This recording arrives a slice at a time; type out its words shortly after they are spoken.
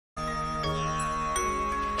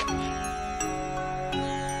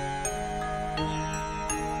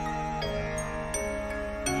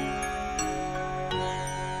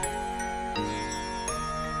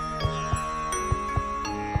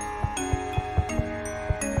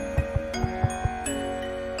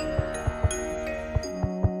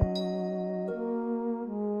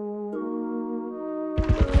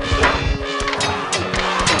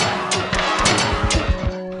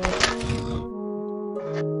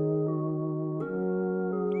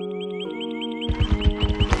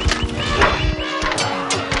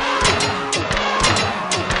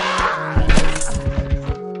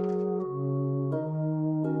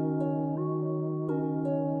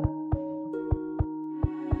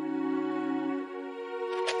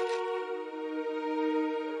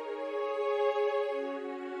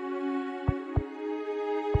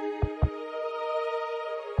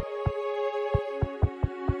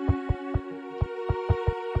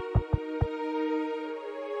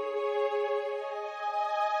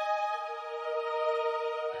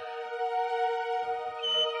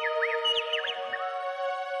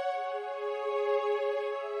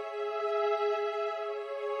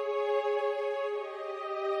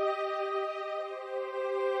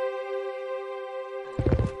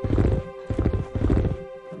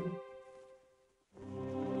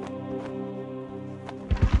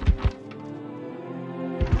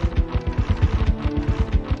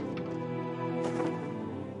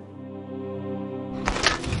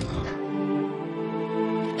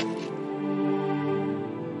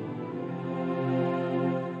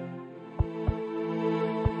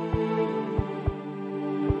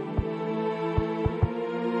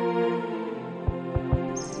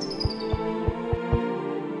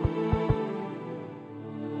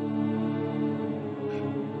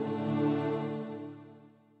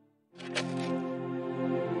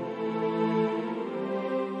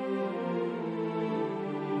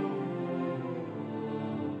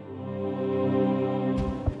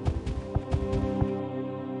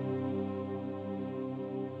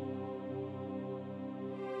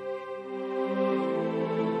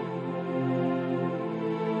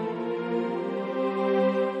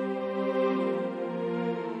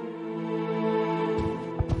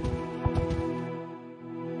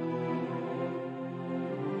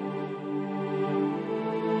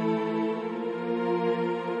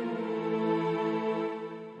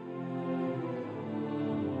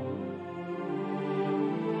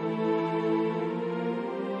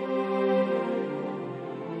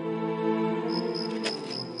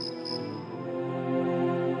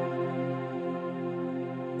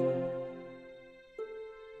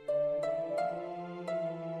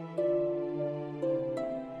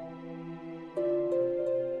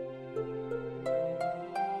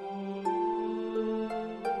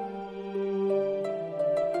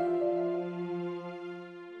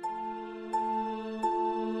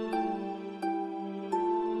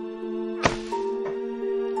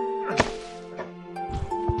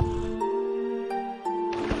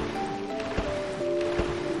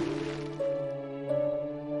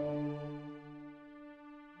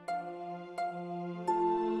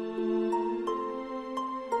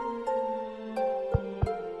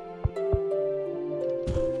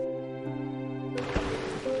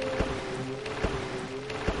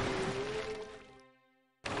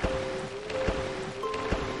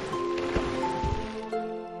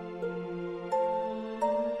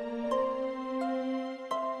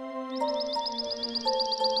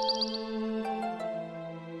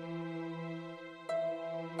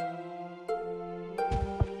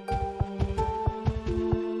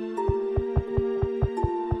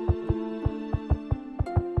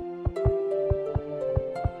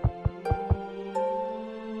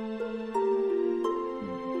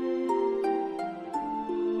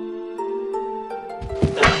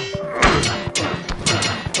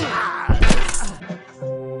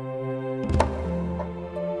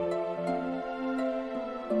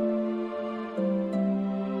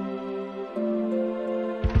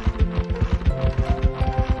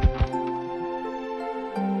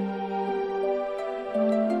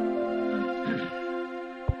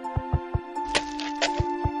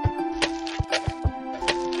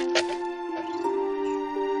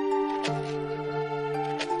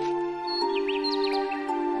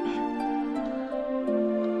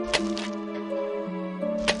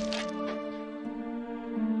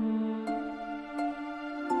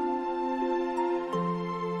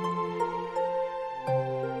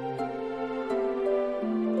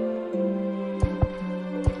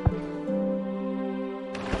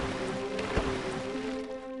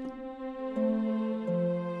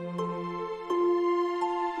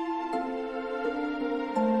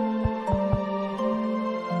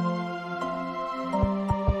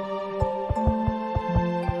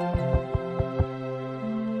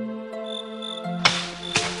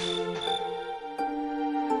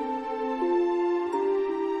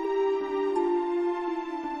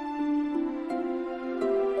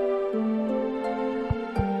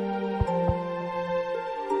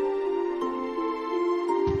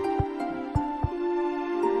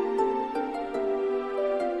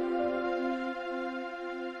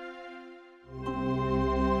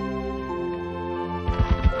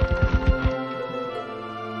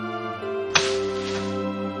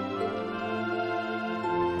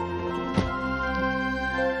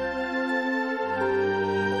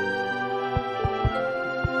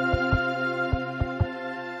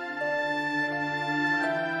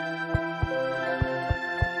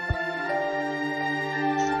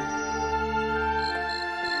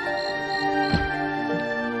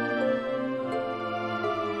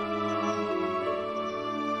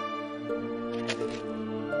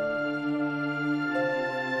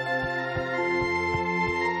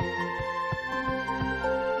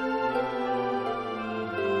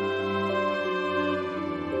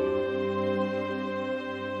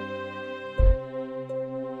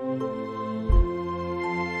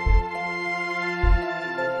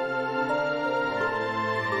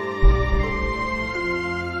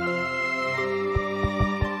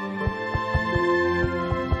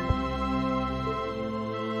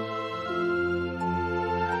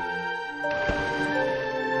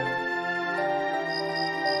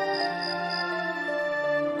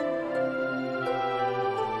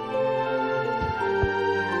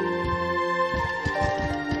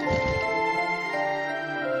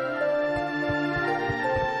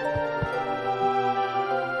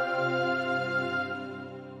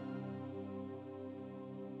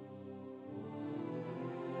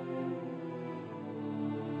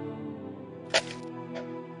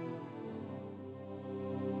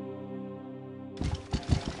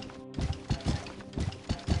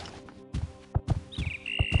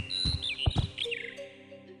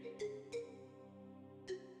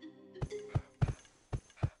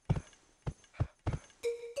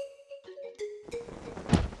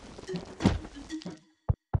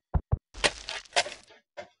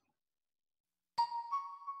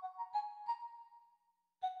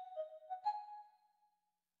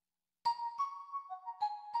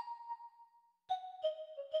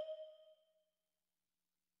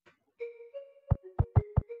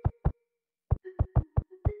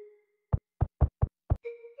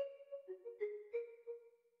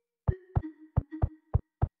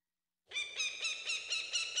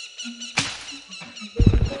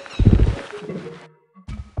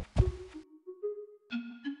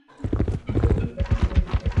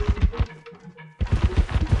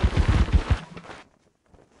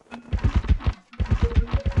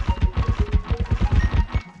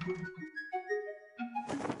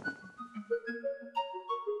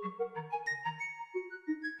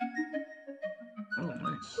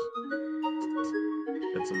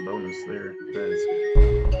Got some bonus there. That is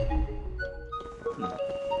good.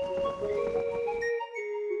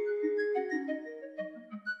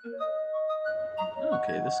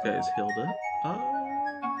 Okay, this guy's healed up.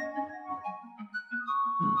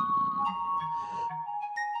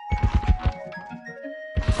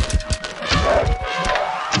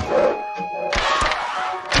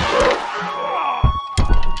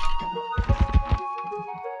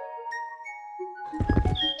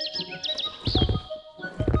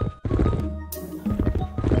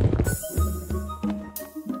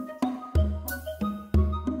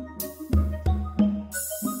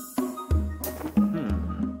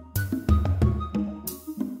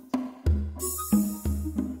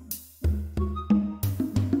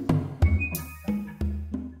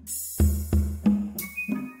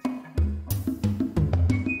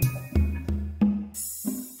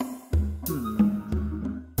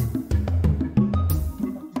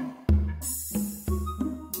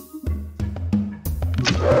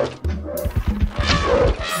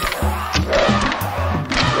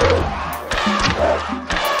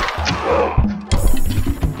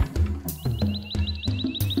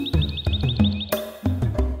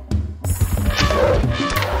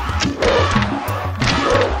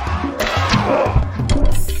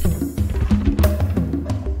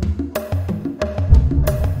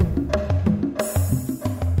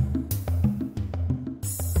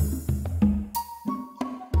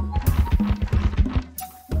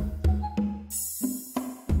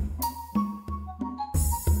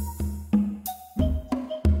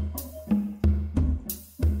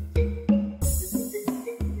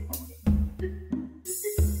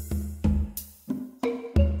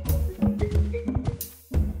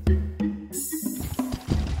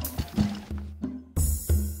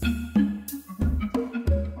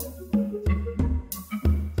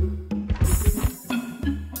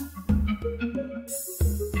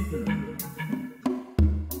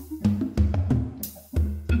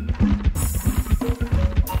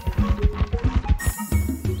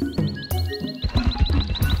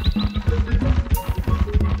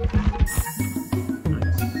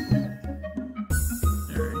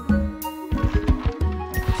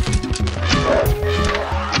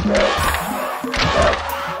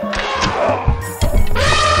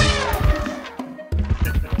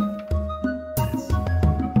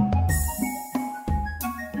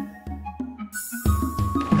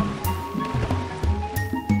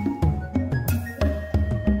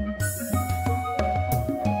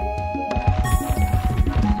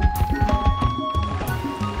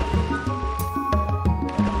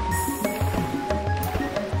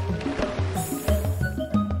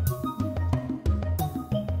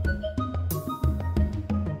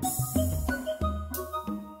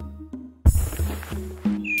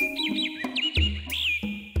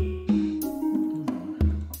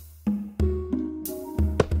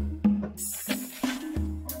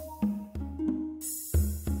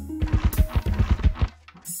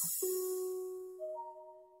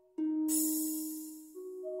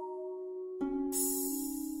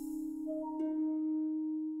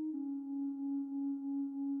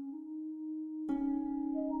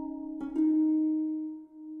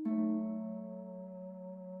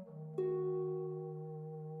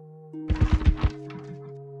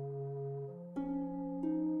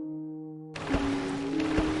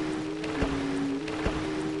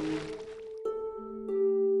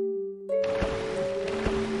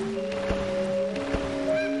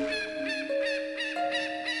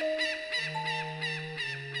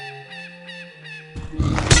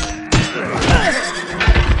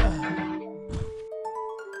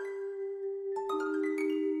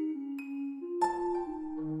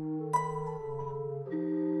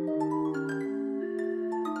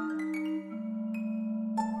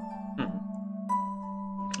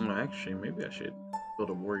 Actually, maybe I should build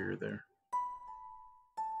a warrior there.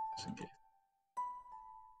 Just in case.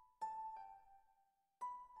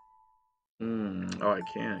 Oh, I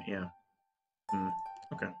can't, yeah.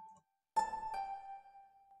 Okay.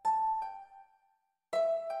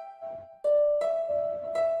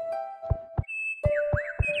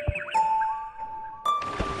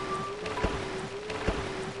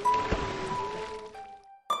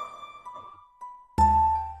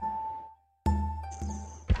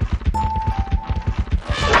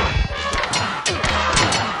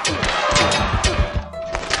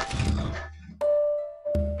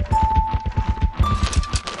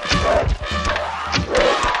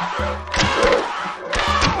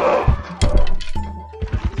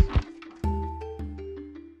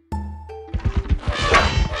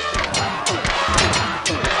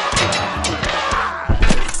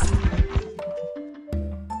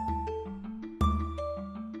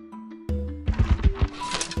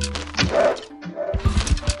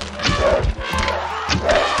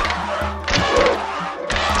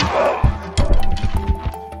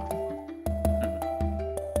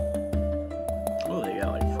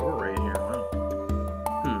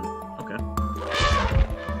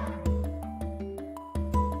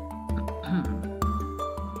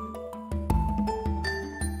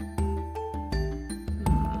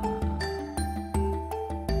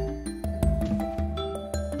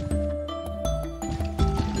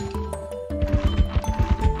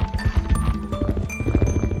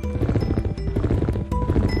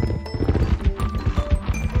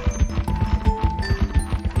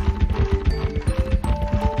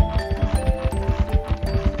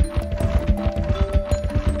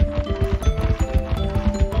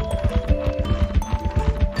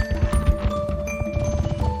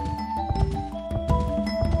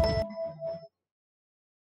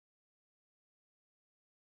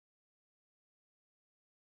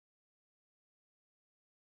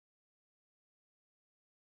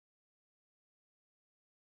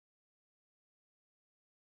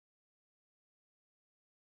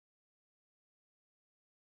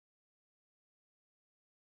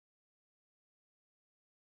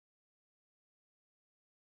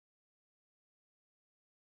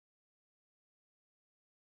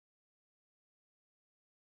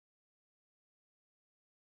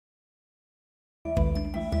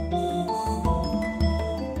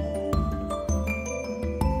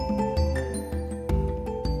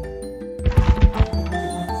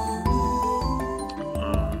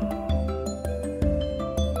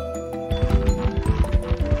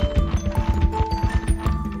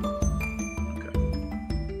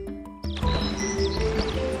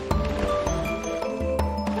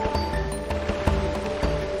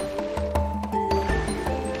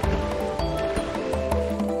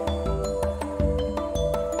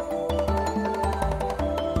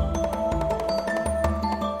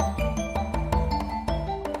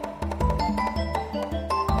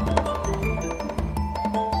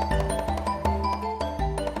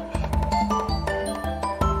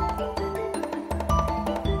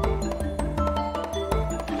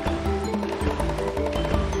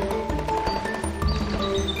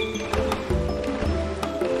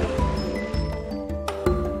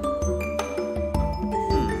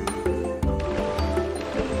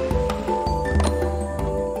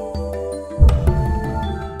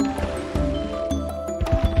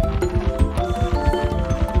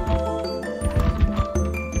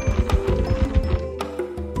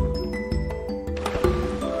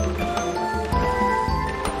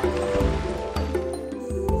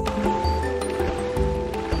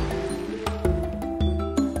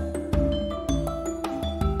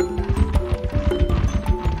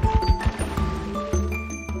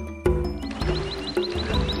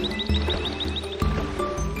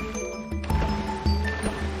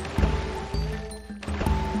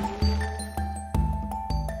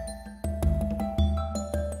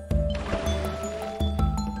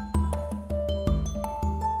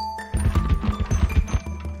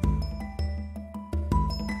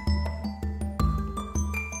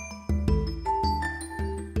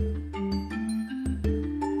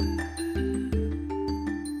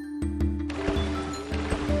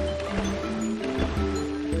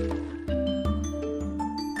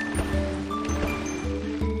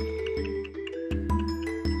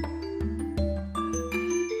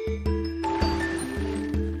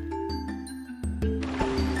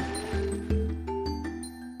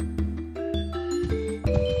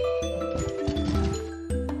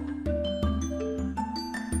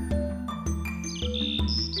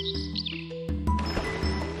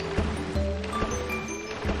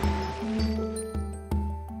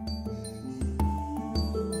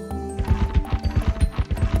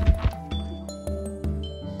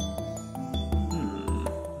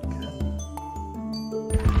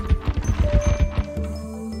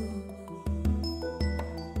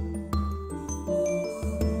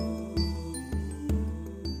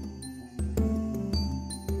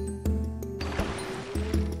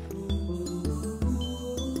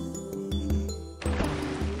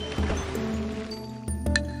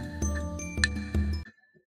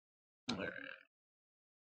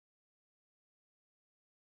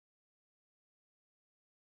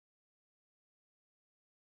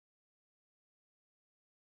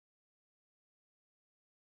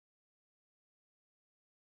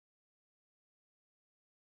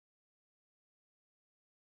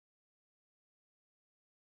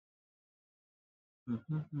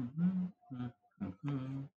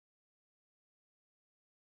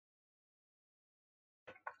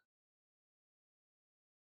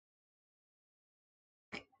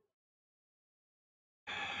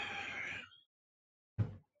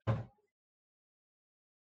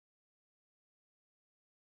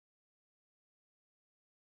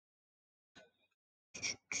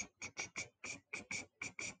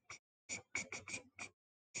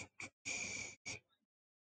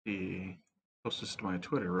 Post this to my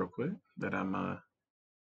Twitter real quick that I'm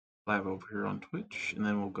live over here on Twitch, and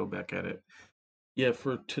then we'll go back at it. Yeah,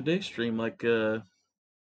 for today's stream, like I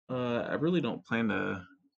really don't plan to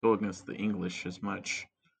go against the English as much.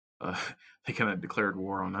 They kind of declared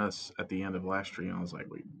war on us at the end of last stream. I was like,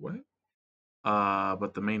 wait, what?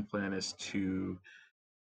 But the main plan is to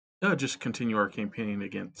just continue our campaign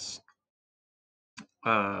against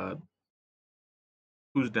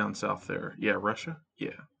who's down south there? Yeah, Russia.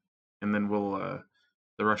 Yeah, and then we'll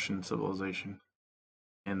the Russian civilization,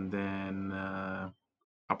 and then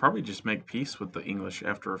I'll probably just make peace with the English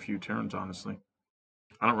after a few turns. Honestly,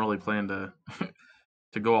 I don't really plan to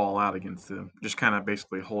to go all out against them. Just kind of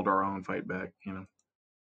basically hold our own, fight back, you know.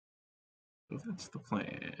 So that's the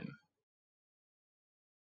plan.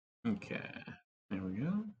 Okay, there we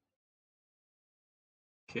go.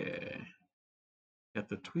 Okay, got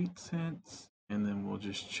the tweet sent, and then we'll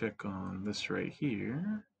just check on this right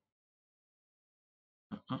here.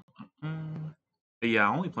 But yeah,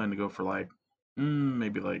 I only plan to go for like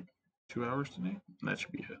maybe like 2 hours today. That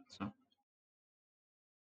should be it. So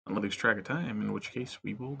I'll lose track of time, in which case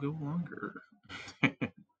we will go longer.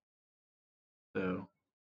 So,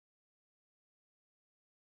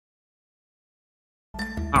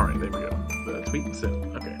 all right, there we go. The tweet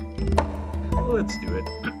sent. Okay, let's do it.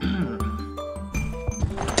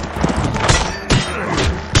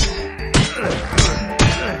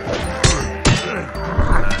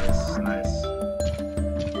 Nice.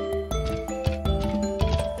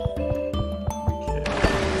 Okay.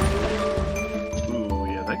 Ooh,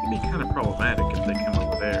 yeah, that can be kind of problematic if they come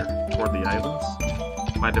over there toward the islands.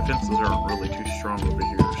 My defenses aren't really too strong over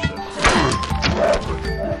here, so.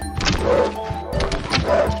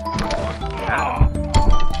 Yeah.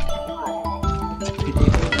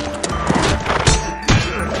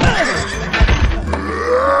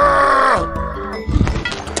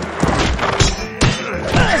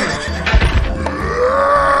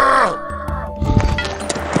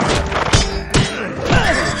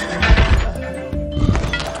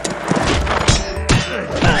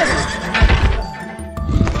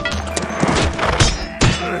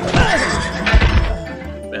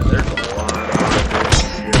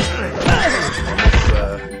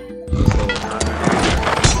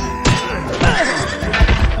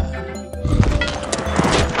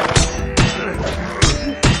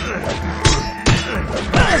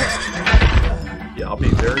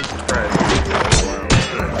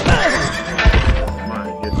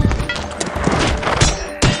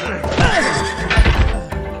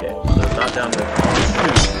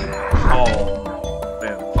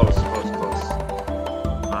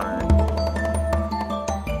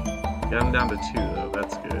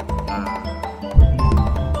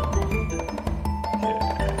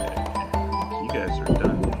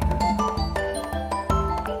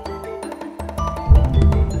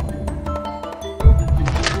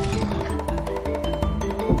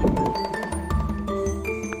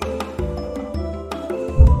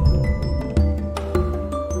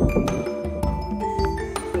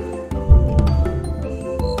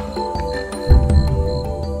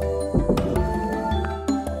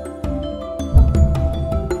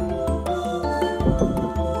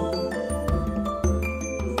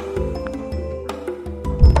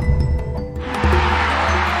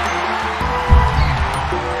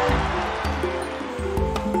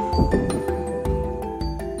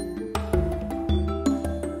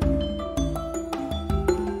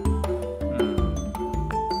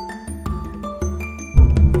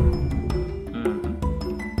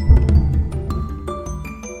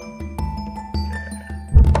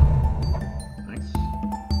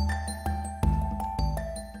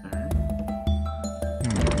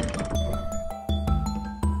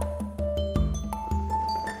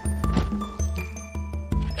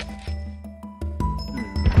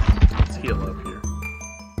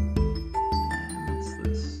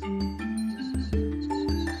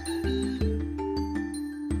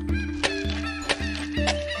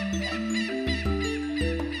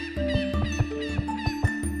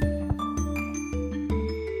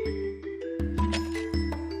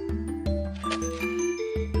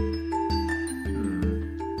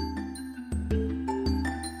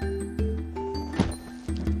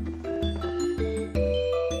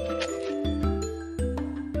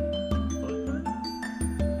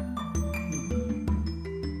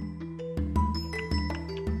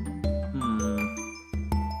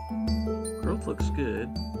 roof looks good.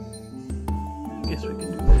 I guess we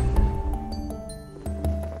can do that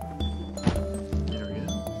here. There we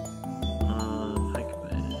go. Hike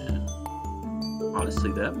man.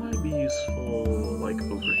 Honestly, that might be useful, like,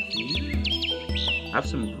 over here. I have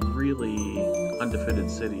some really undefended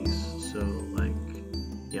cities, so, like,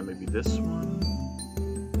 yeah, maybe this one.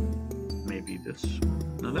 Maybe this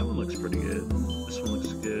one. No, that one looks pretty good. This one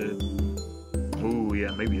looks good. Ooh,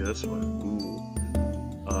 yeah, maybe this one. Ooh.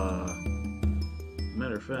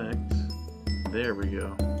 Matter of fact, there we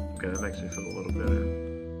go. Okay, that makes me feel a little better.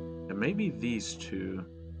 And maybe these two.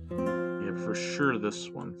 Yeah, for sure this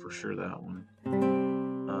one. For sure that one.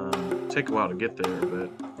 Take a while to get there, but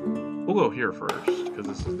we'll go here first, because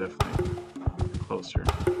this is definitely closer.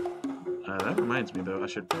 That reminds me, though, I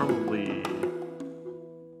should probably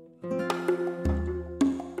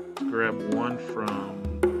grab one from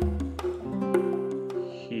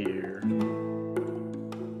here.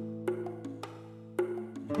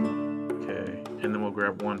 Okay, and then we'll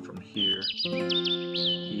grab one from here.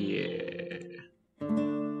 Yeah.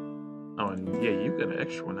 Oh, and yeah, you got an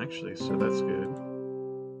extra one, actually, so that's good.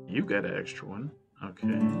 You got an extra one. Okay.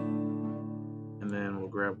 And then we'll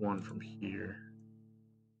grab one from here.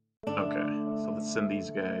 Okay, so let's send these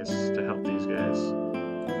guys to help these guys.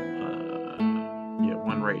 Yeah,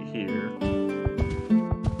 one right here.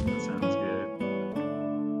 That sounds good.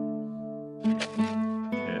 Okay.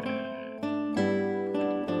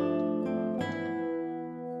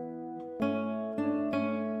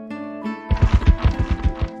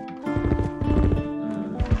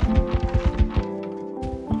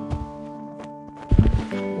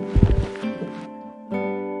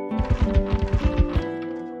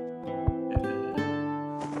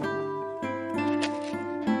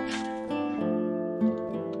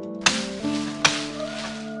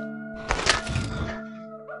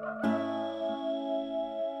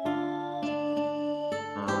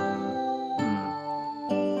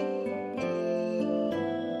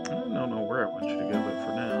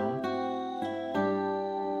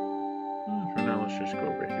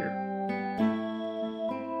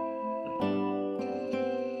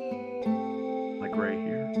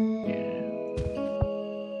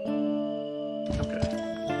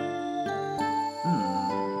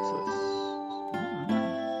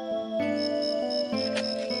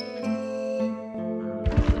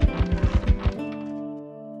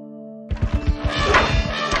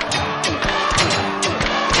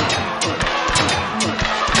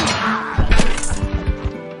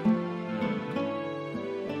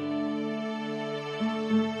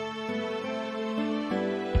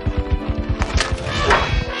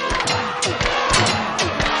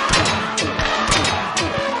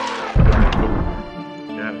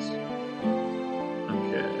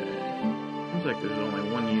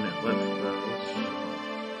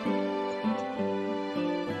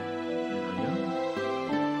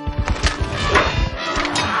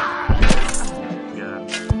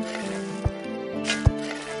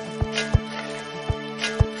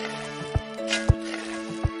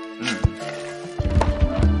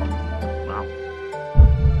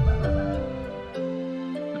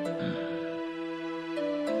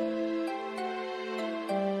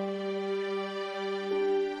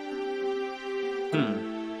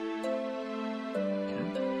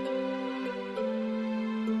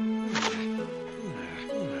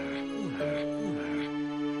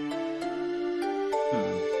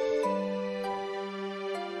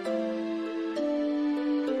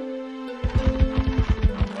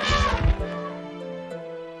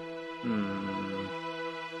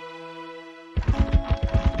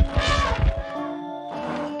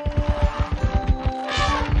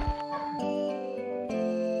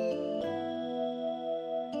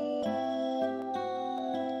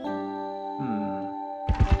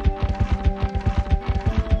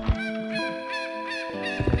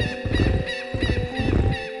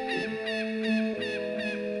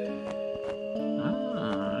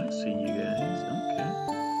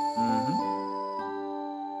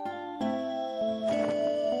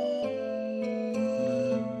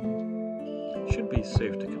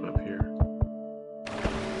 Safe to come up here.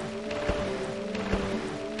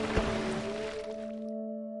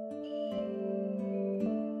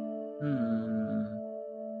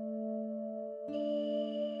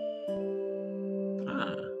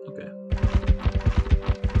 Okay.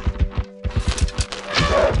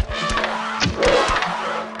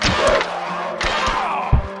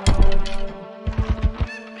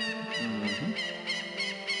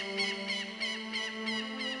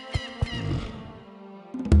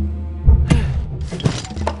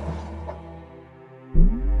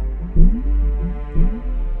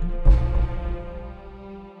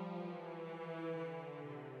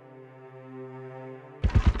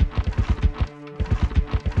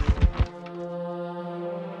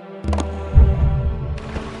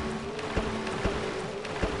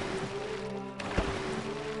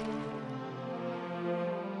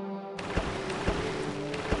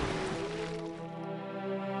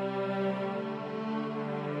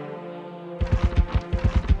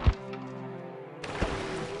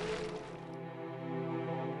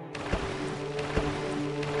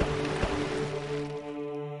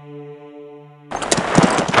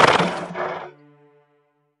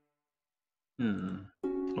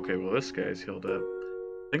 well, this guy's healed up.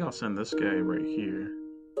 I think I'll send this guy right here.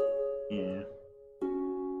 Yeah.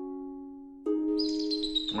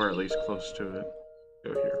 Or at least close to it.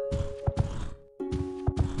 Go here.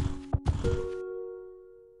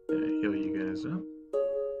 Heal you guys up.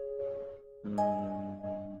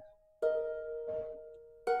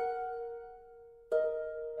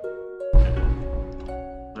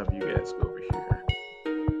 Have you guys go over here.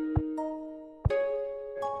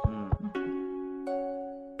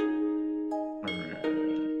 Alright.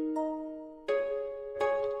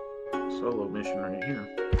 Solo mission right here.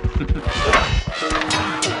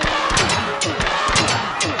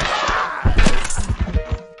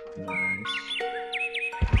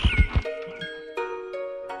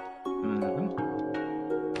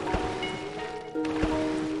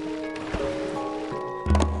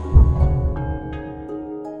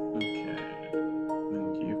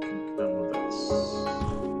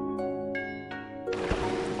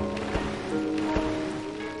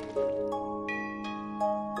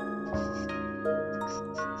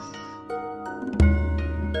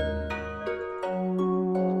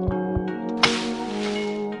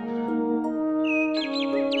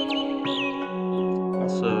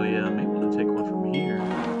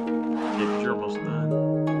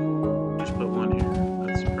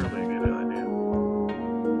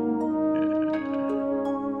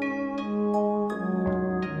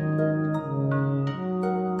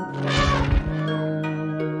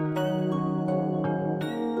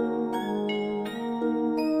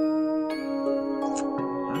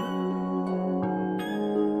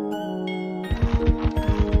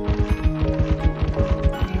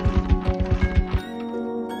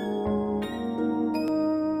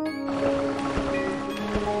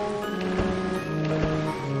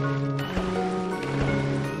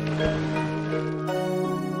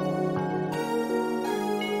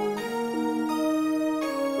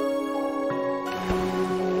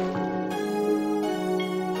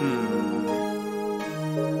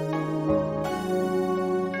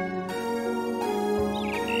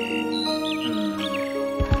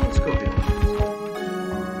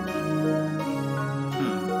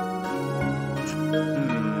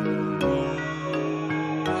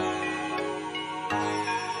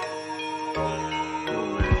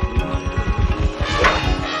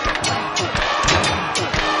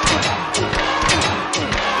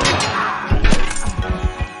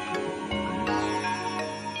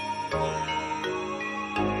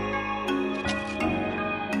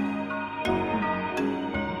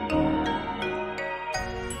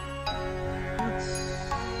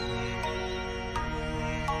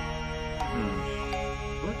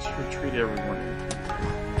 Retreat everyone.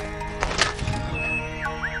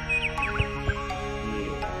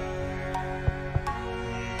 Yeah.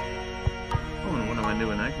 Oh, and what am I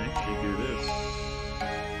doing? I can actually do this.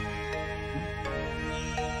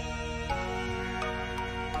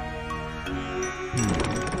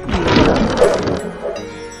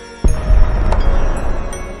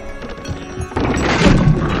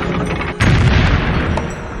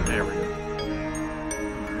 There we go.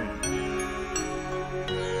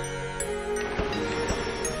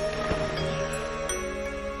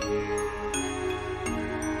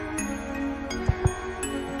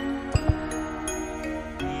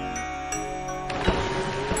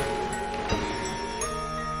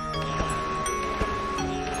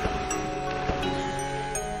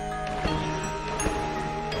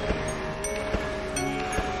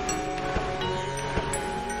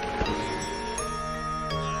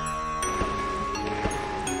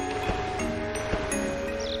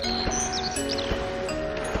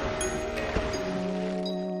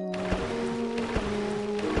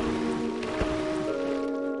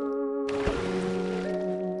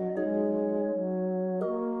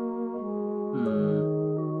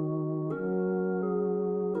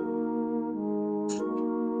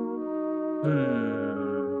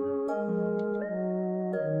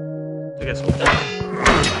 I guess we'll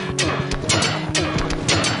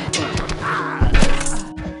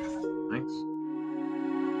Thanks.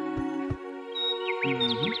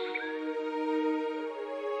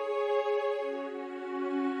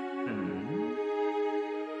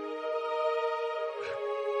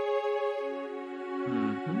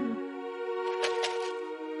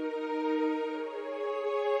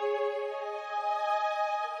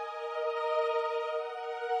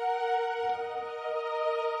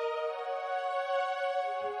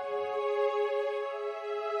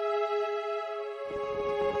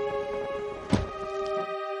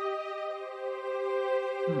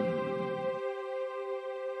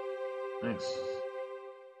 Nice.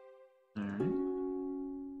 Alright.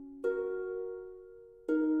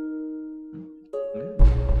 Good.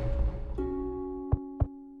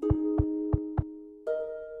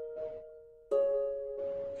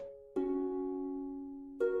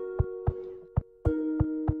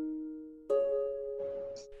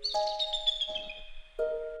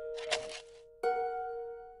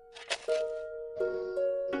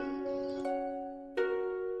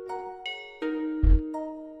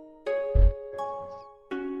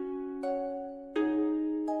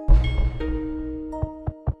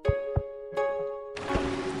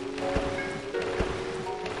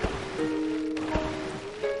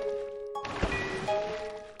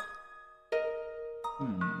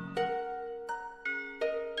 Hmm.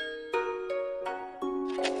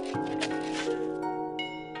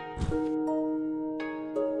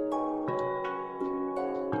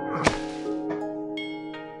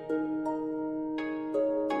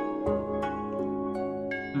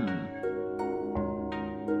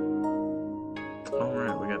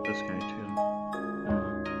 Alright, we got this guy too.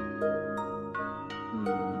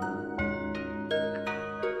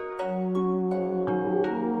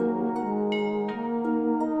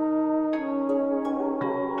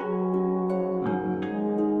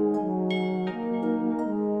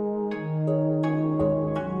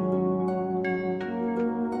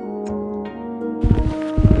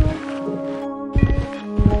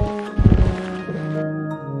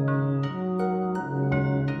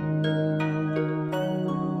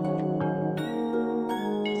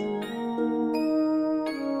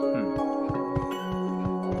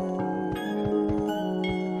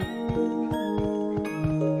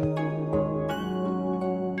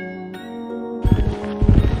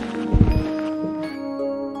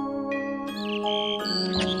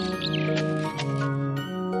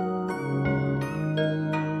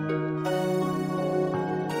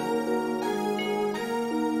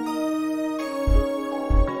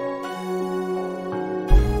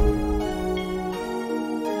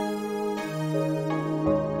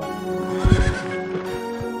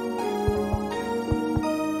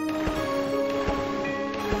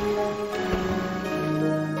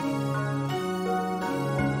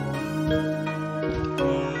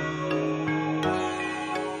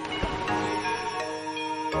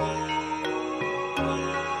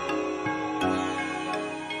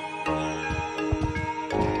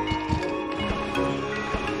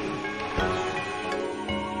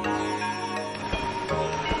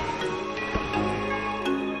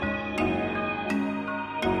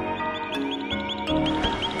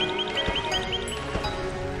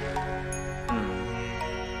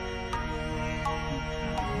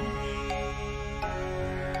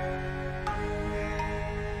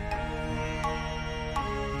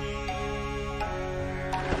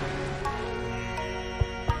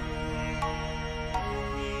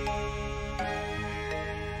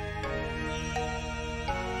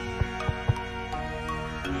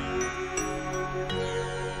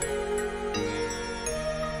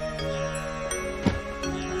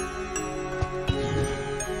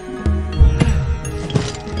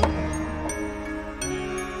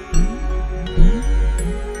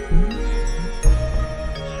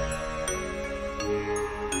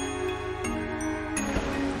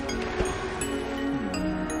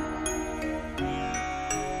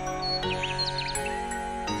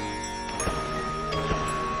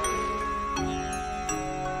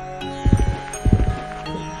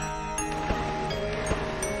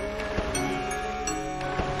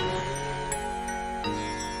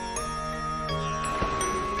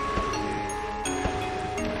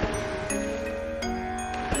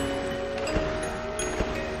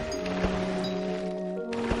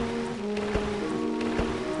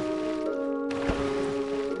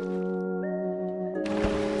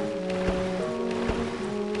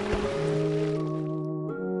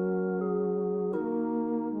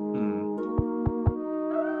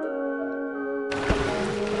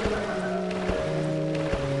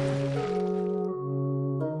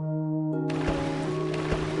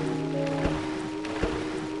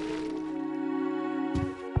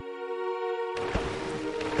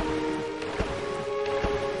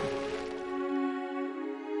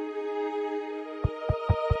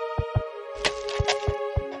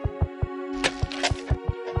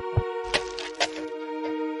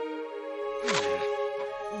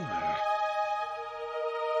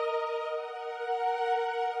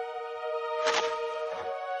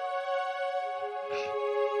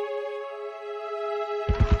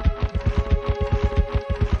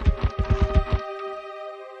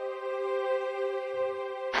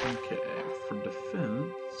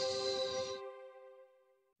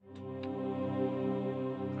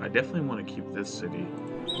 Definitely want to keep this city.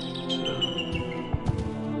 So,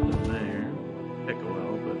 there. Take a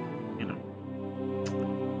while, but you know.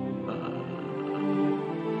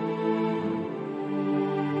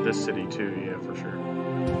 This city too, yeah, for sure.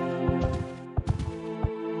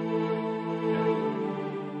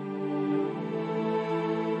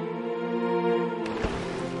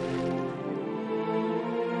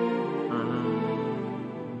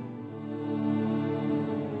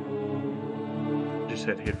 Just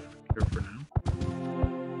head here for now.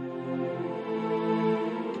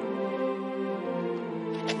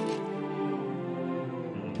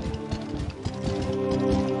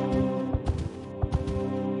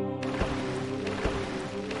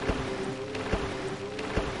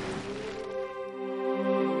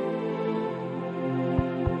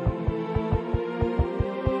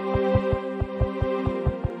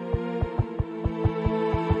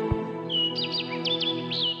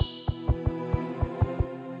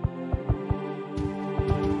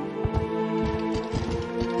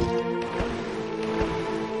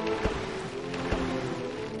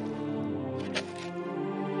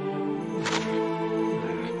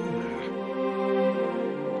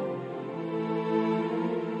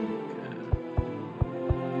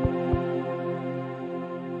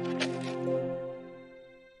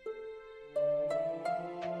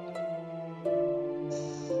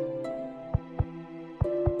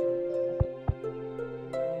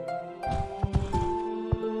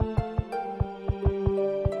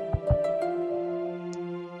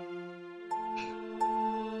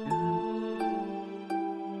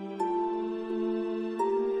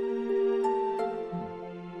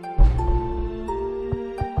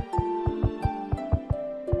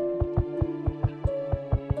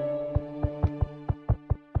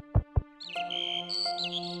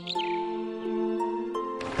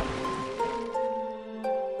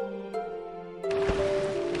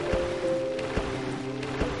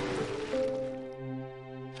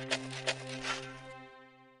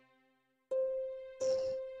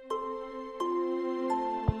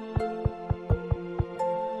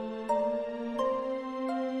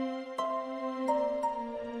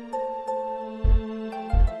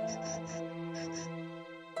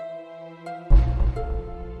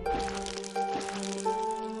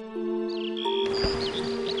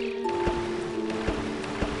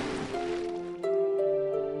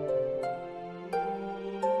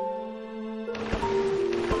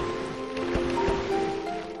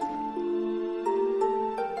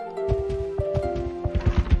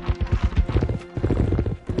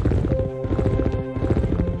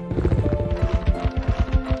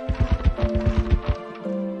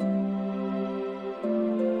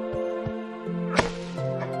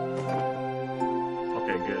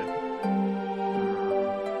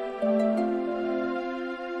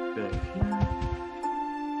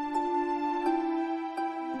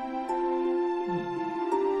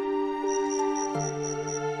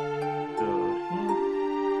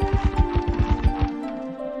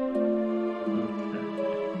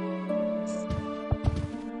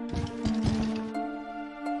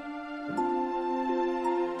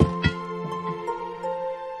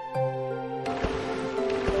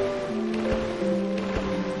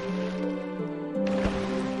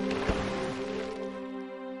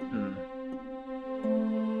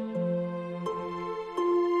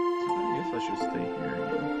 let's just stay here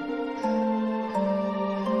again.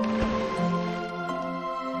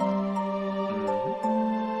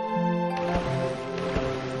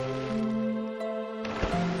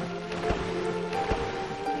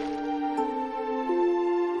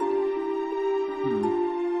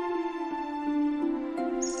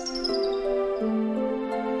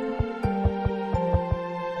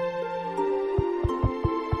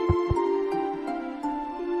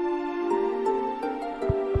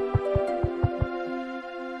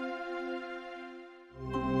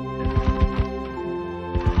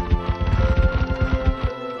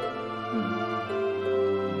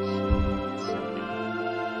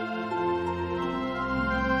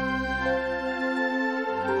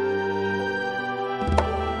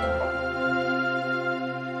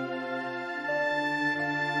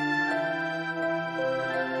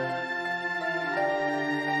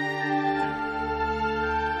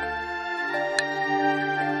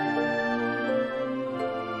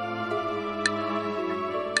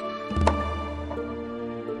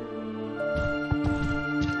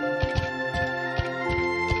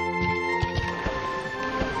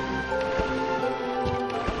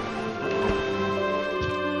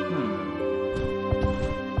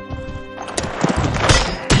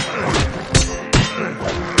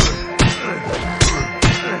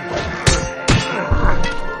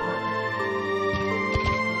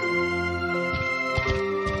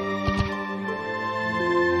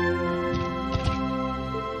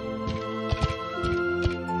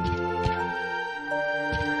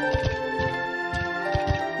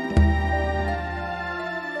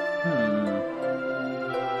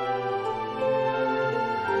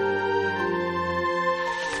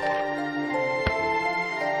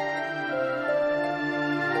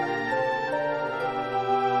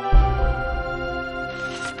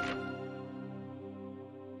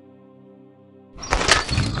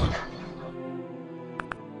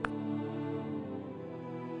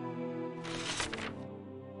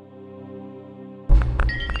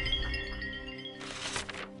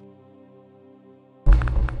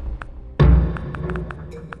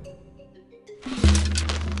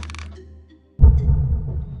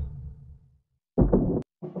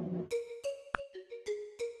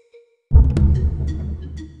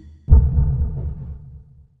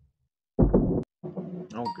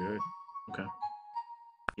 Oh, good. Okay.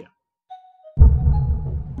 Yeah.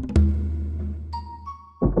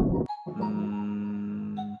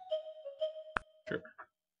 Sure.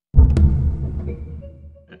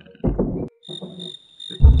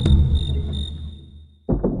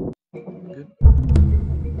 Good.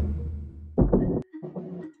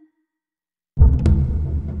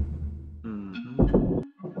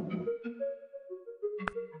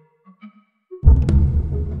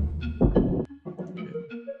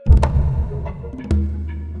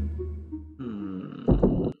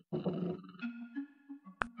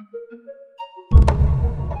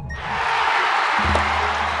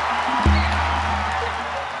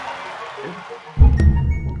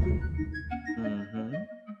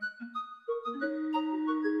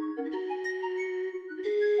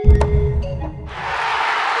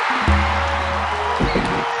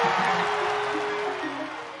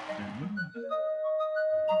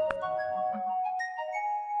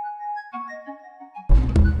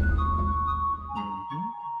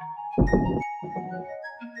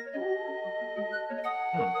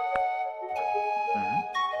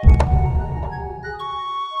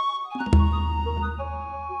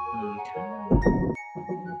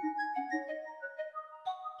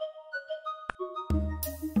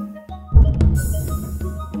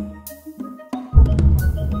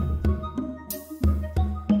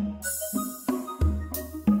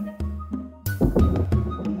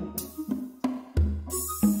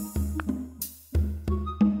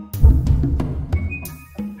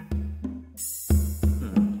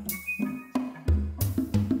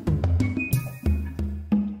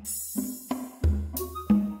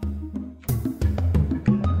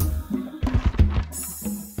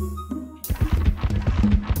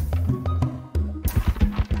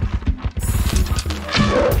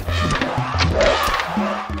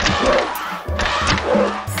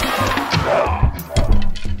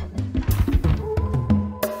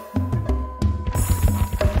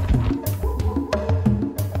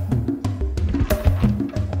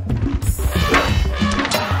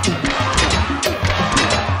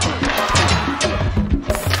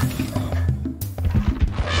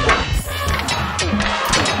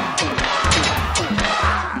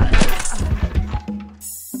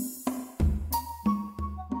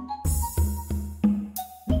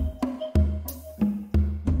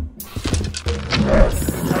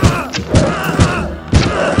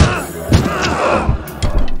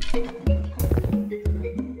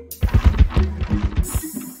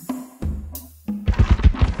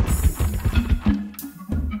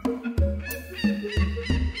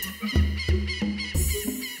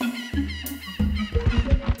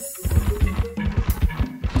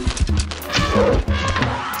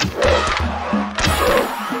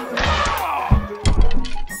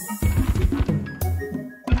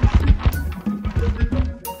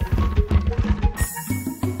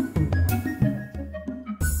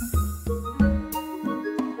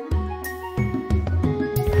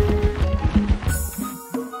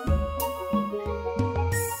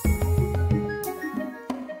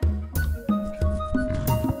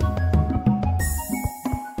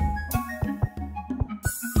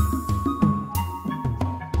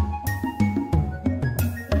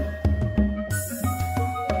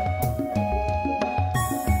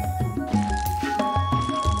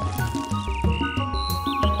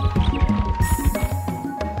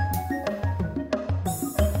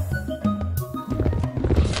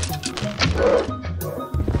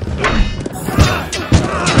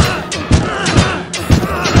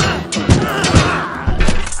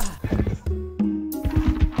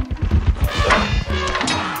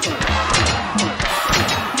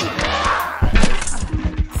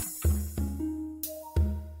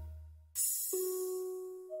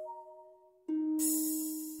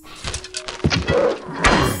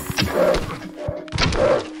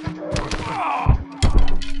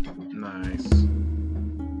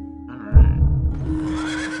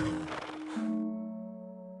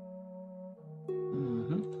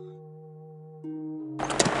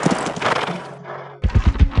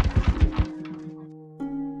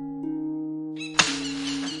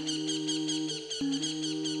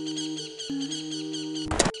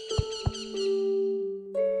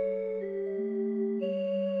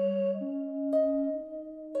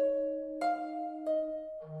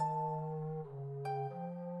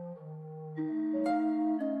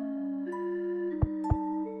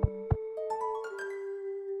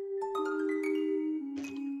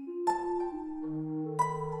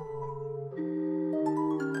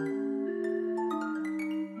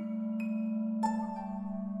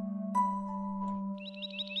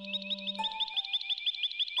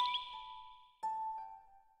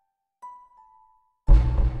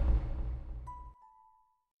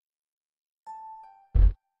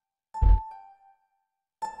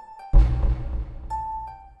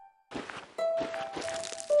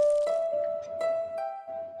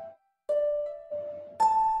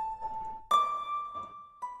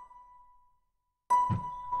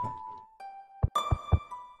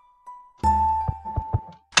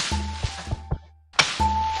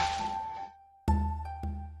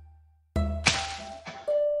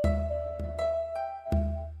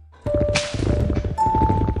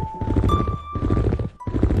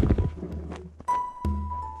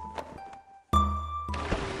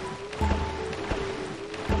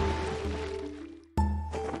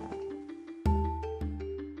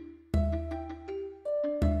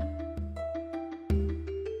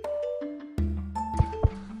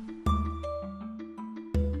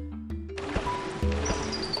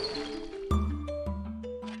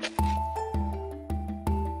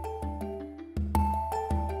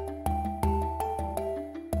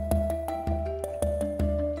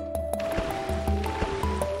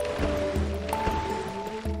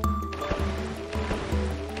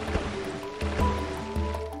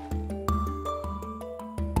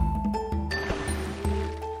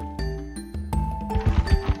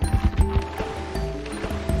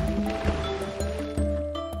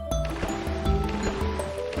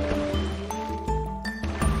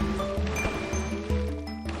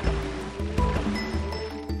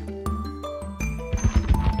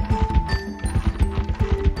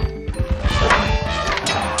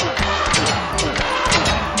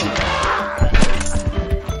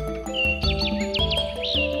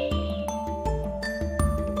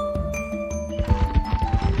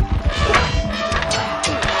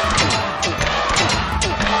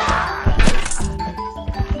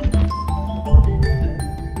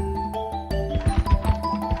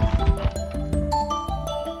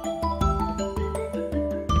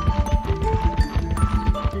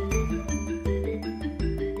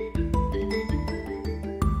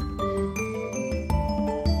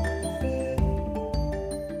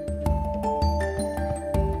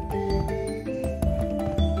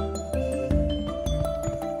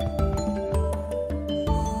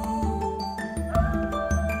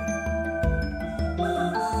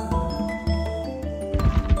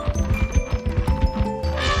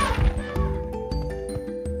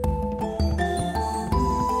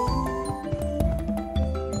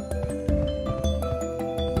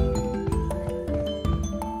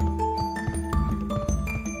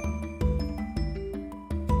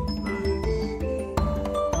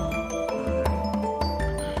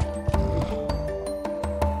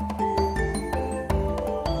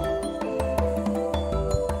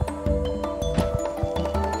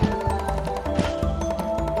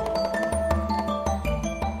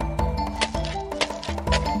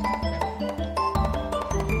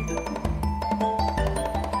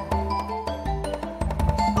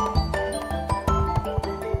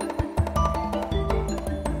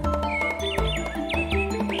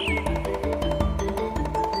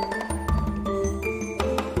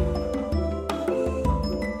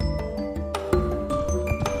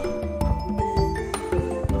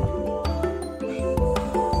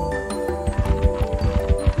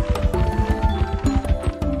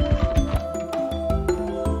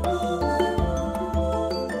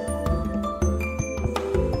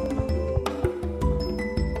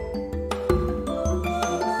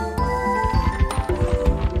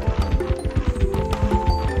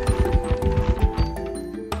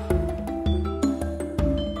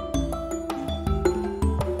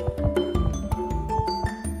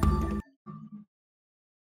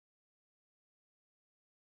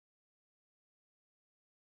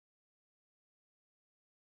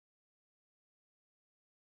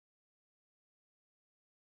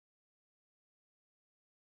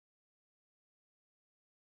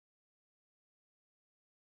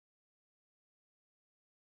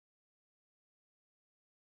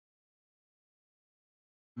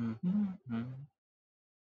 Mm-hmm.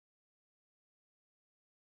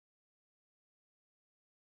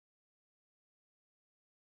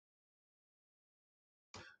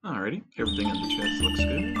 Alrighty, everything in the chest looks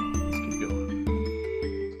good. Let's keep going.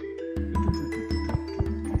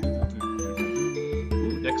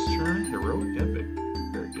 Ooh, next turn, heroic epic.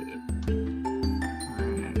 Very good.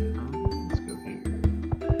 Alright, let's go here.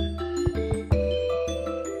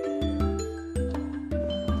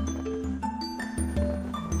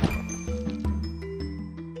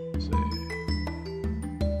 Let's see.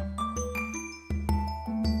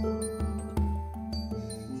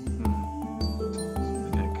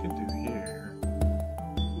 Something I could do here.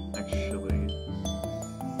 Actually,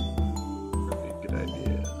 probably a good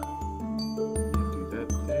idea. Do that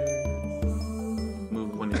there.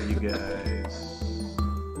 Move one of you guys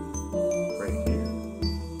right here.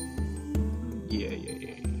 Yeah.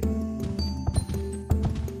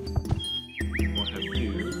 We'll have you go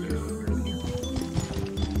right here.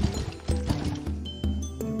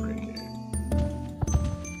 And right here.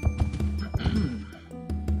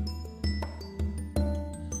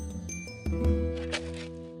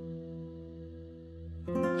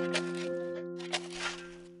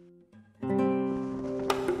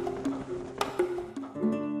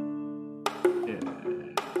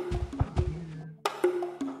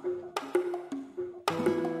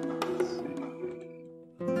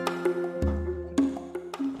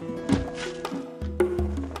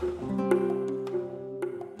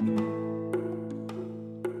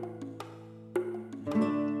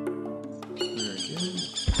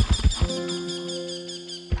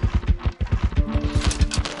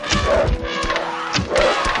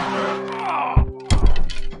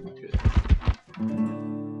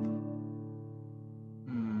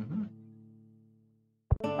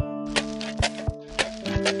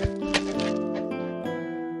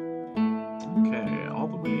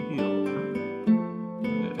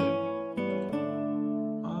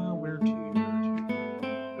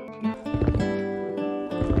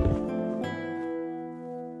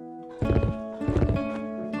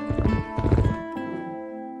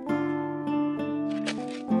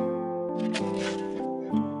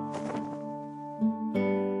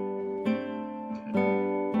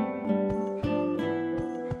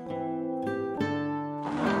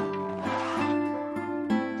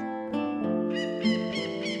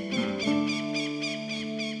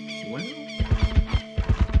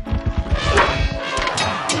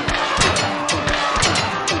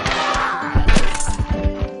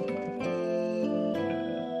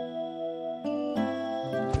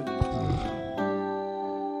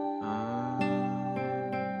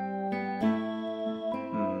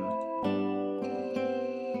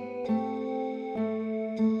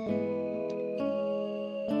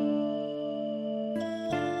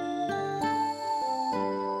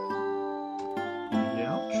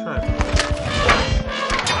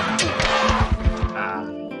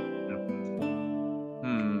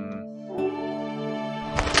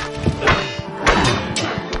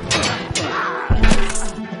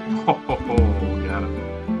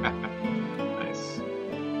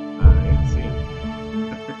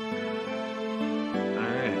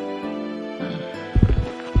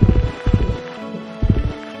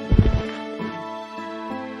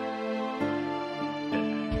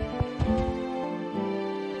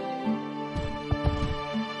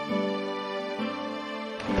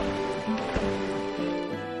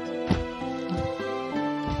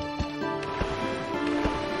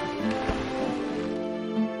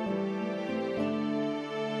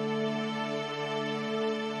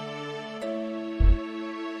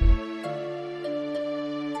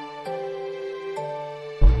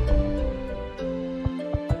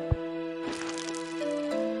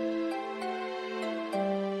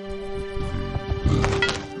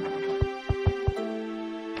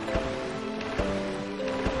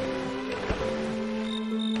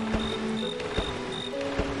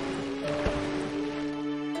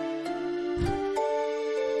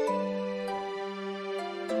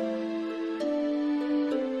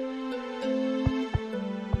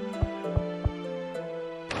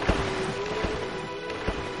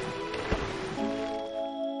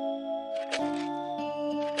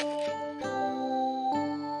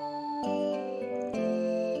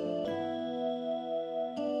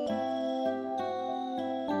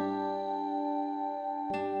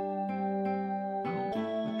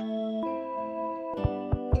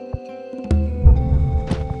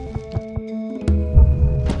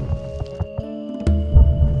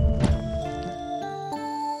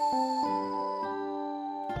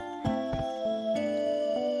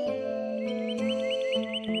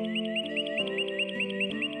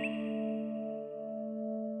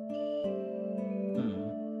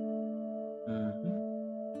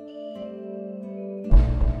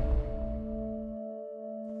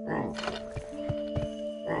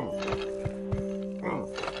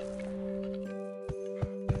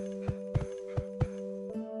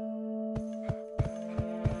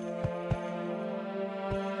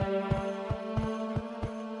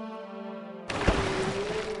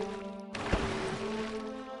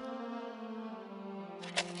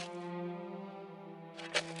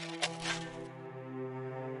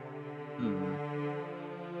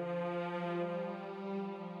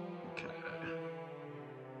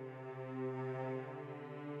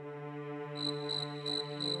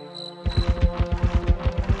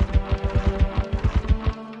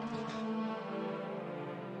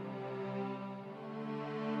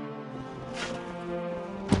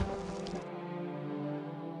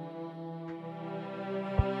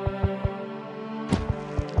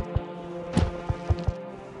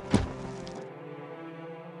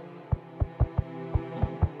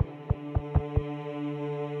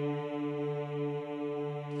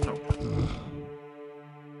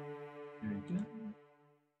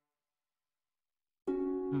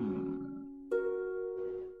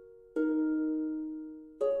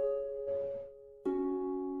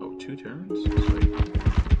 2 turns? Sweet.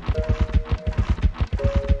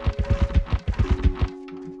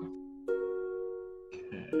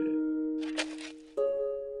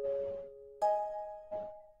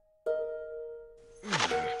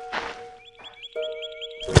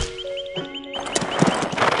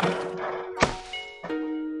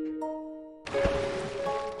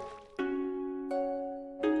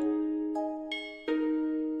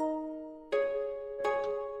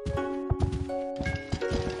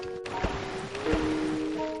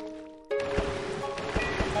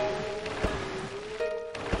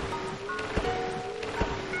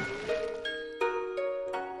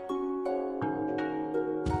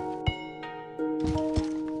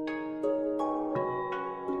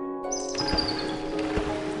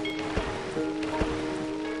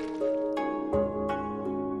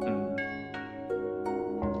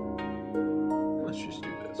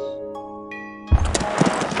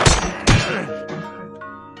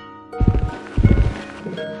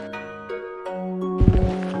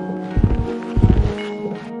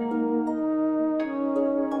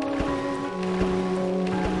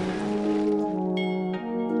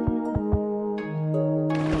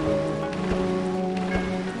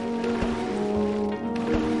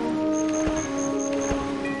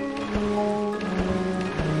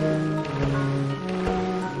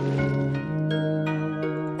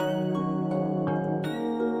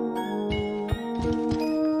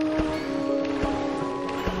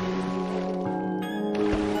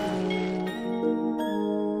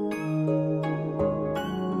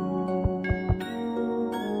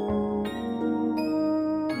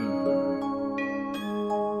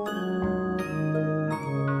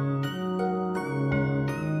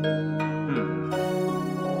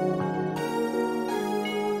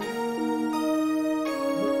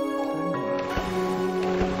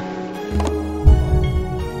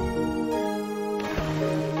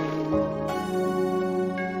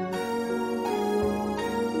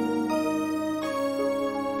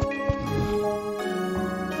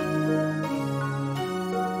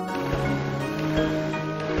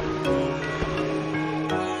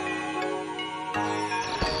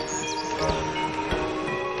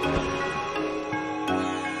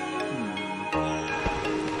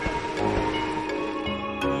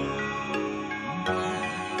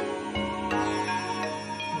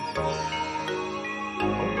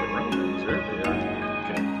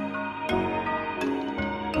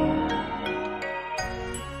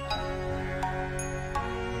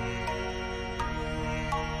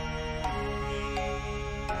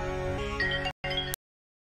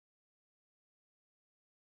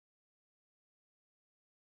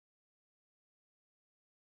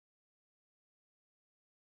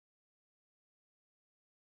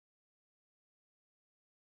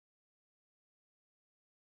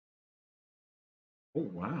 Oh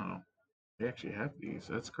wow, they actually have these.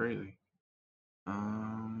 That's crazy.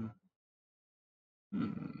 Um, hmm.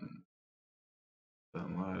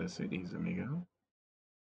 A lot of cities, amigo.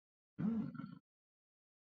 Hmm.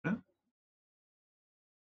 Yeah.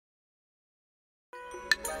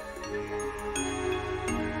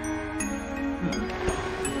 Hmm.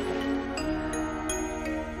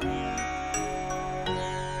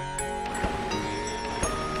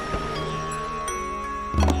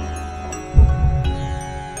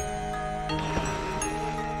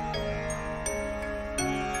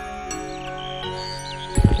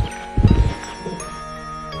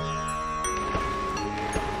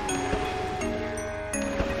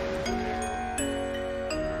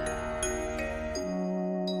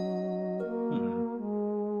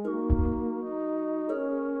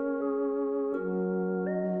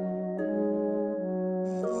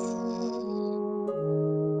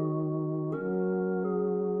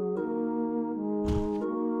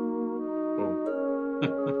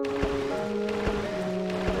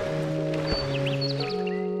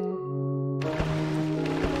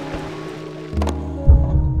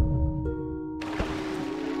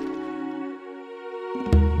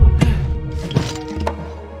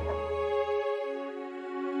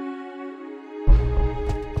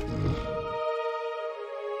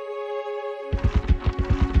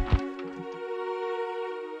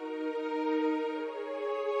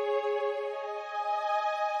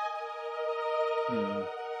 Hmm.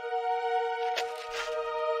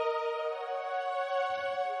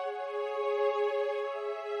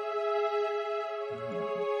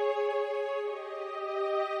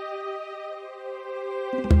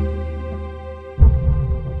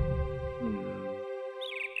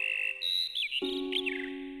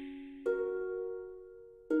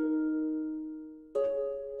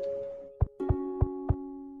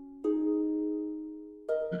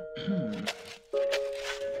 Hmm.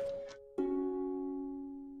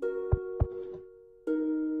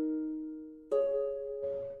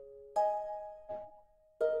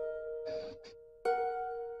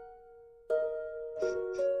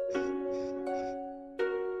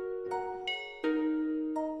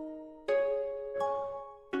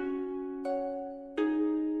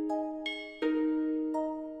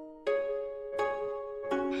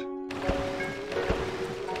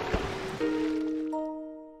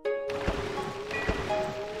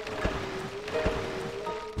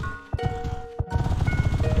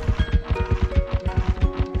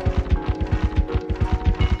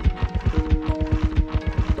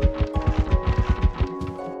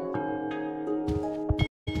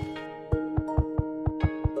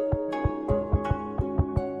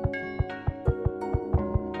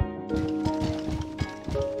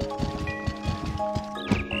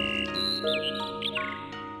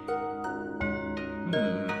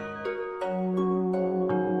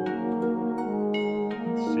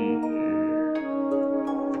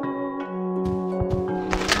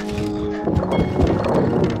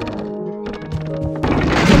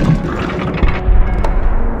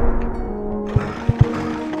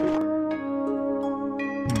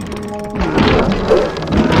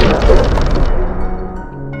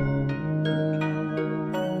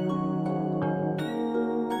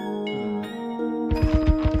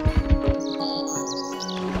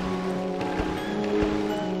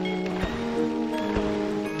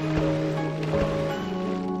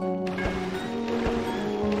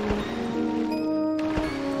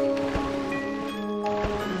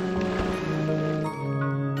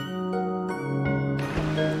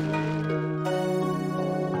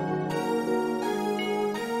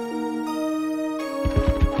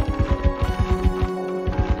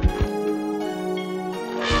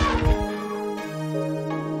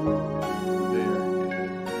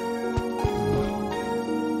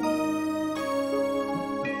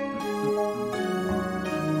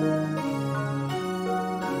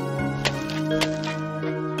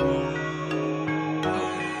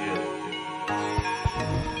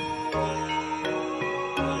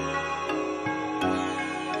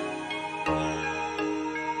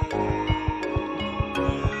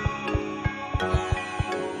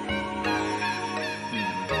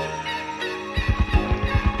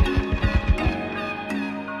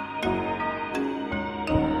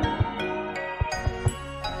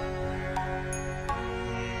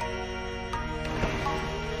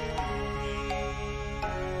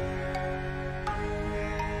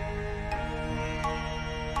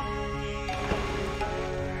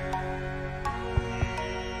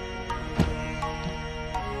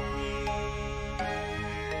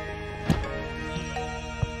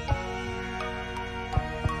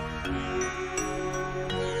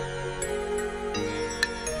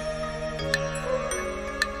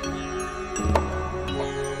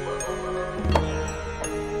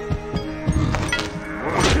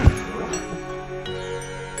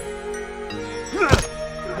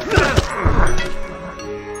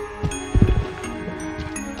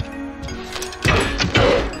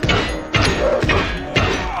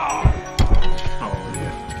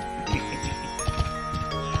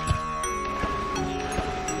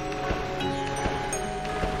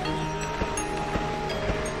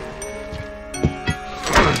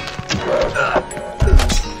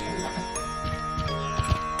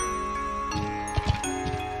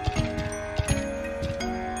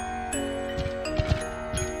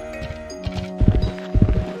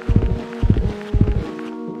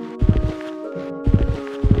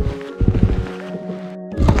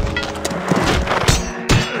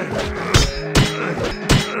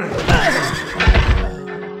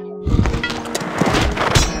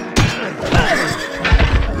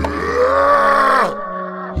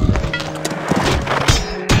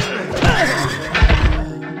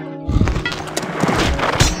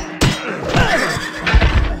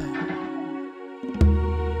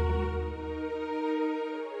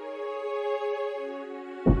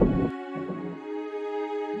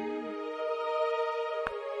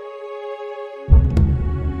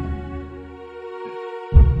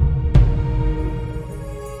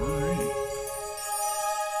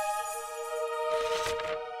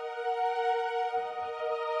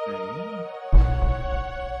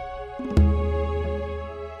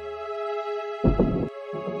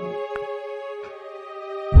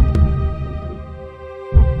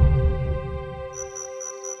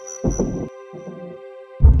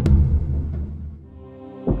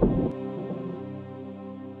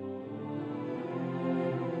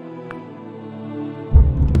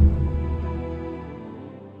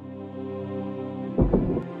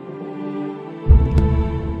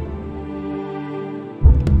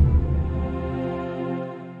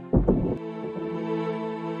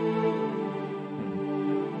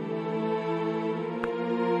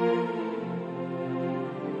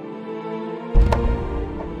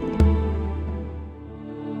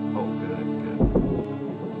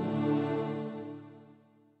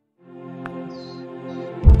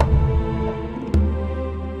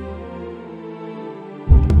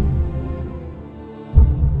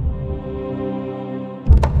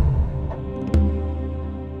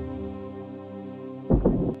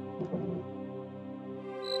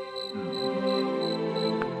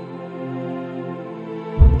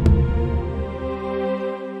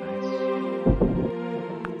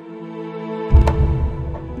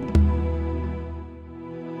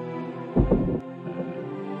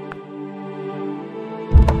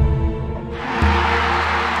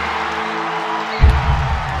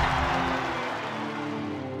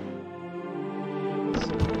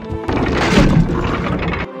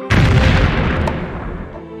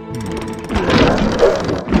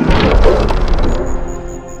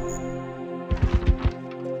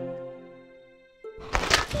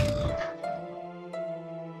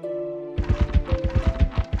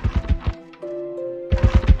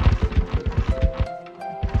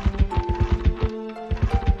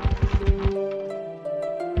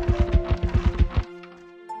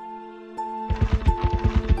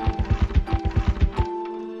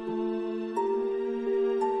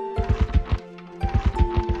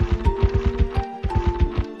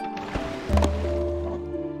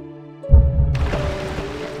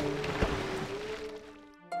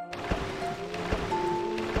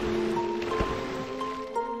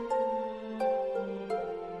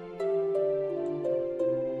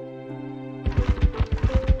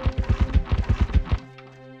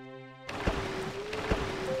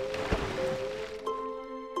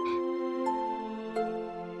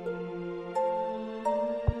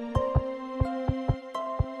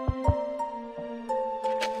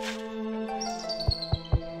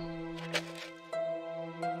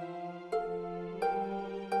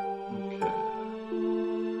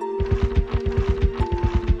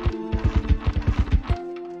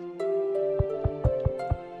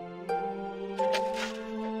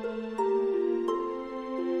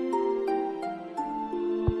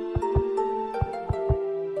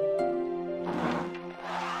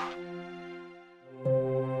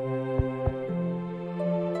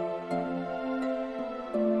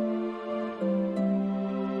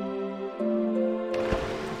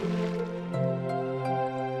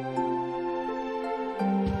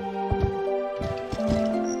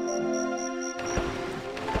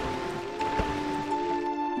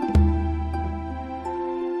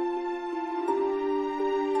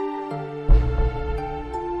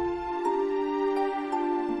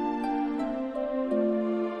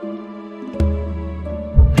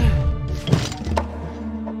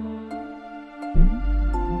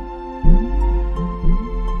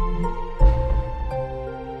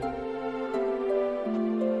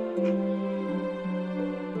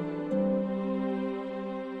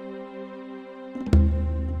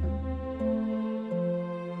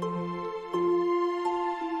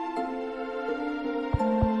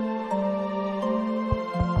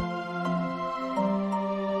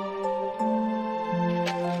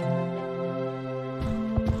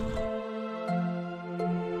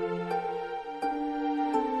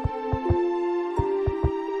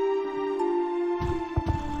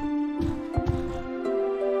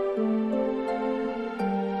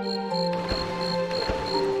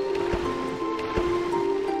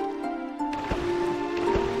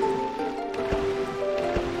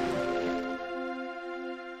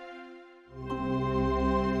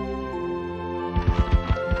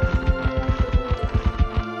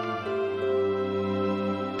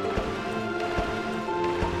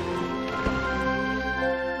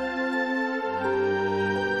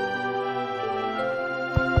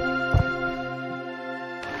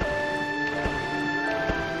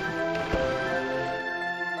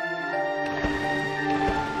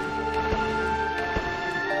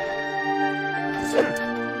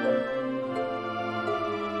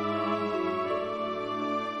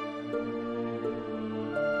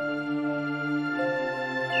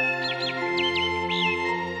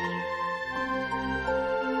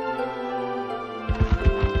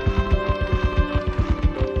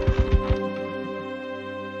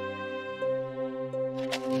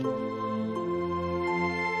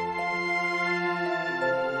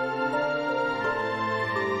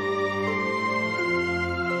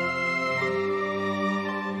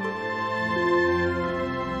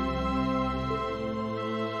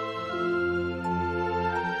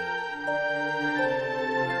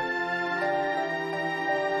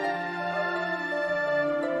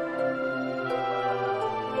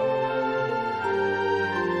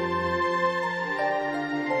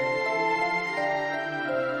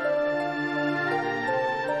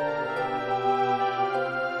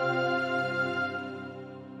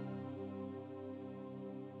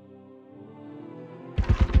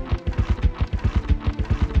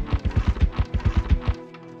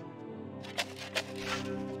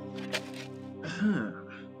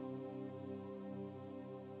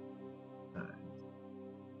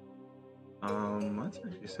 Let's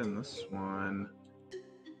actually send this one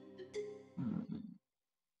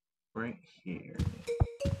right here.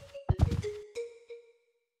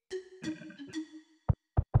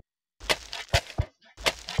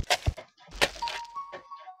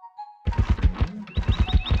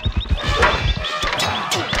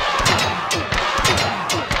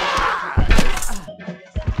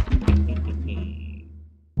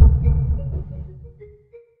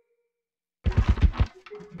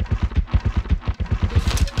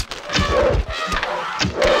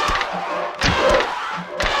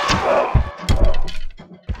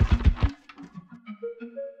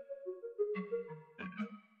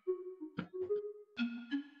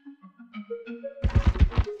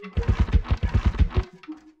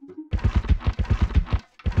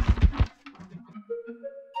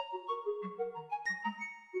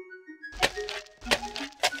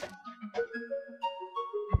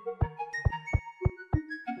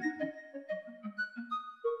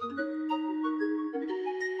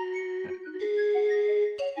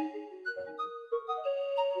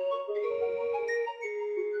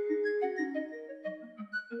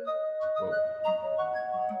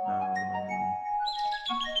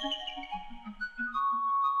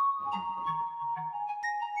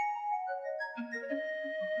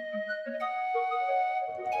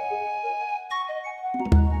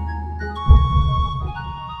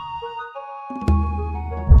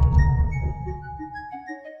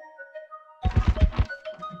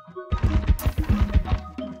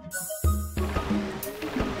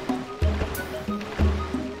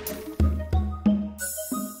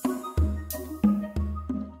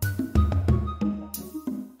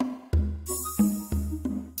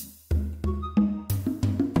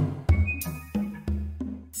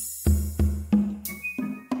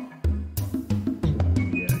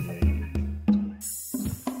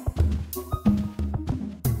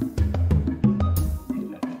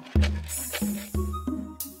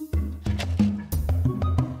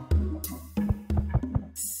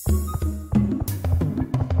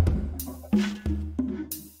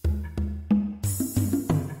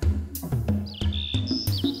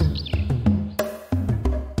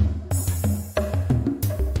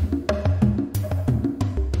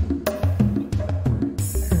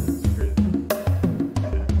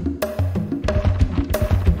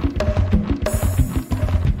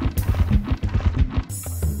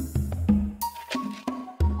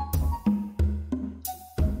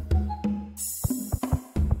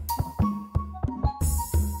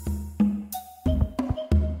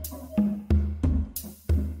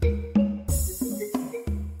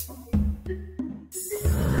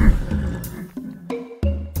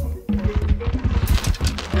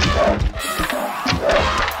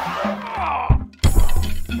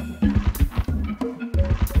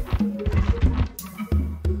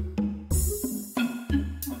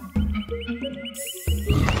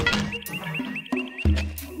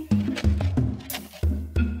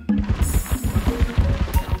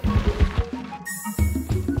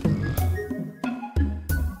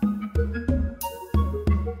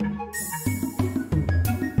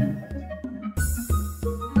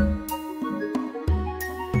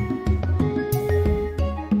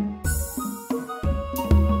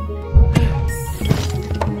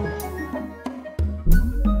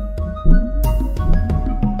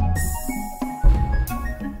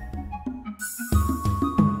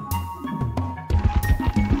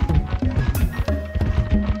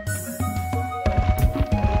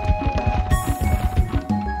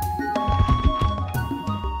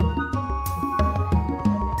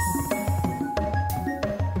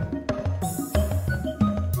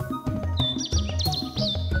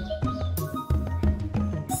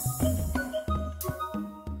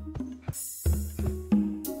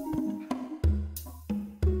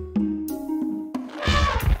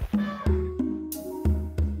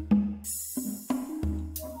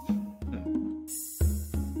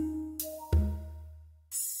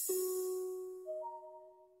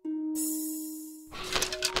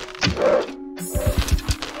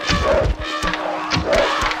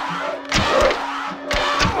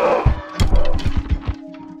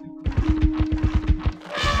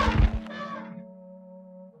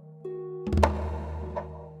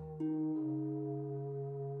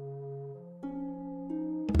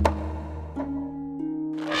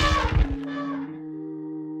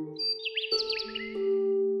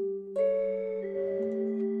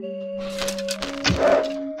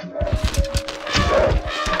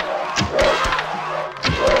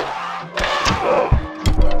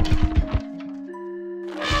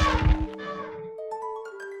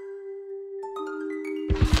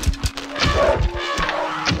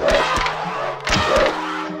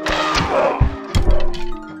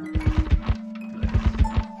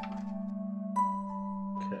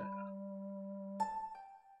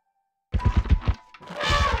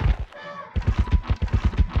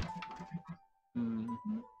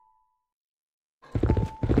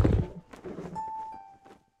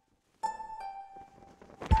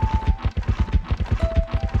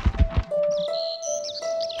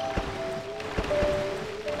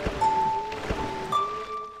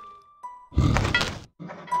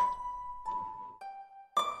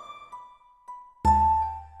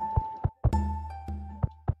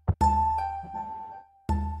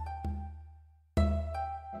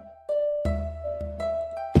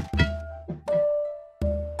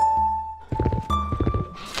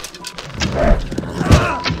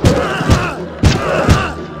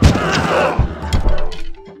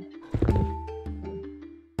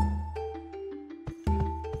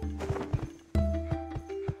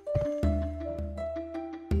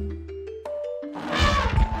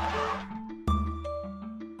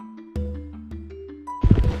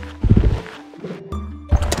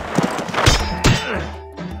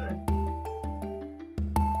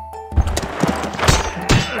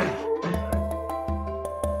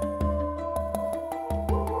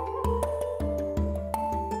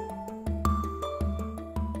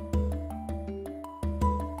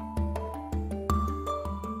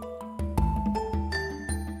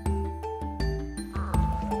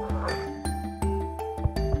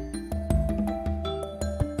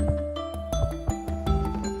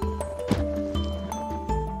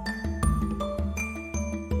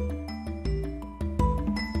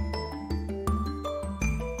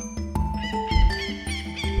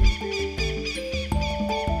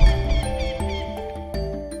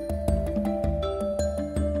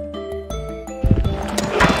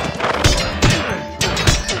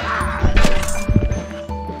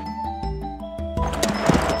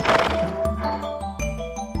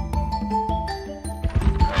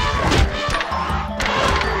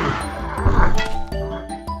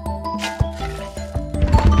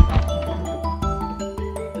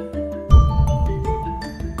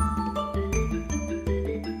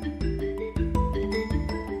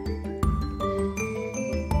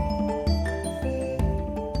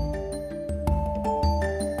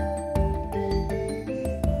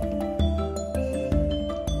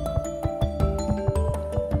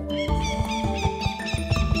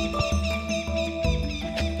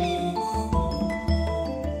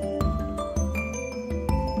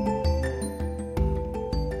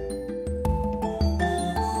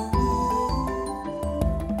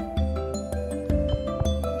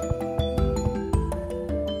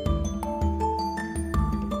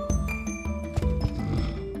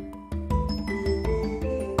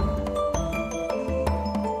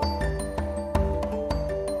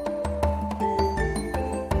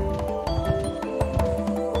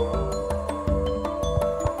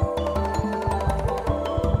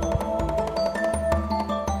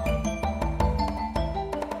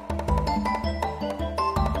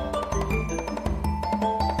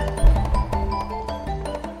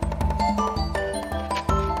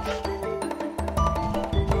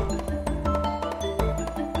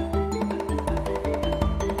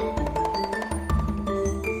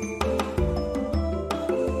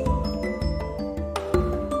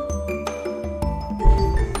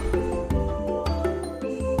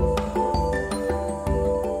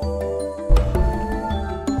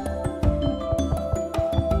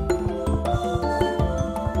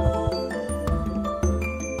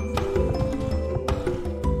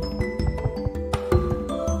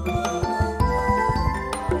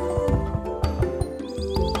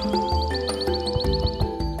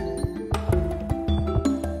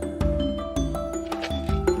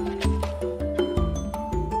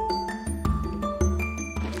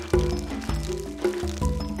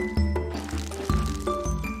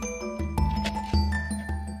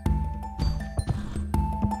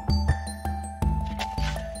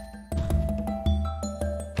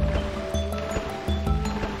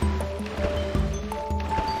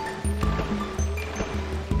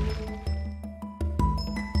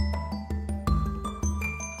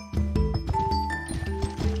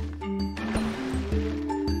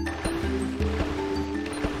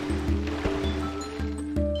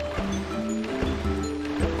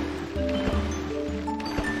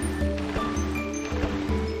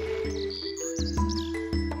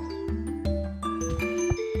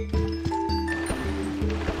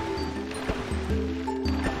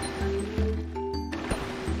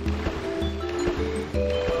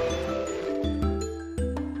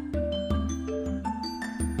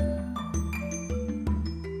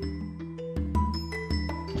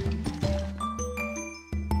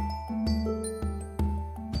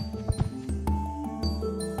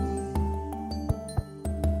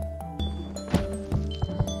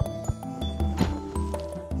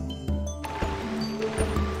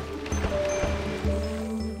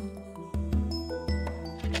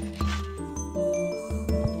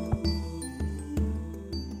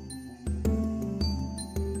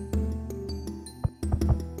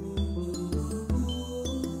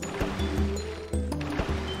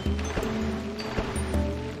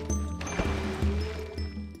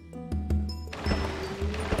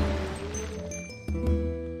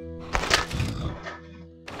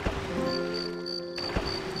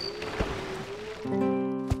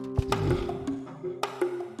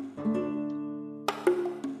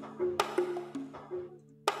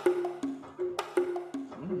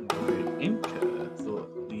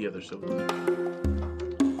 other silver.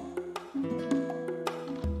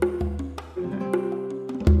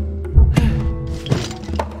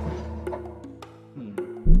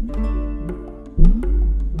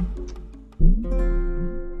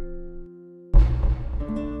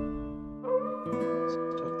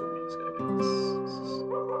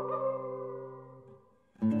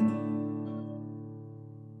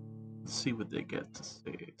 Let's see what they get to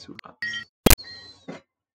say to us.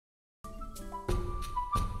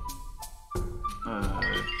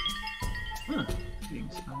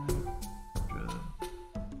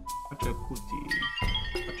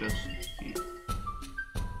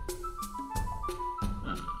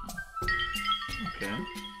 Okay.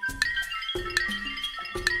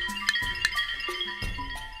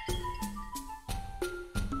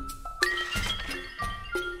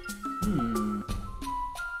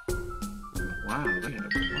 Wow, they have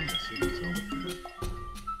a lot of cities over here.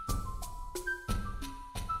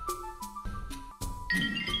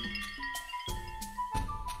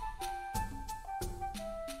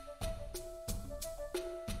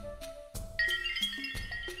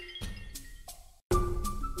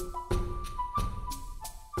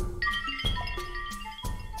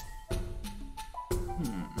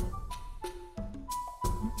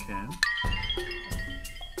 Okay.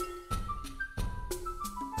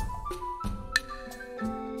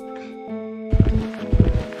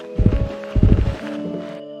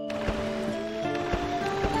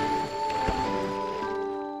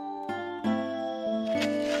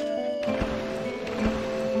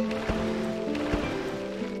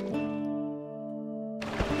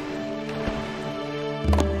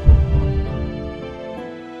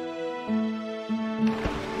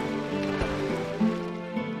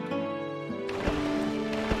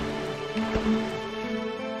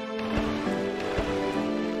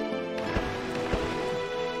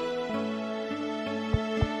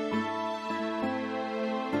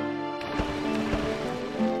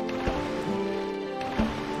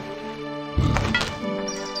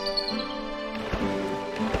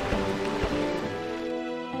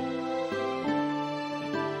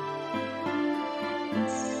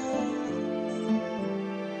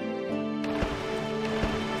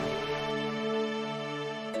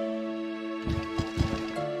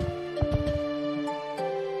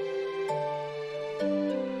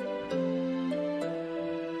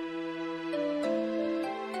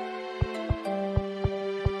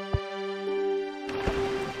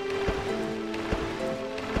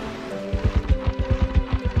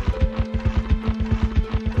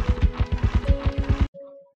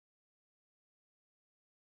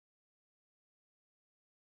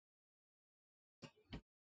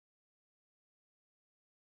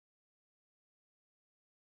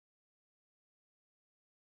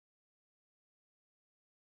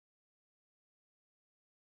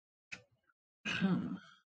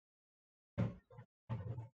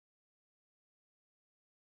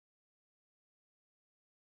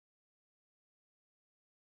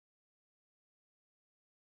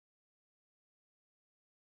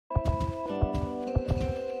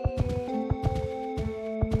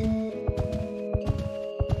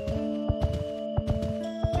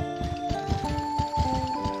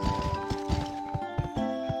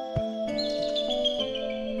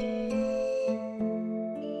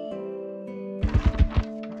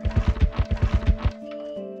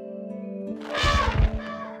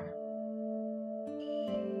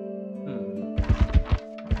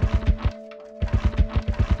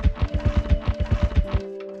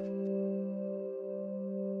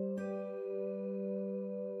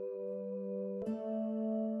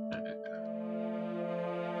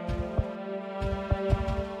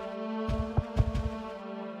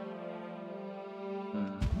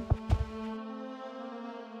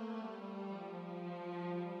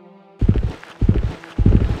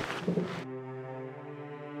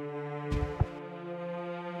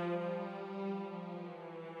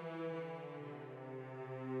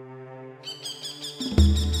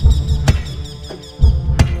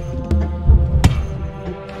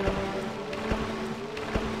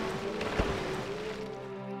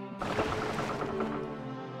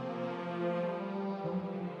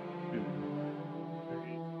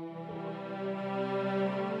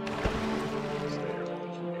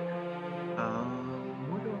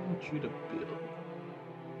 You to build?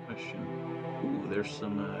 Question. Ooh, there's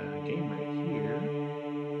some game right here.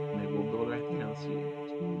 Maybe we'll build right there. Let's see.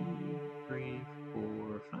 2, 3,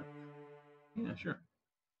 4, 5. Yeah, sure.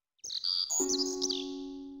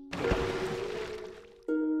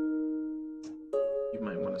 You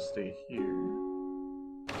might want to stay here.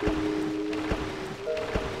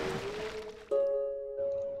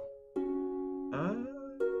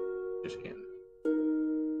 Just can.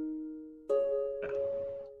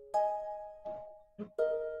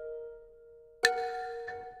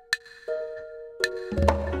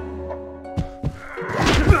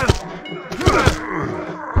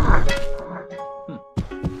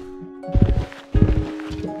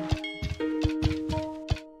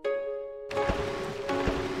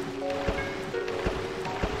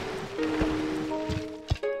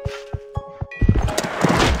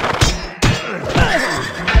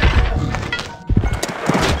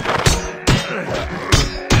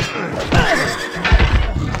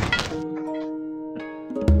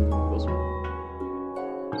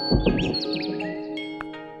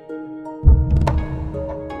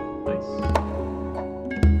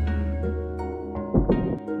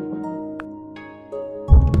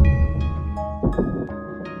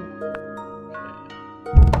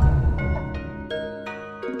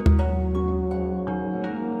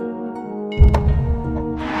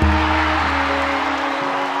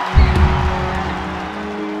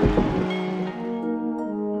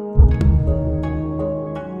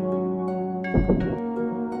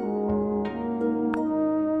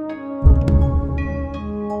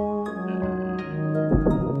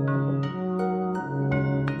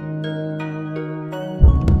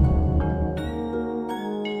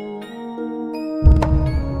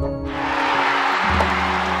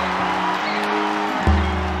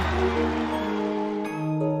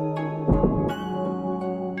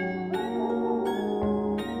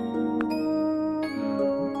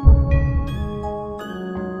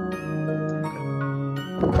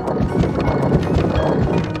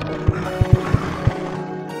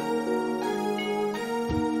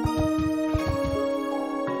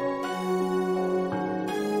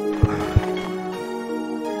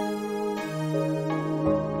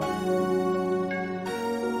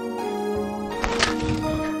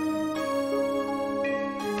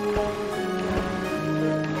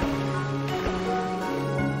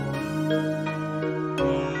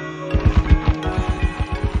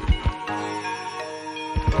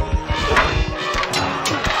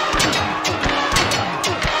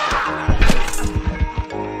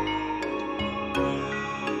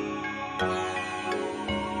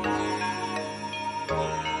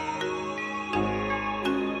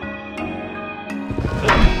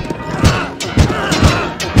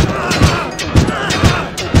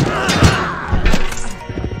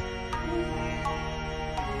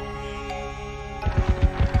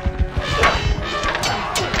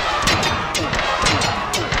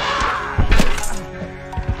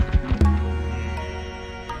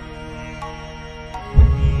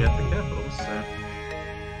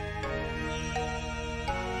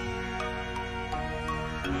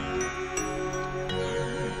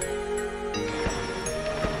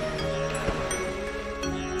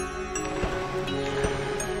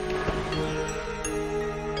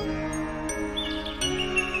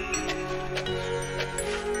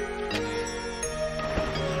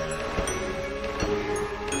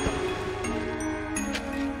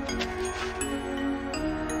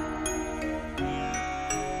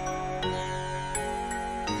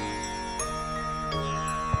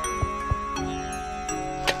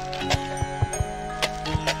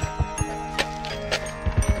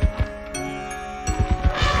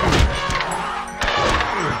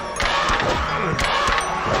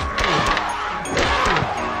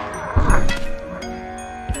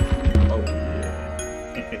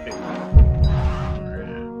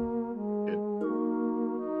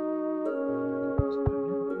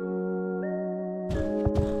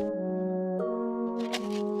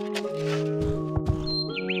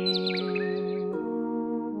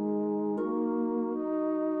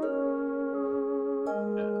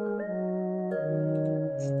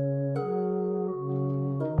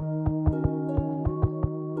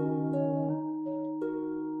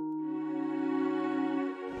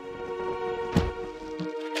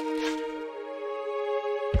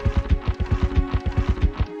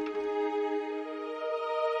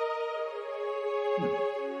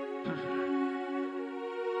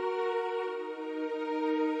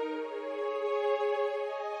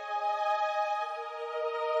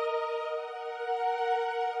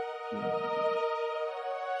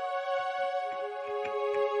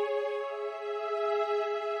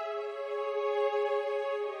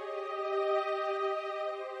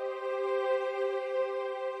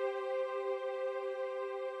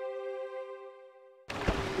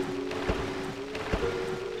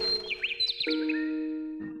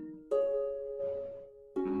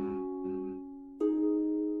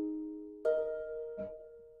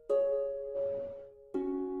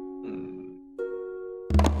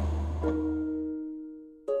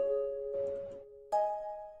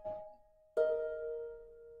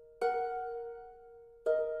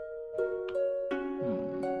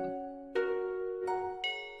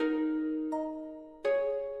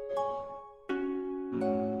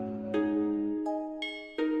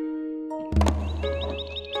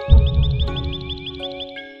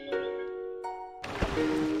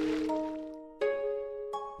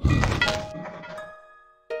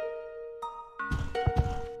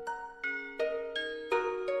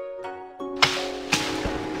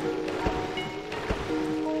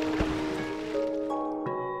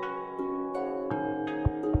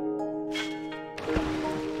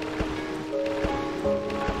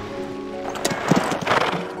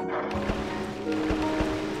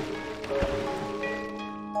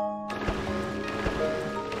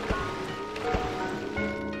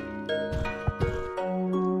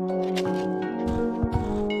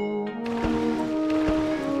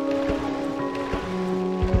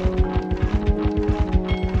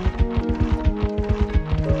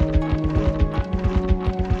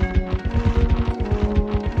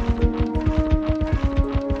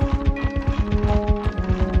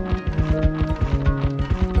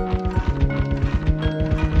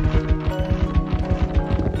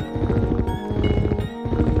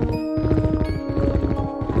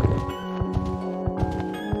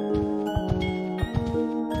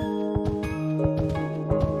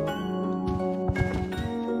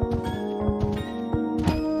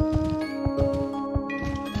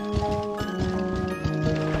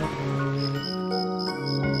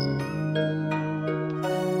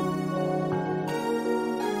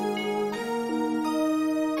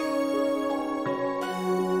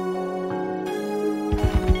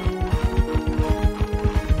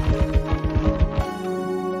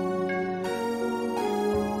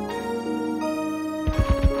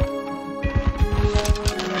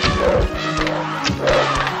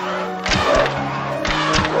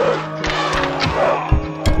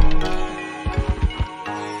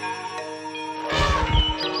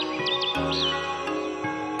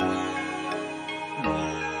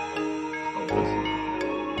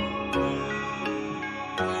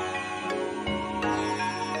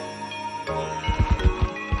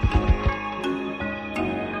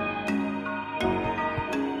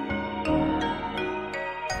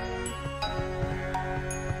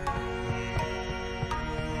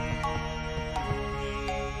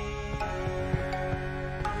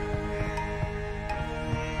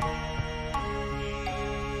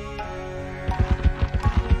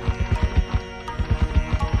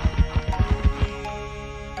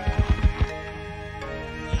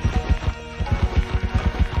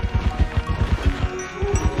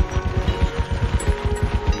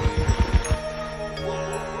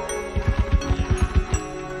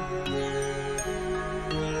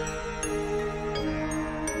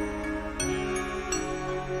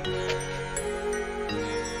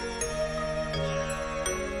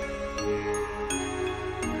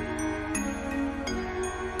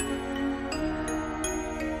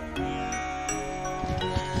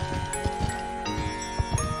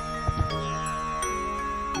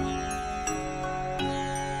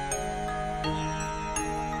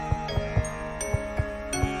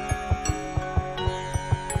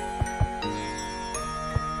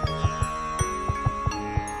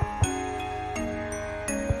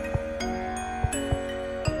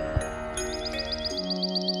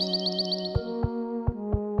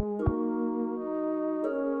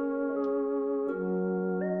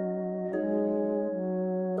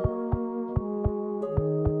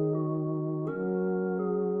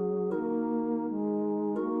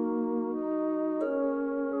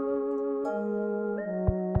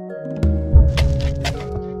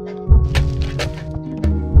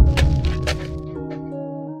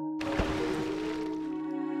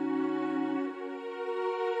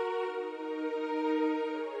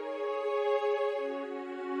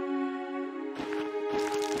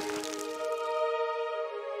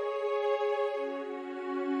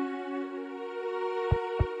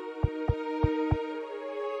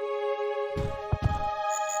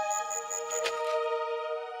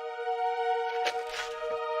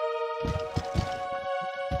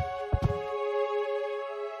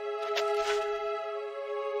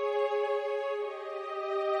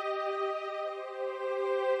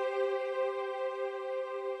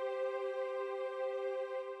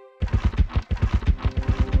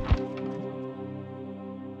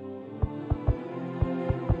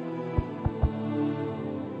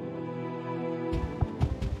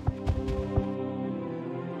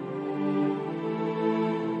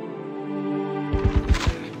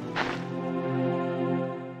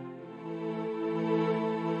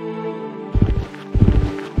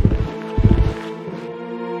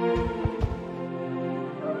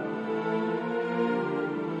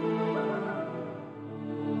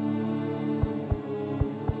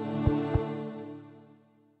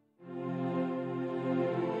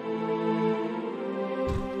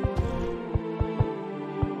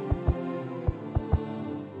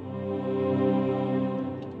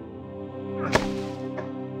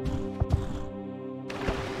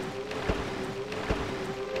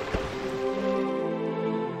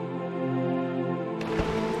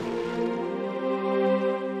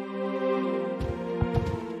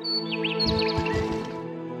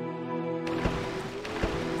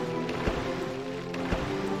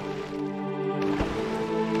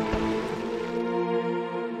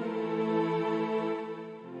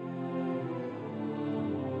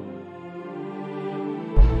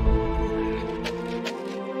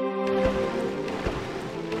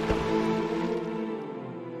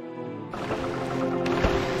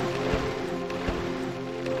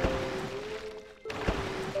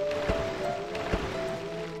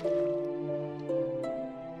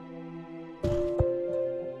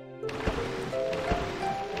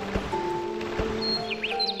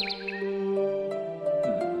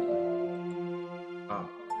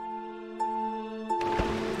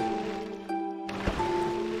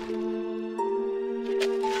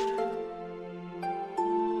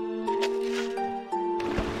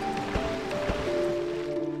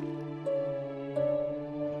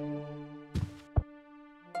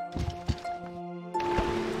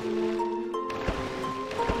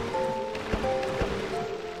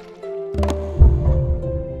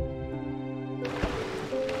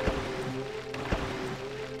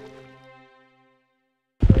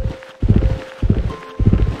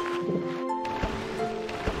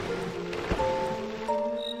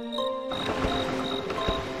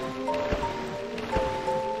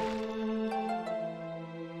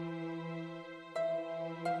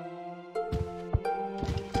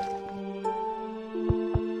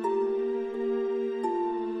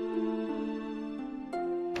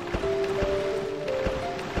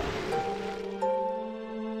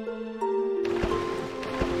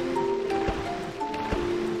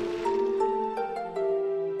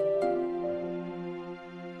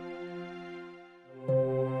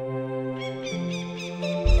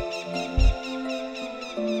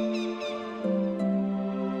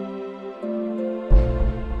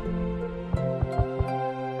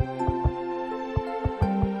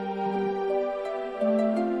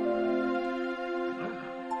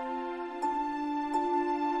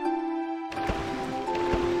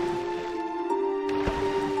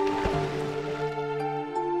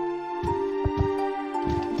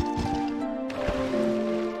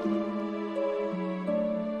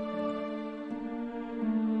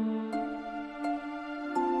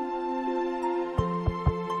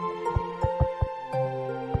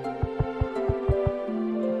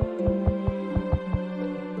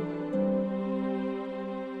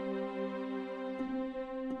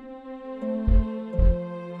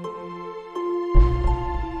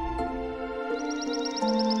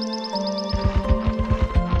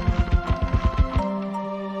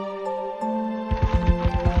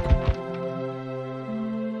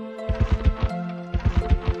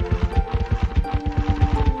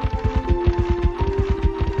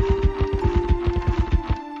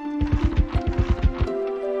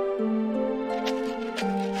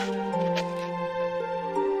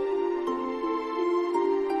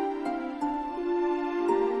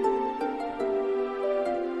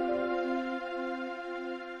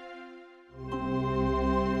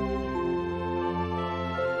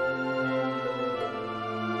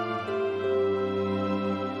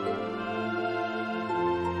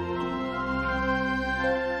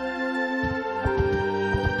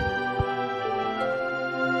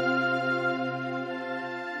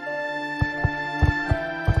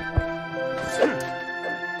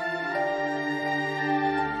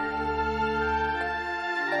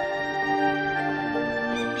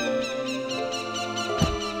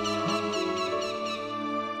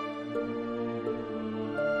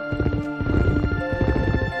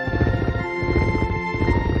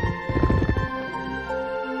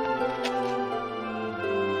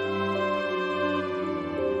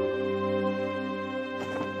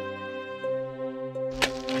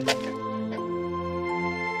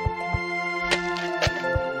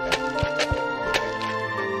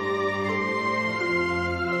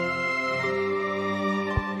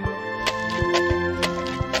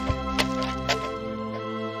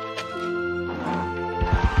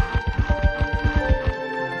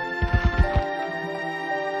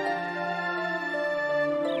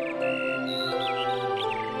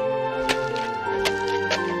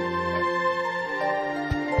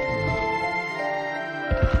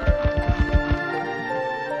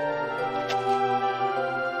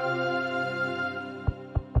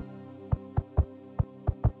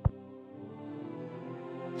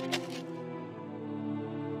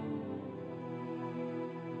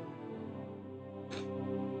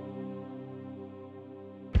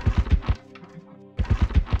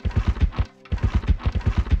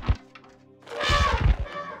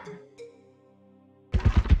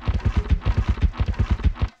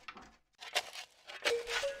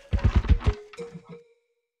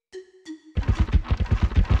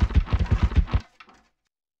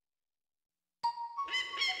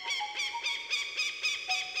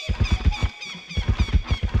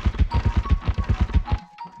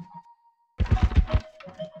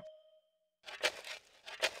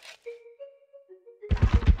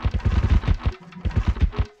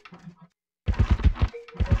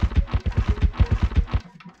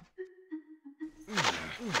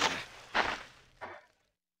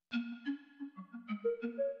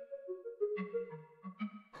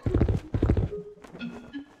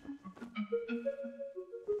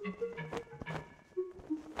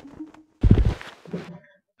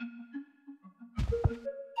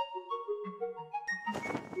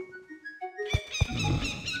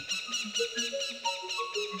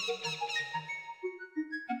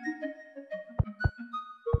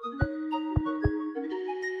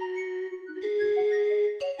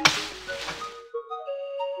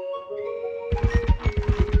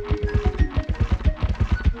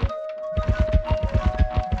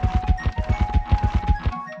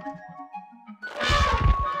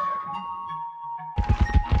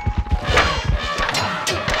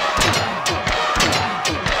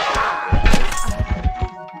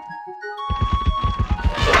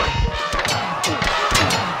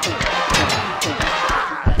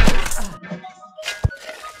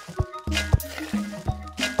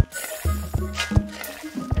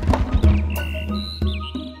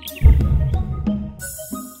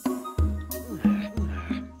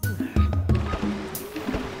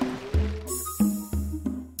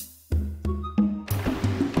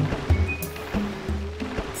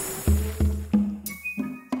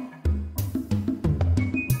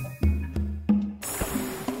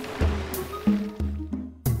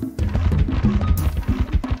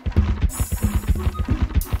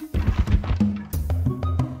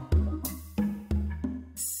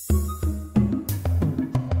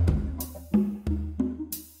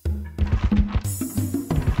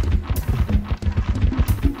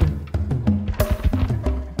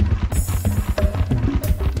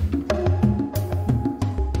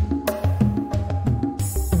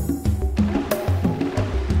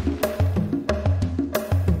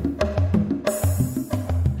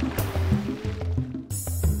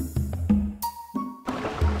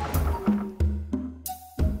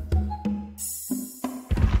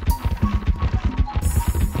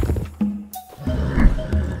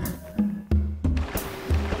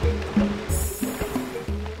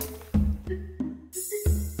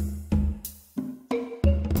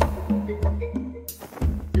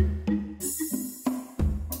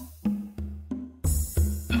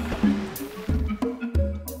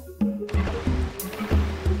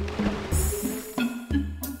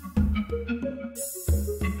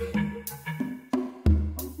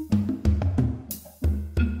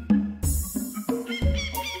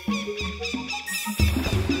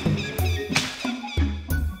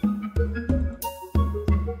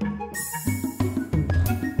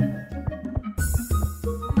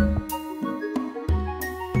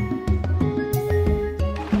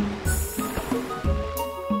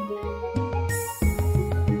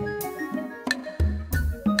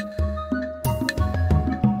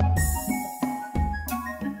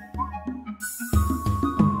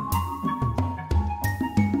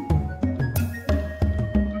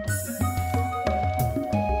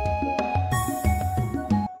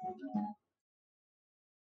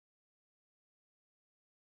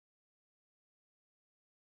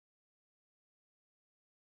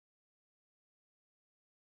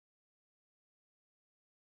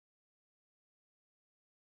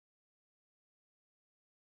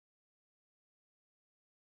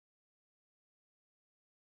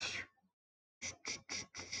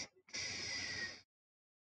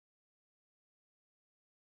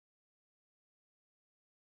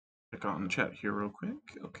 Check on the chat here real quick.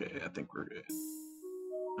 Okay, I think we're good.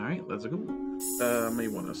 Alright, let's go. May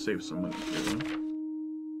want to save some money here.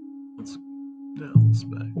 Let's down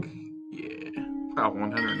spec. Yeah. Wow,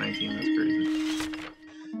 119, that's crazy.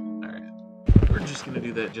 Alright. We're just gonna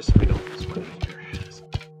do that just so we don't lose money here.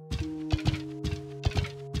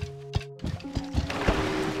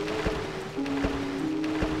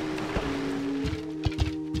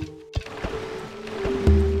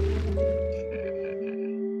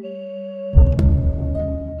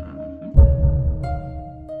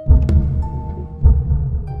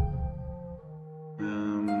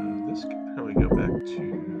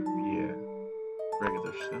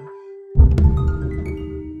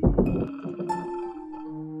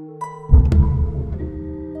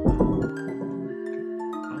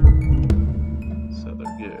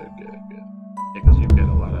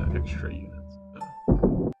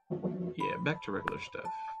 To regular stuff.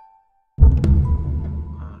 Okay,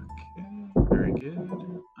 very good.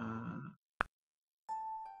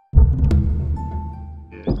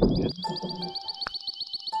 Good, good.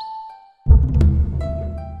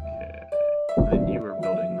 Okay, and then you were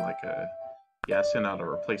building like a... Yeah, I sent out a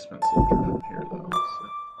replacement soldier from here though, so...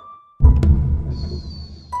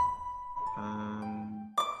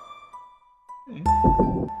 Okay.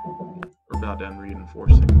 We're about done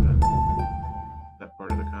reinforcing that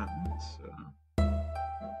part of the continent, so...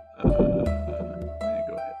 go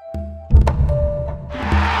ahead.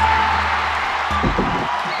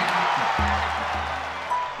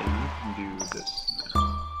 And you can do this now.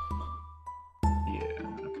 Yeah,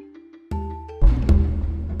 okay.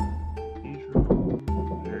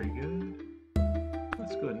 Very good.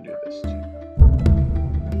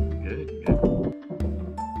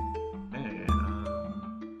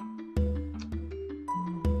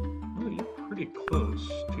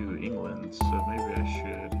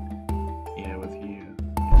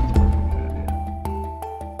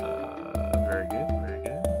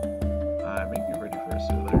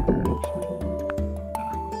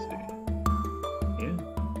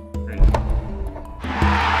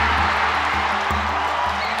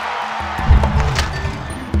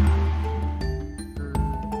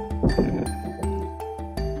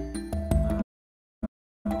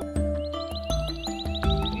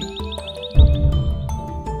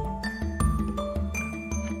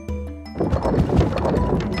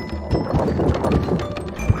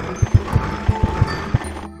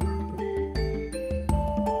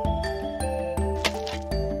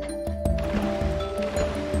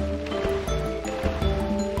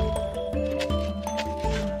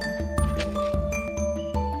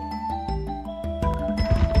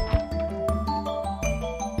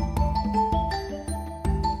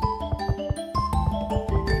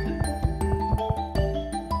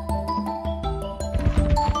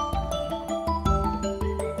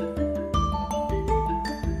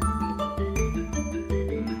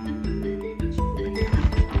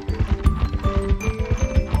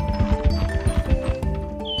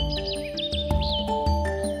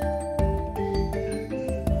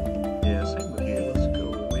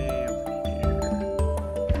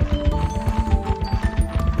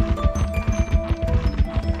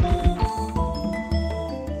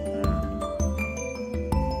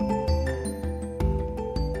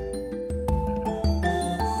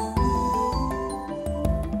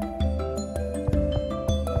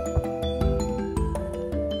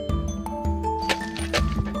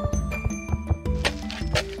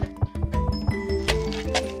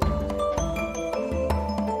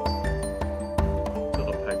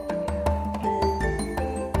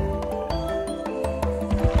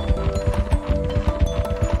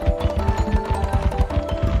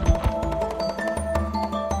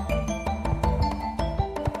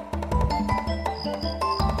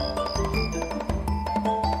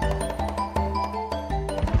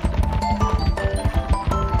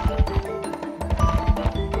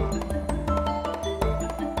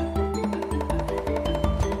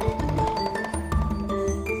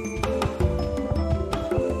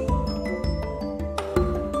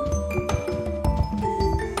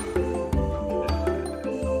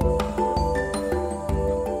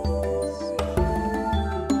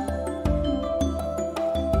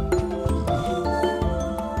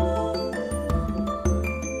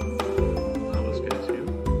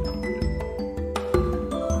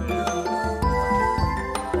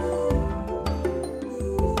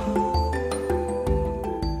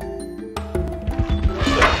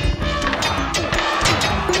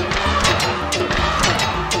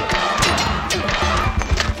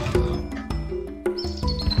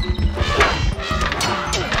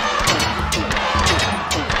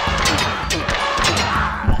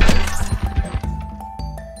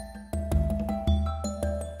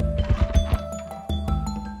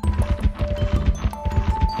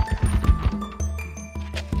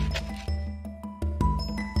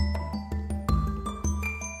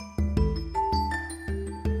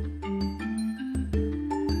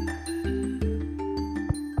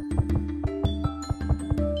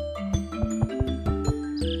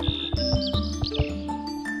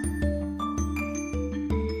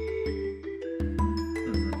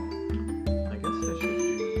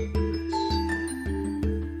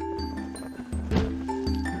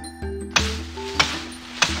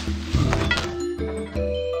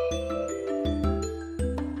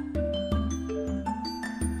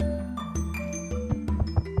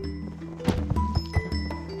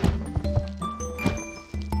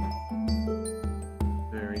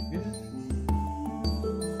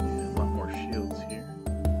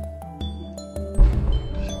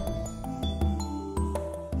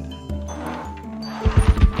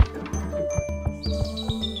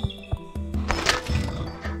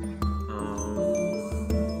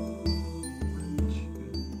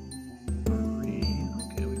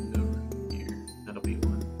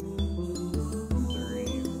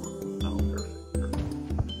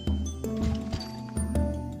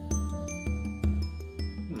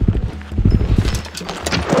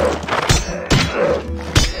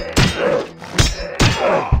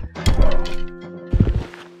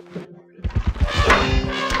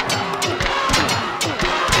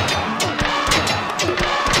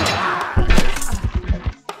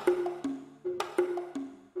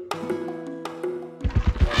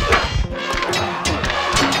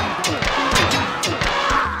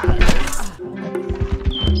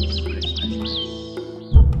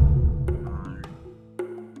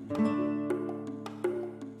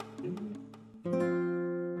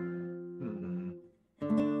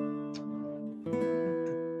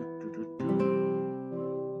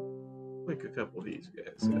 couple of these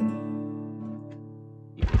guys.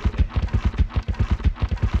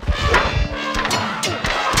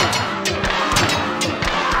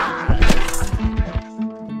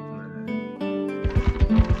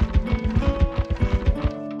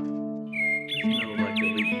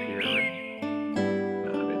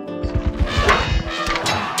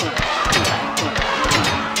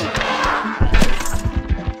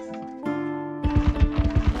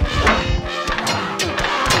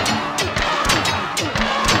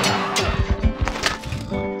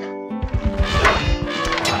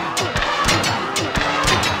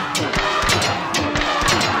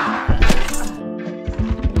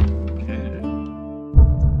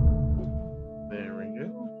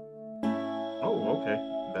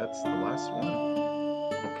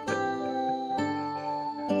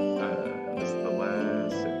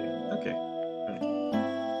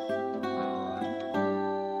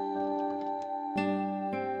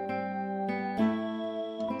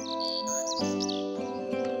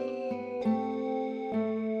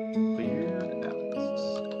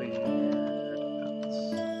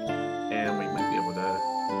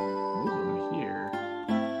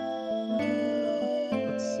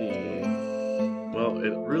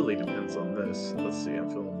 It really depends on this. Let's see, I'm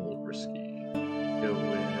feeling a little risky. Go with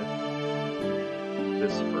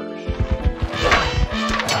this first.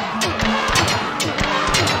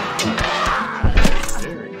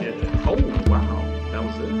 Very good. Oh, wow. That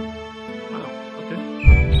was it? Wow, okay.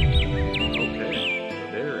 Okay,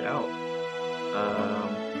 they're out.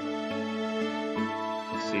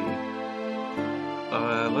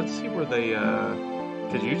 Let's see where they,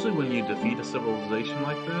 because usually when you defeat a civilization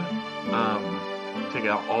like that, take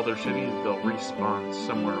out all their cities, they'll respawn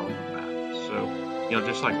somewhere on the map. So, you know,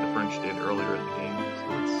 just like the French did earlier in the game. So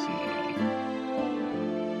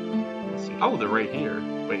let's see. Oh, they're right here.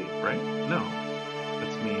 Wait, right? No,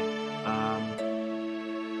 that's me.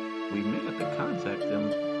 We may have to contact them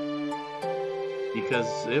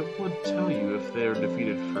because it would tell you if they're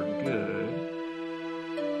defeated for good.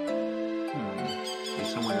 Is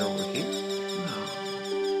somewhere over here? No.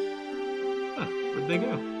 Huh, where'd they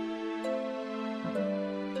go?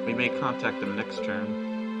 We may contact them next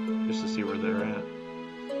turn, just to see where they're at.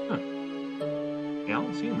 Huh. Yeah, I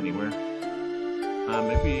don't see them anywhere.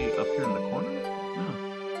 Maybe up here in the corner? No.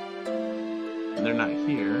 And they're not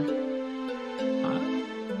here.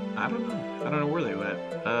 I don't know. I don't know where they went.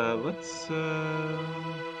 Let's,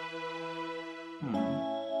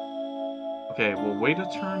 Okay, we'll wait a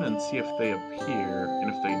turn and see if they appear, and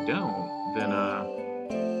if they don't, then,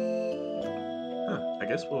 I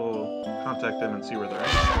guess we'll contact them and see where they're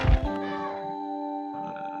at.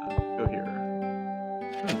 Go here.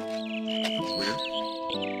 That's weird.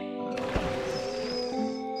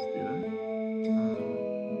 Let's do that.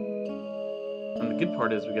 And the good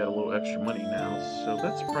part is we got a little extra money now, so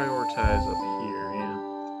let's prioritize up here, yeah.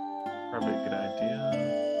 Probably a good idea.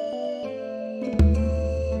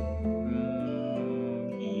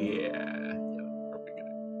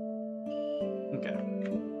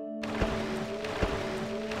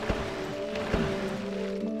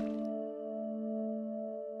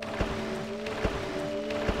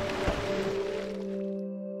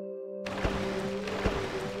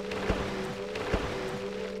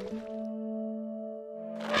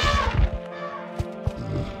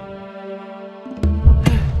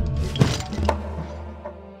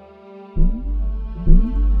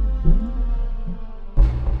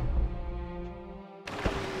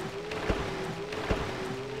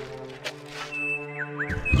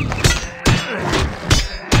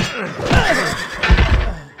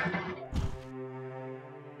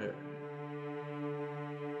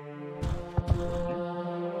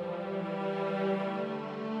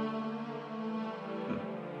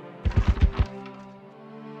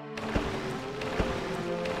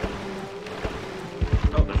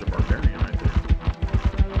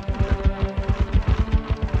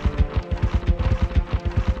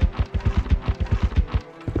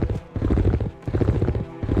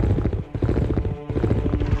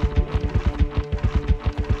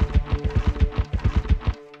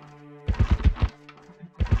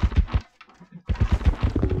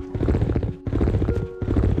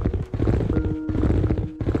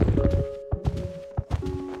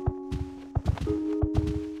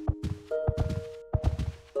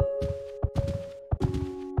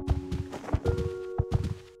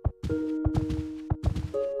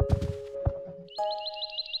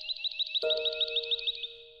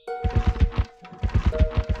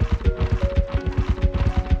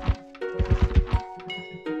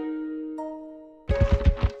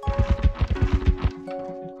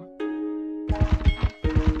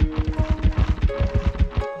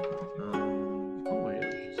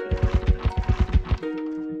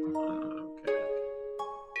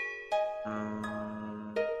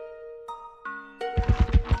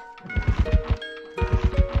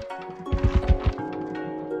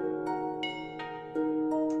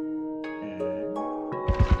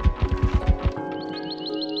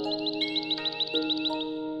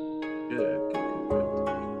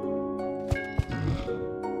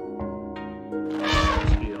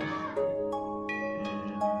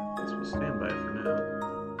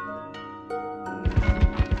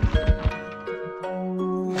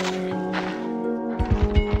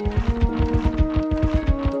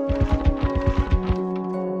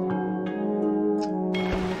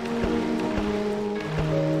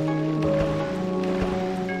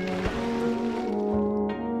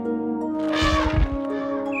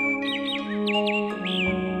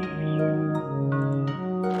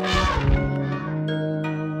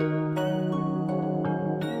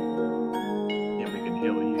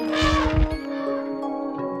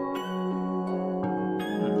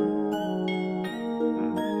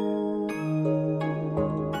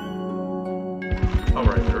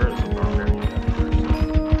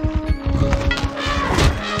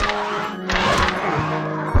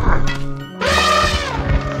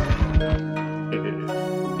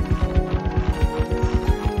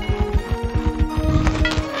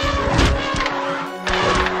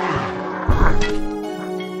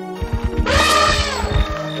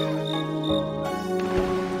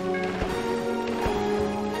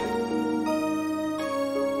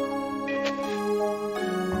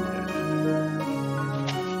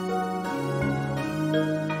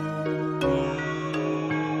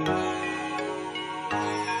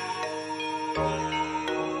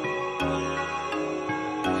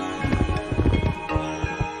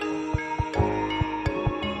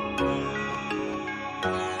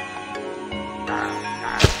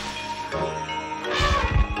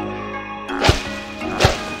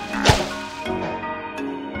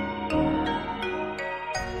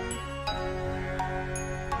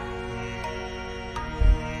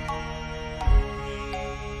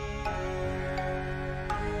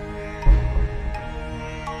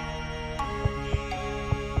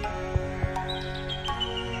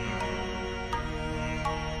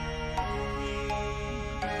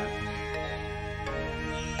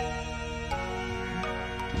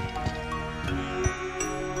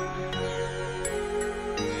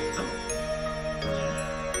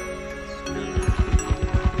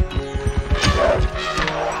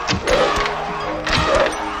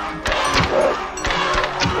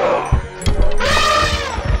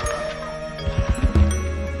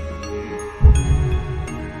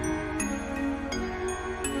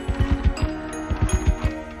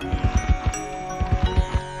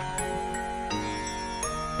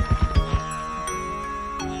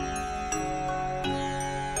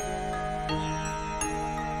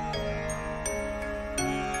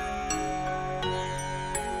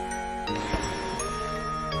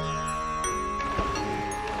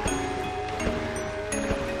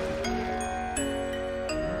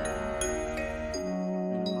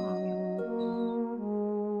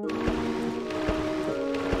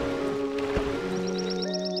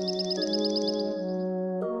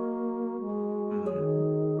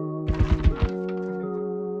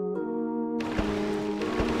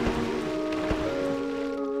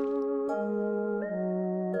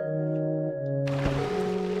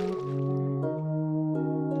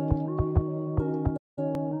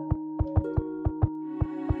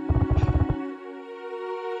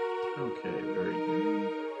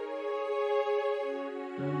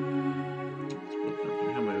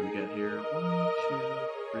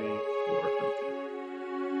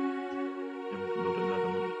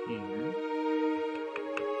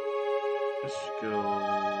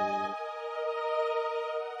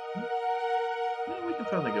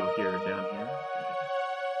 Probably go here or down here.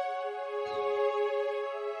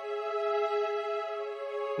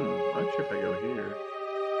 I'm not sure if I go here.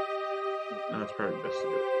 No, it's probably best to go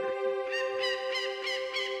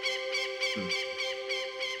here.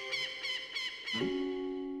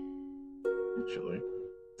 Actually,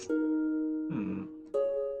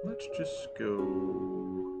 let's just go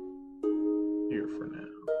here for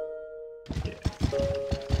now. Yeah.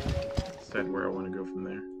 Decide where I want to go from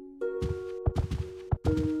there.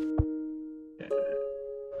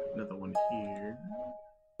 Another one here.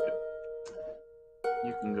 Good.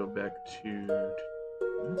 You can go back to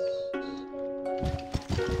this.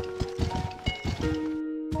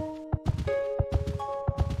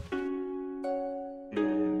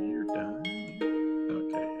 And you're done.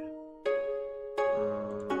 Okay.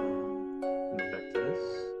 Go back to this.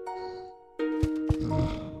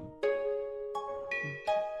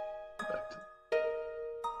 Back to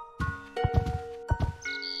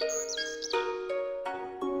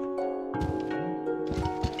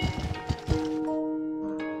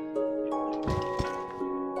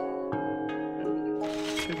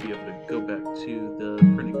go back to the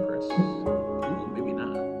printing press. Ooh, maybe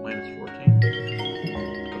not. Minus 14.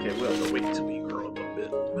 Okay, we'll have to wait till we grow up a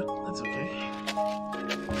bit, but that's okay.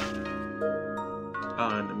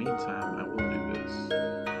 In the meantime, I will do this.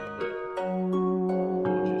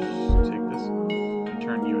 We'll just take this and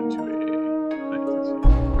turn you into a...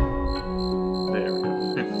 There we go.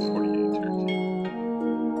 48 turns.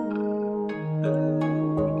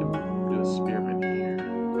 We can do a spearman here.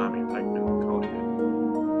 I mean, pikeman, call it good.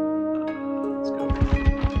 Let's go. Okay.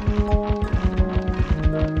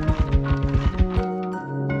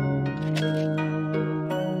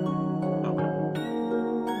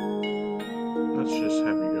 Let's just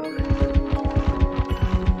have you go right here.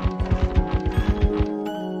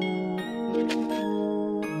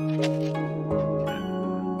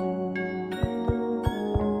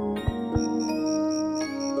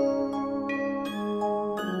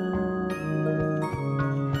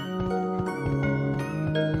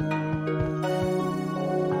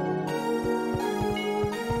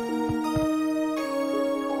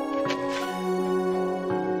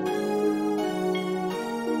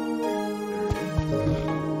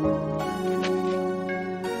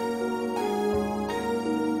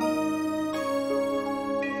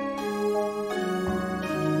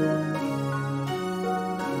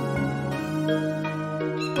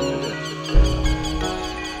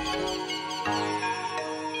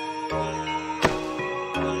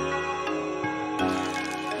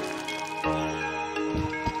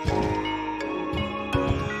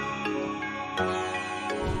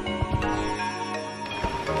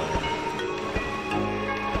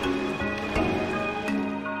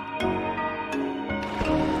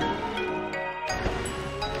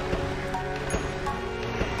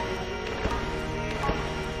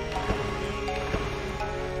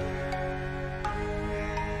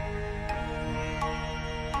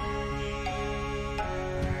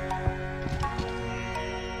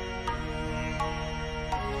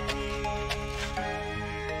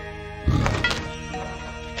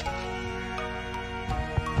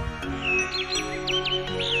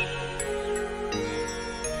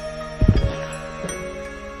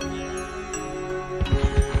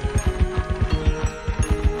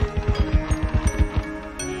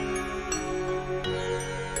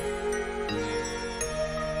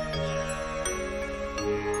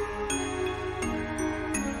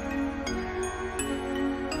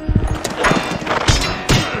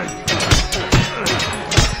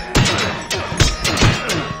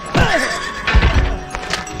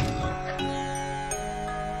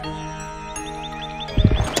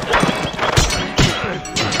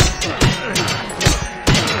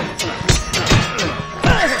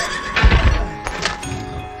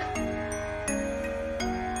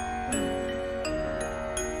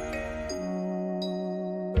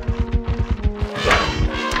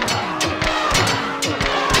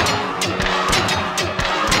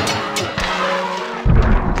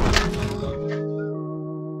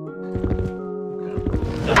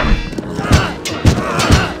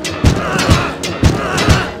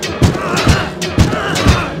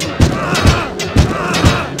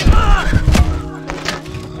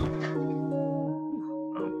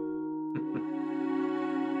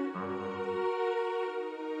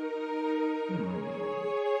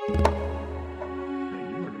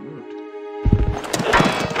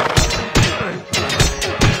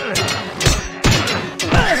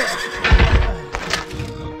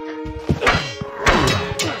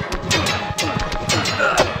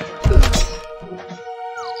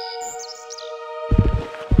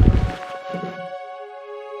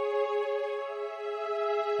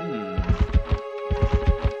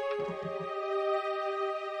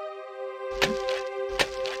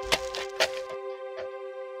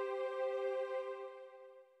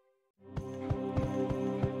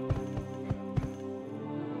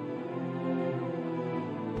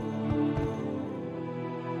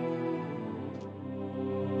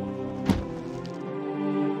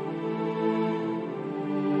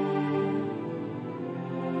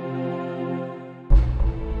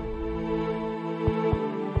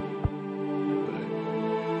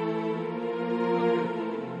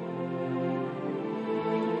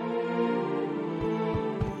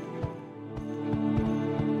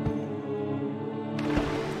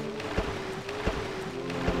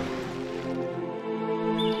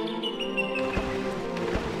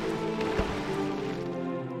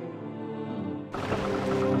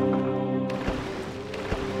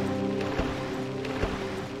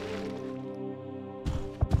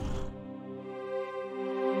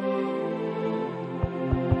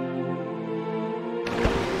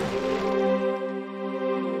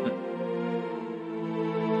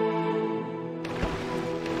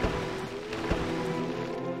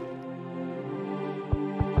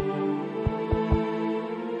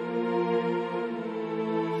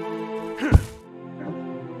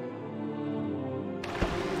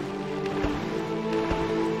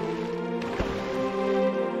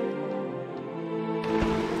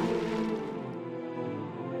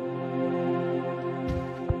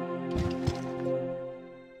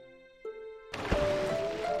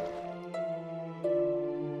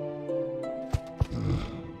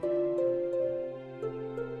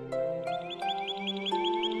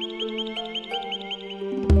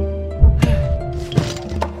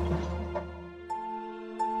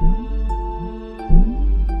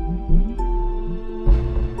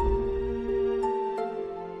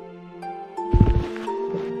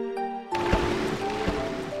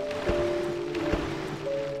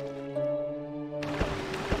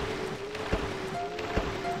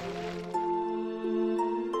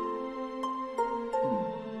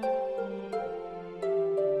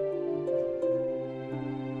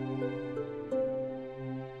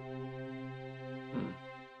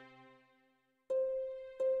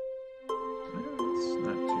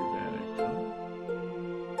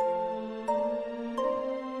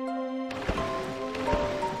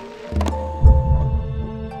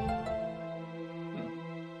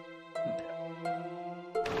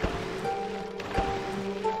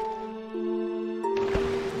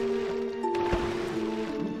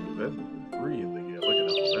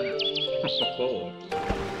 Oh.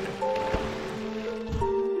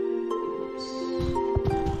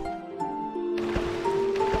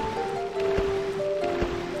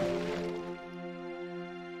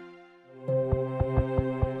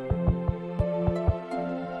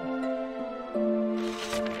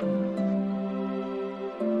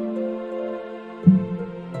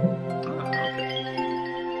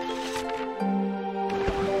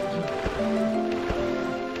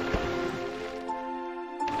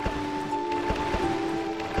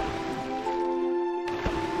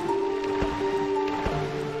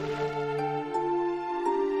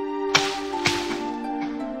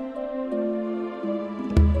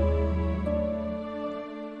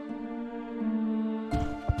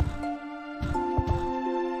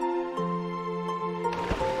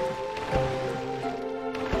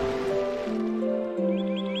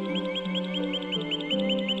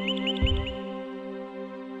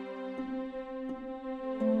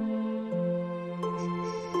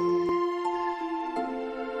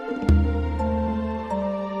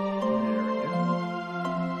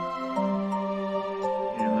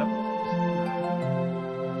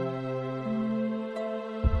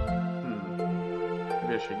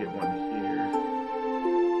 Should get one here.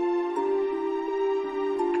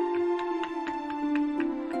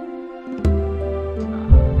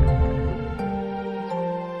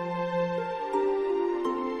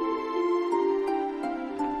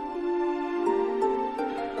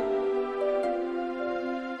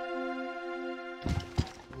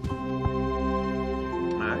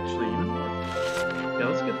 Actually, you know what? Yeah,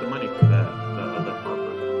 let's get the money for that. The other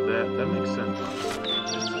Harper. That makes sense.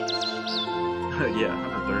 Yeah,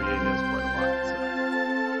 138 is quite a lot. So,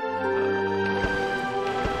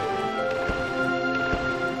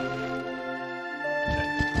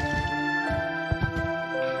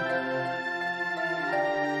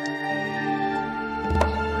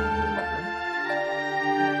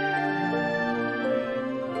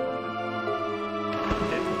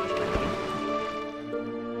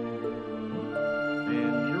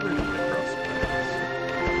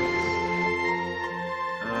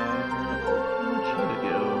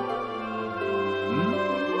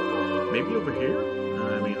 maybe over here?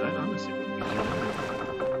 I mean, that honestly would be fun.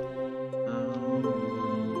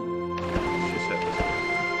 Let's just set this one.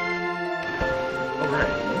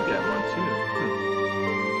 Alright, you got one too.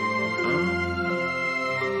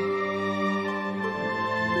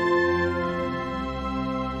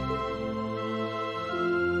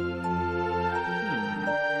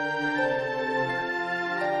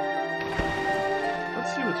 Let's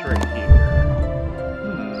see what's right here.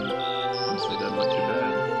 Honestly, that much too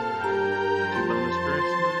bad. Bonus grass.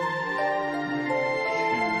 2,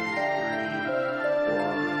 3,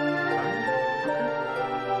 4, 5. Okay.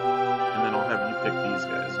 And then I'll have you pick these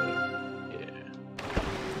guys up. Yeah.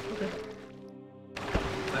 Okay.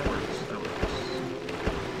 That works. That works.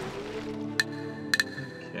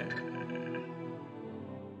 Okay.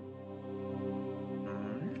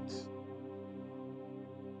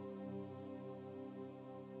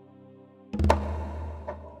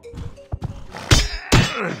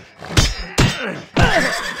 Alright.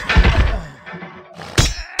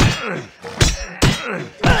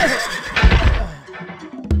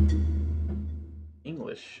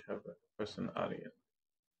 English have a question audience.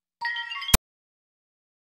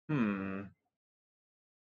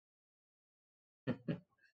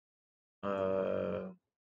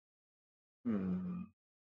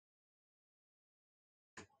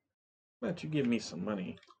 Bet you give me some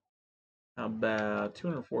money. How about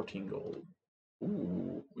 214 gold?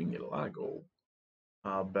 Ooh, we can get a lot of gold.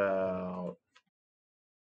 How about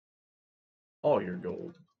all your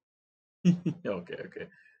gold? Okay.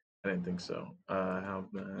 I didn't think so. How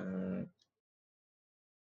about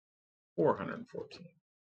 414?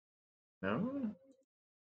 No?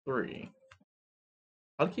 3.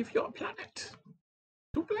 I'll give you a planet.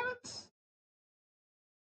 2 planets?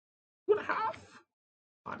 2.5?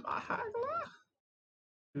 I'm a haggler.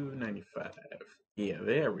 295. Yeah,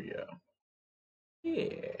 there we go.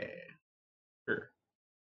 Yeah. Sure.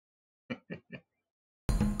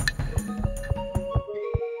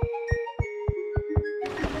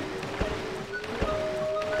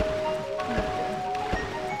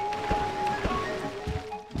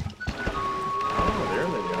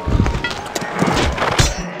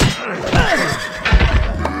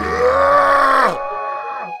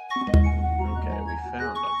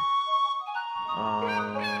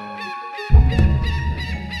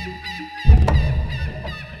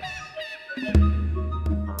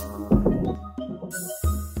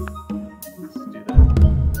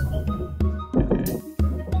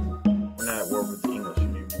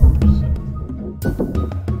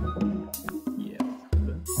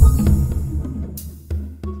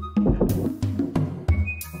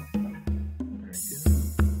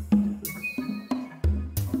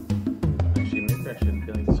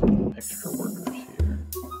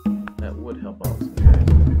 would help out some guys.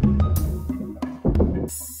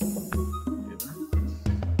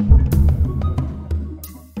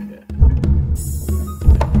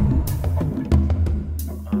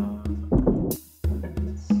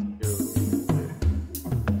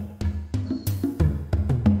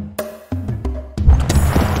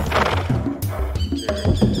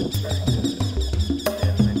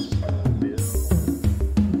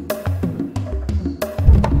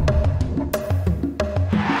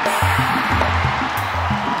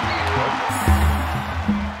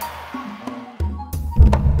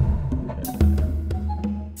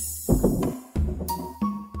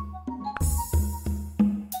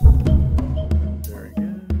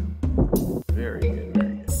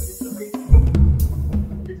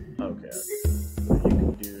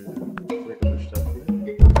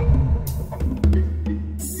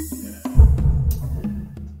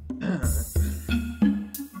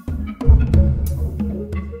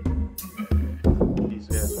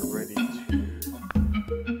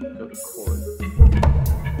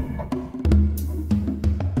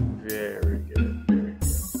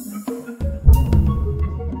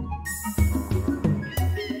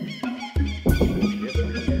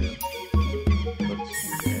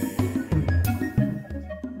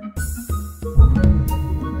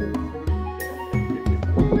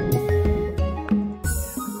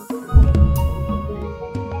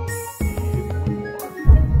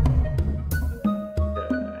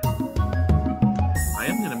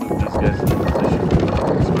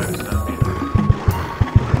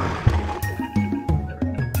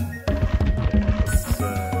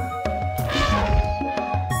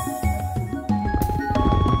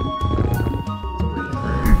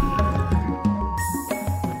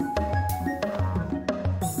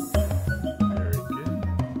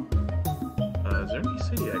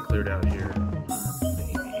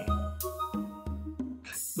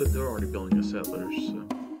 But they're already building a settlers, so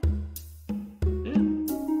yeah.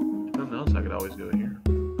 If nothing else, I could always go here.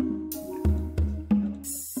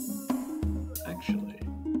 Actually,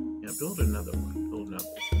 yeah, build another one. Build another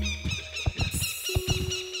one.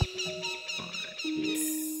 Alright, yeah.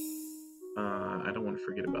 I don't want to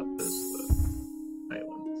forget about this, the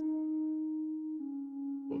islands.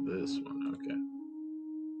 Well, this one, okay.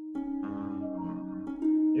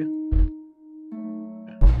 Yeah.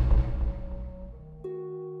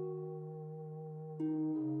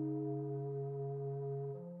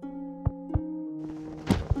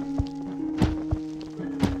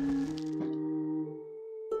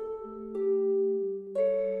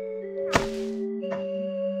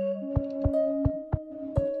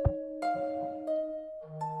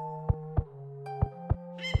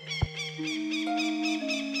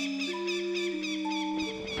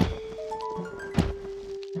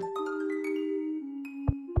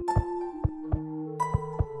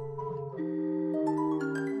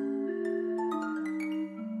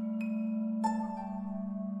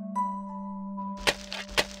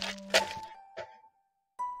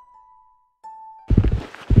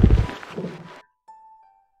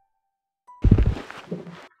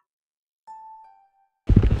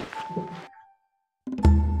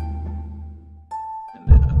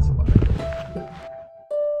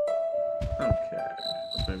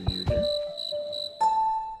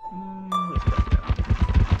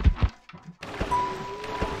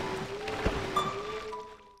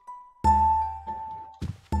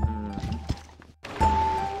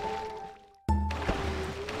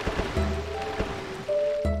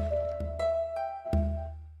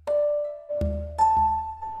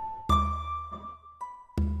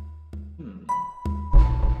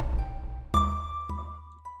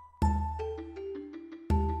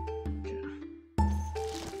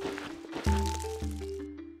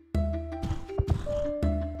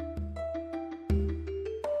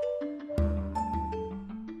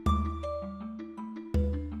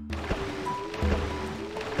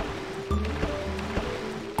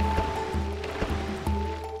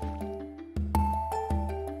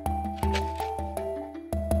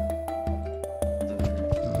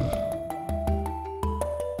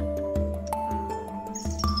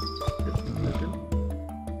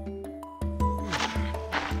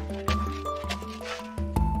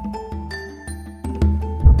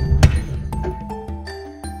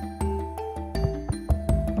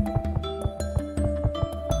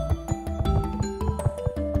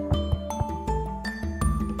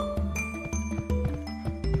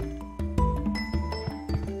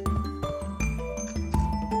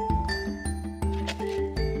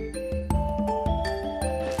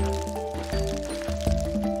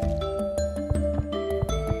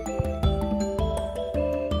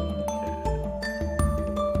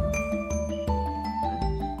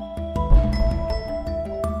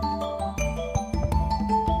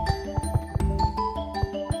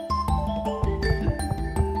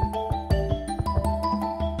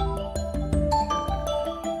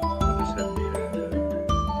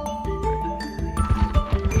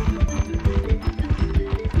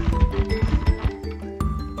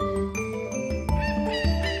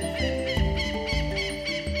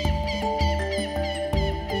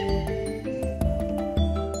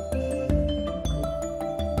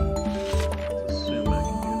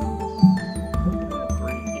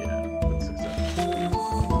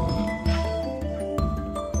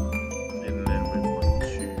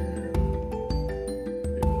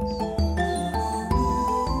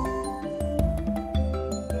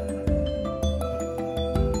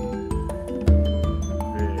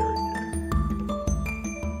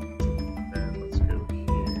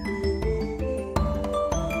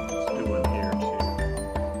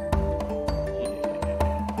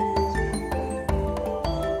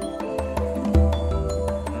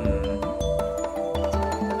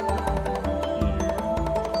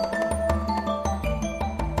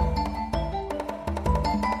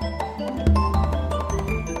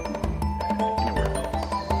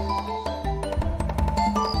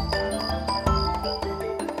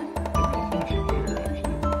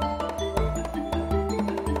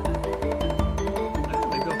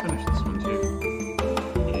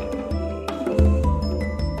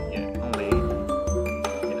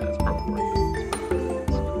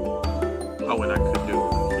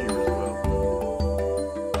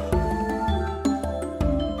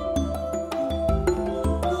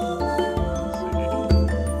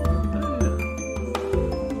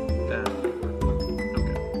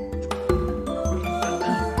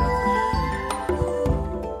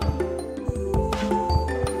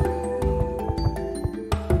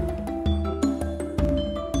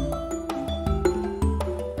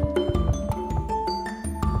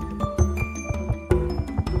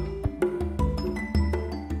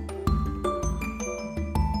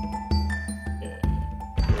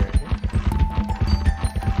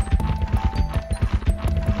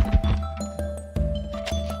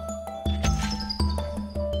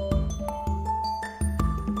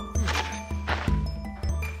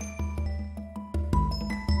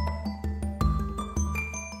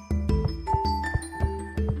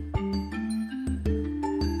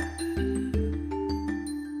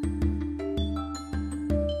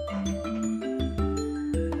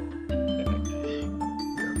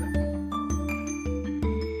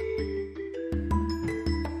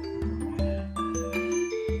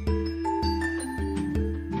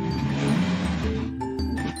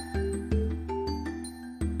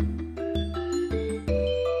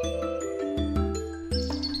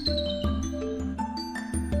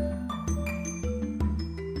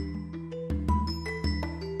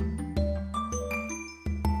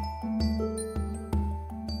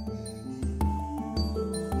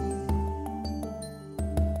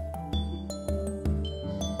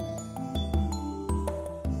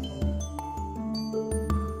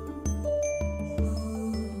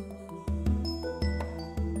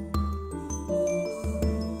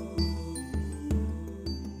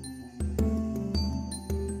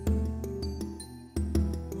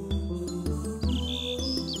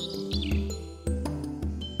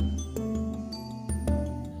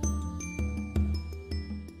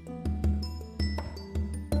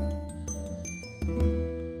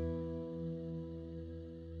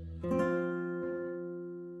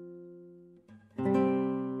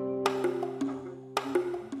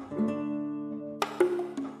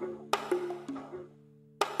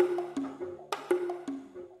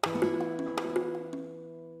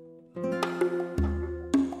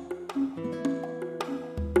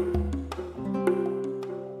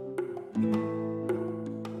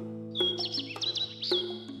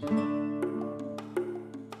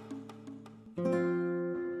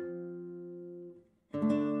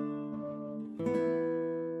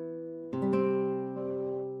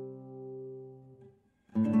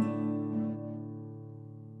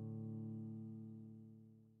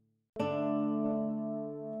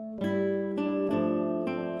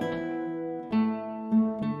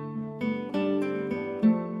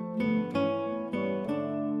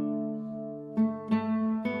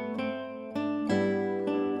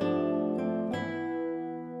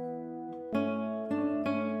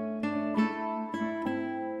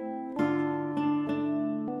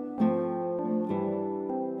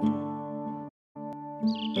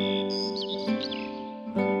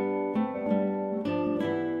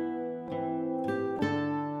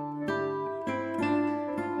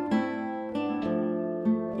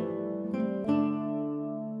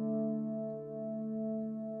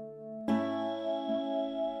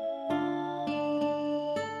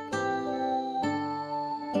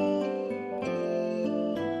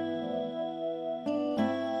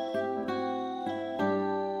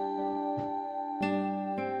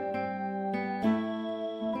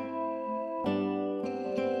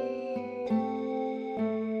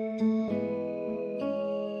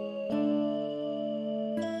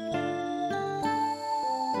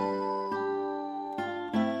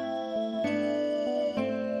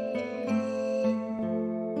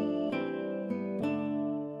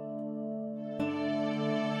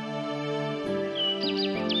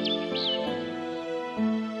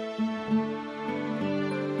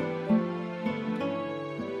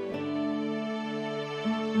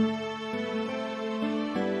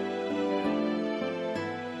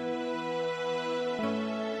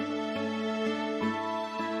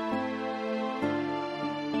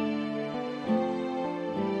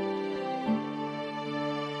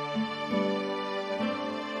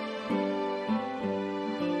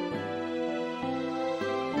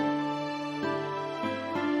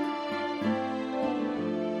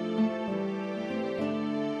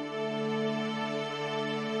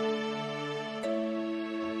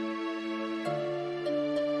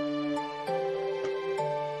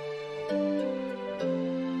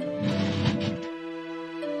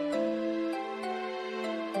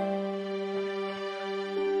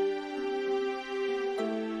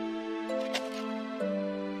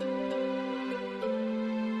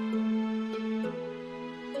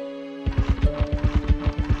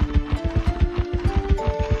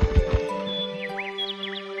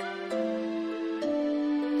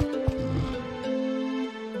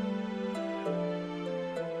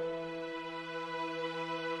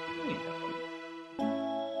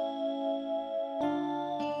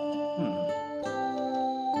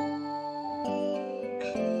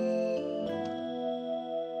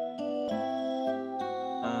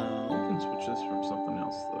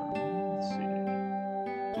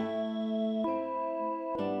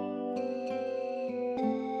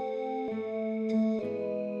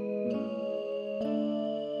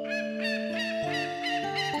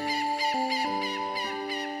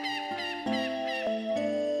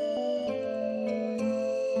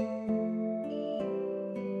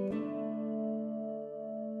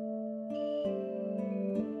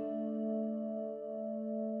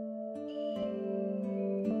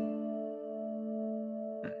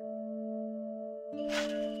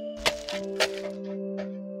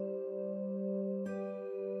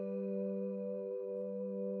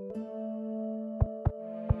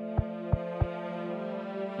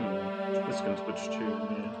 This can switch to,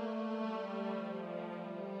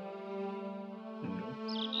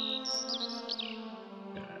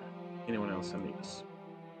 yeah. Anyone else in these?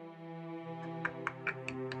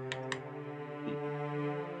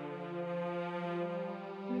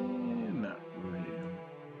 Not really.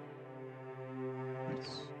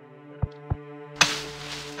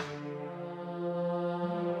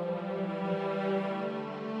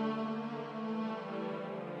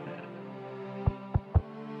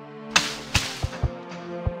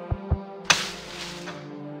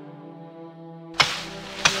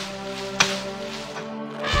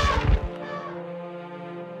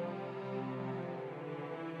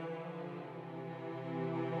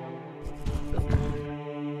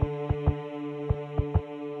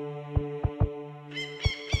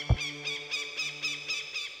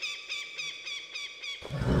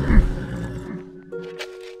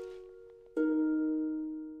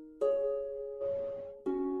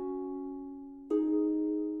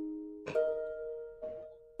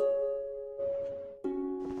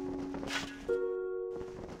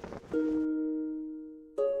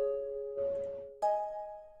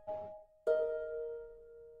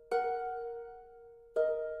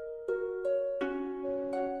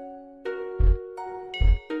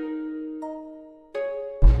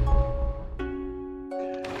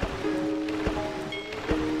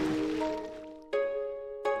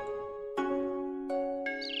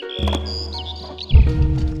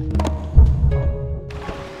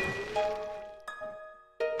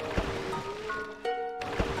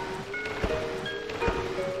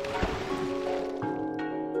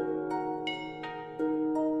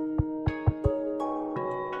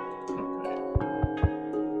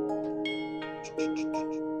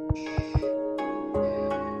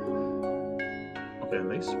 Okay, and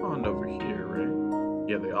they spawned over here, right?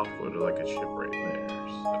 Yeah, they offloaded like a ship right there, so...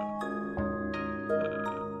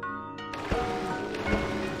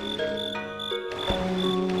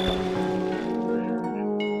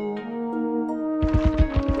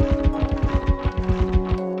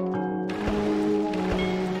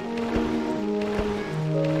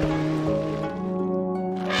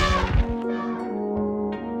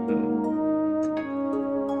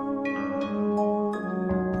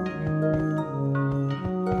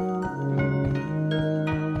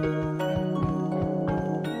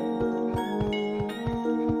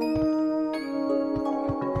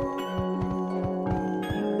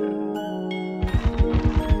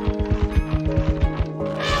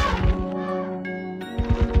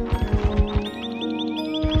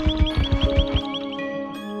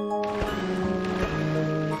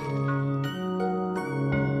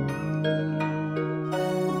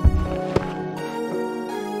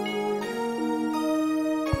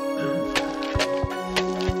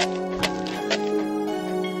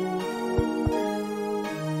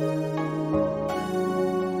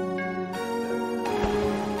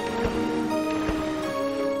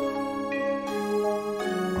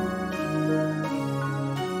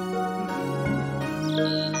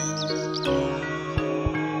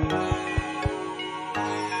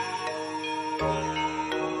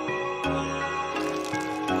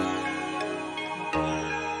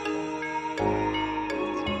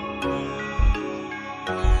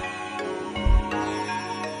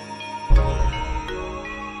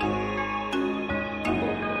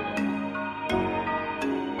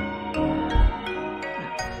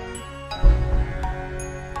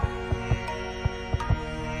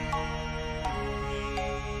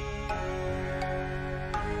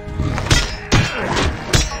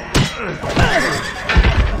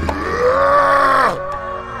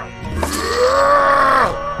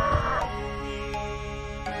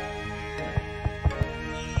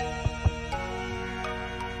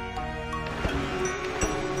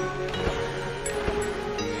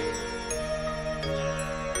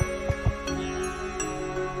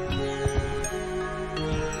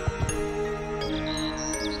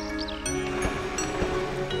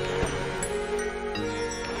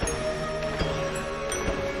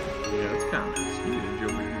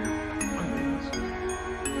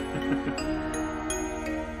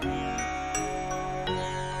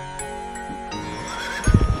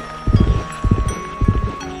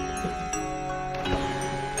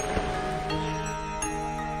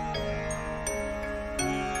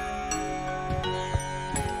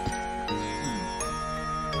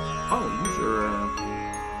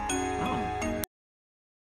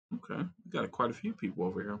 Got quite a few people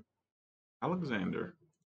over here. Alexander.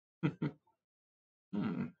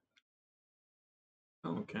 Oh,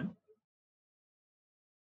 okay.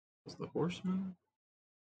 That's the horseman.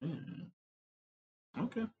 Yeah.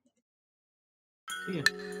 Okay. Yeah.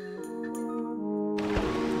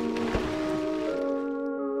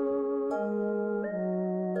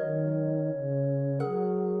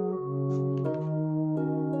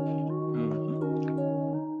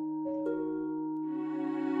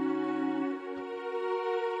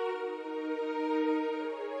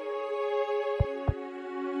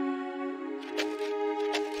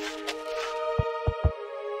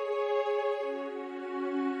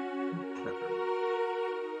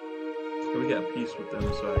 We got peace with them,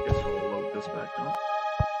 so I guess we'll load this back up.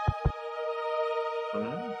 Oh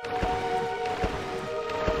no.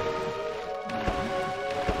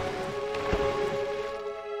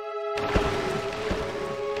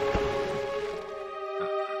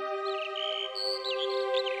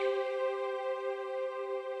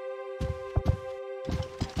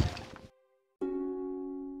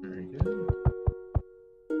 Very good.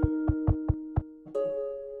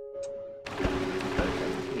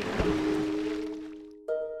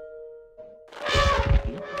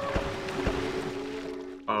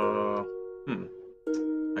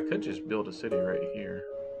 I could just build a city right here.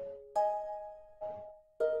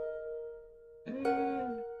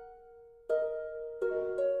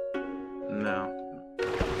 No. I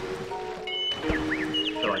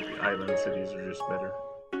feel like the island cities are just better.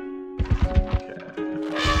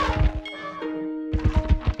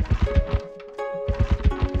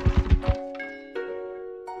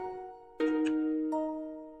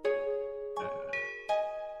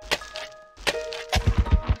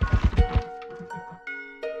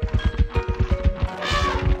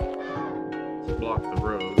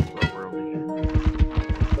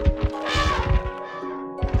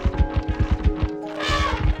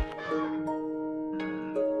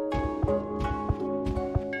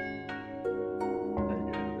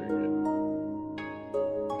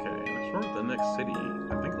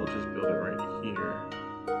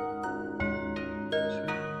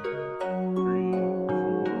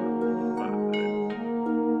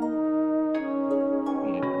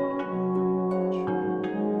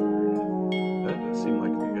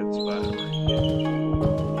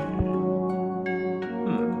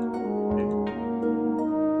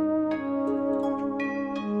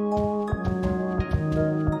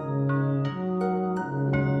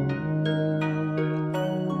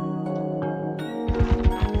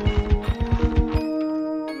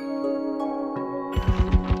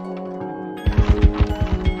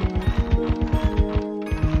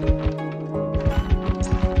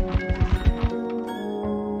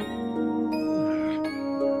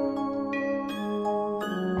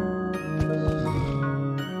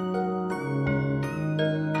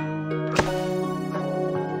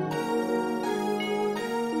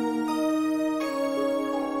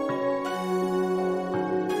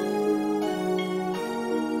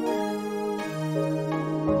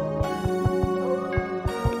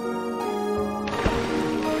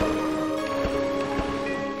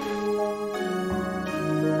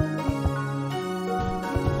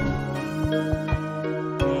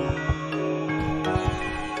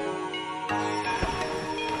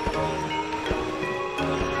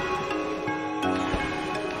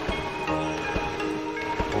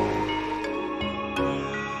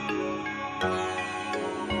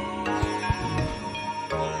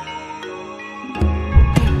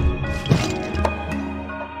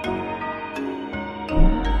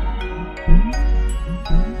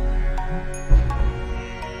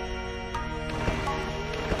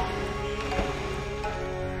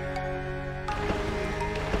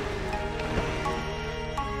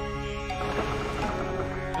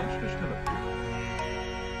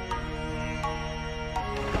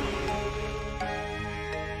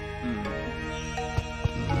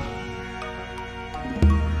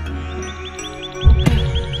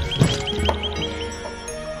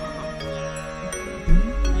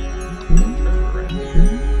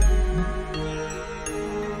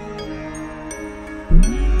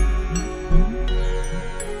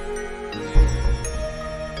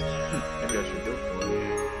 maybe I should go for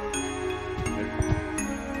it.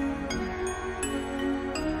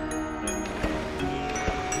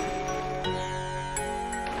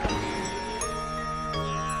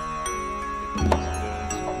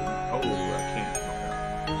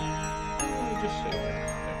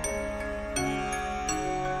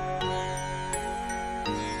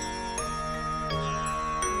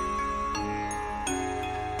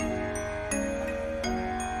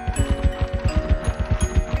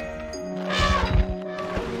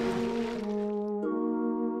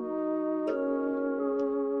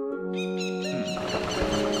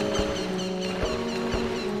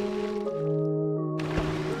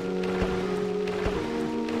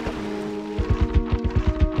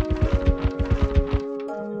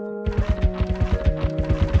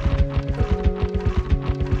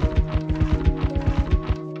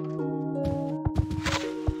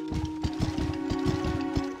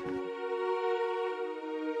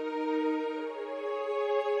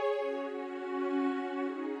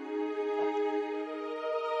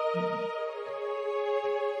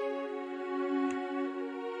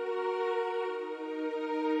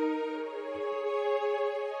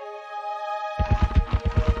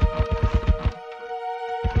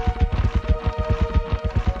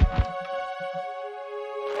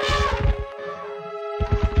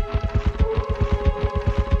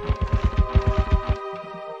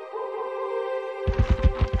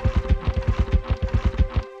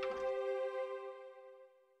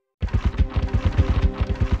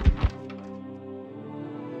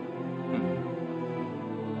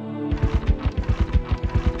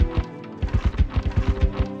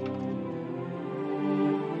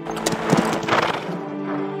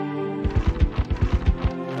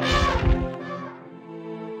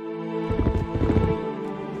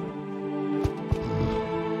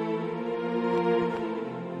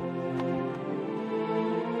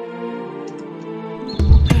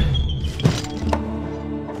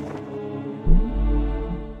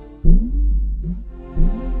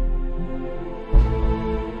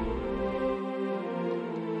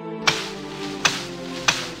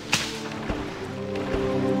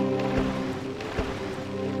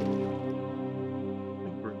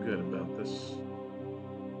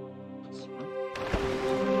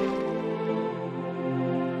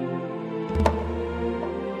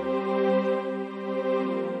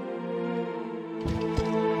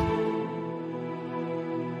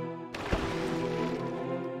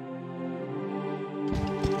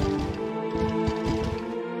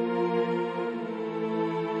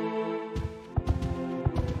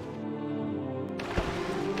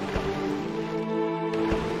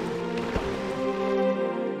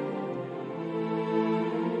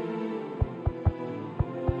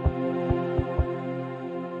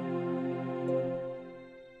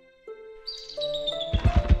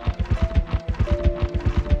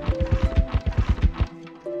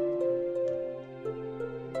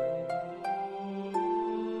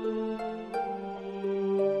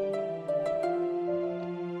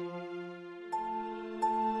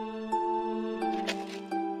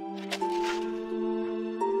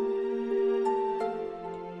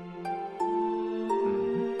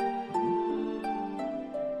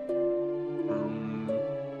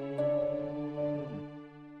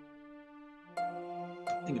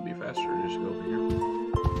 I think it'd be faster to just go over here.